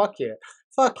night. fuck you,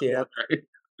 fuck you, Right?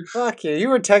 fuck you. You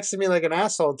were texting me like an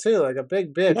asshole too, like a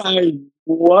big bitch. I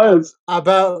was.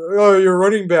 About your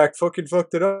running back fucking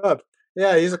fucked it up.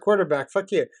 Yeah, he's a quarterback.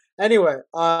 Fuck you. Anyway,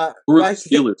 Who are back the to,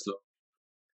 Steelers though?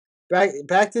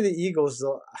 back to the Eagles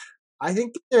though. I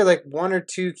think they're like one or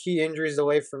two key injuries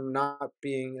away from not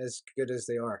being as good as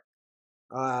they are.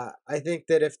 I think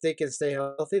that if they can stay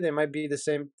healthy, they might be the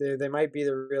same. They might be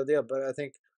the real deal. But I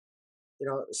think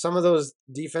some of those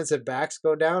defensive backs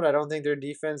go down. I don't think their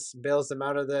defense bails them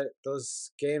out of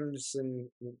those games and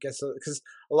gets because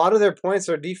a lot of their points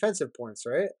are defensive points,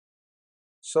 right?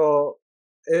 So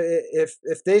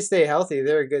if they stay healthy,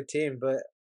 they're a good team. But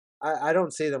I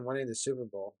don't see them winning the Super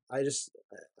Bowl. I just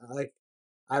like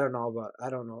I don't know.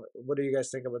 What do you guys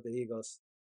think about the Eagles?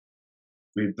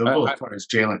 They'll go as far as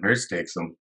Jalen Hurts takes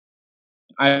them.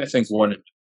 I think one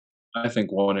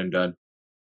and done.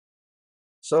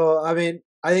 So I mean,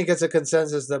 I think it's a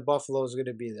consensus that Buffalo is going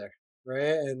to be there,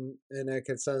 right? And a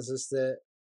consensus that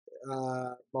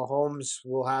Mahomes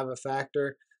will have a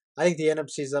factor. I think the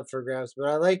NFC's up for grabs,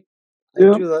 but I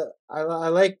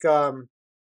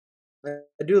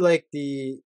do like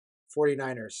the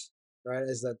 49ers, right?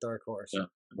 As that dark horse. Yeah.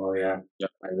 Oh yeah, Yeah.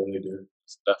 I really do.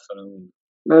 It's definitely.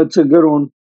 That's a good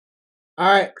one.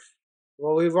 All right.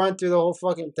 Well, we've run through the whole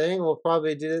fucking thing. We'll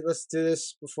probably do it. Let's do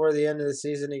this before the end of the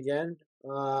season again.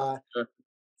 Sure.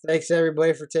 Thanks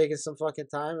everybody for taking some fucking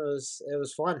time. It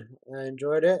was fun. I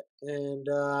enjoyed it, and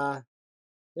yeah,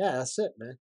 that's it,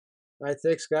 man. All right,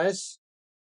 thanks, guys.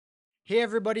 Hey,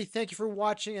 everybody. Thank you for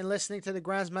watching and listening to the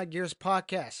Grinds My Gears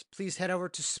podcast. Please head over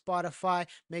to Spotify.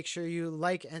 Make sure you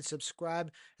like and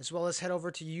subscribe, as well as head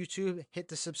over to YouTube. Hit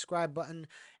the subscribe button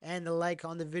and the like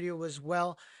on the video as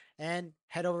well. And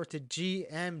head over to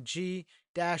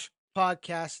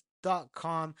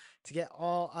gmg-podcast.com to get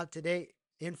all up-to-date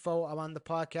info on the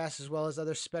podcast, as well as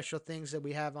other special things that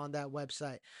we have on that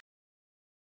website.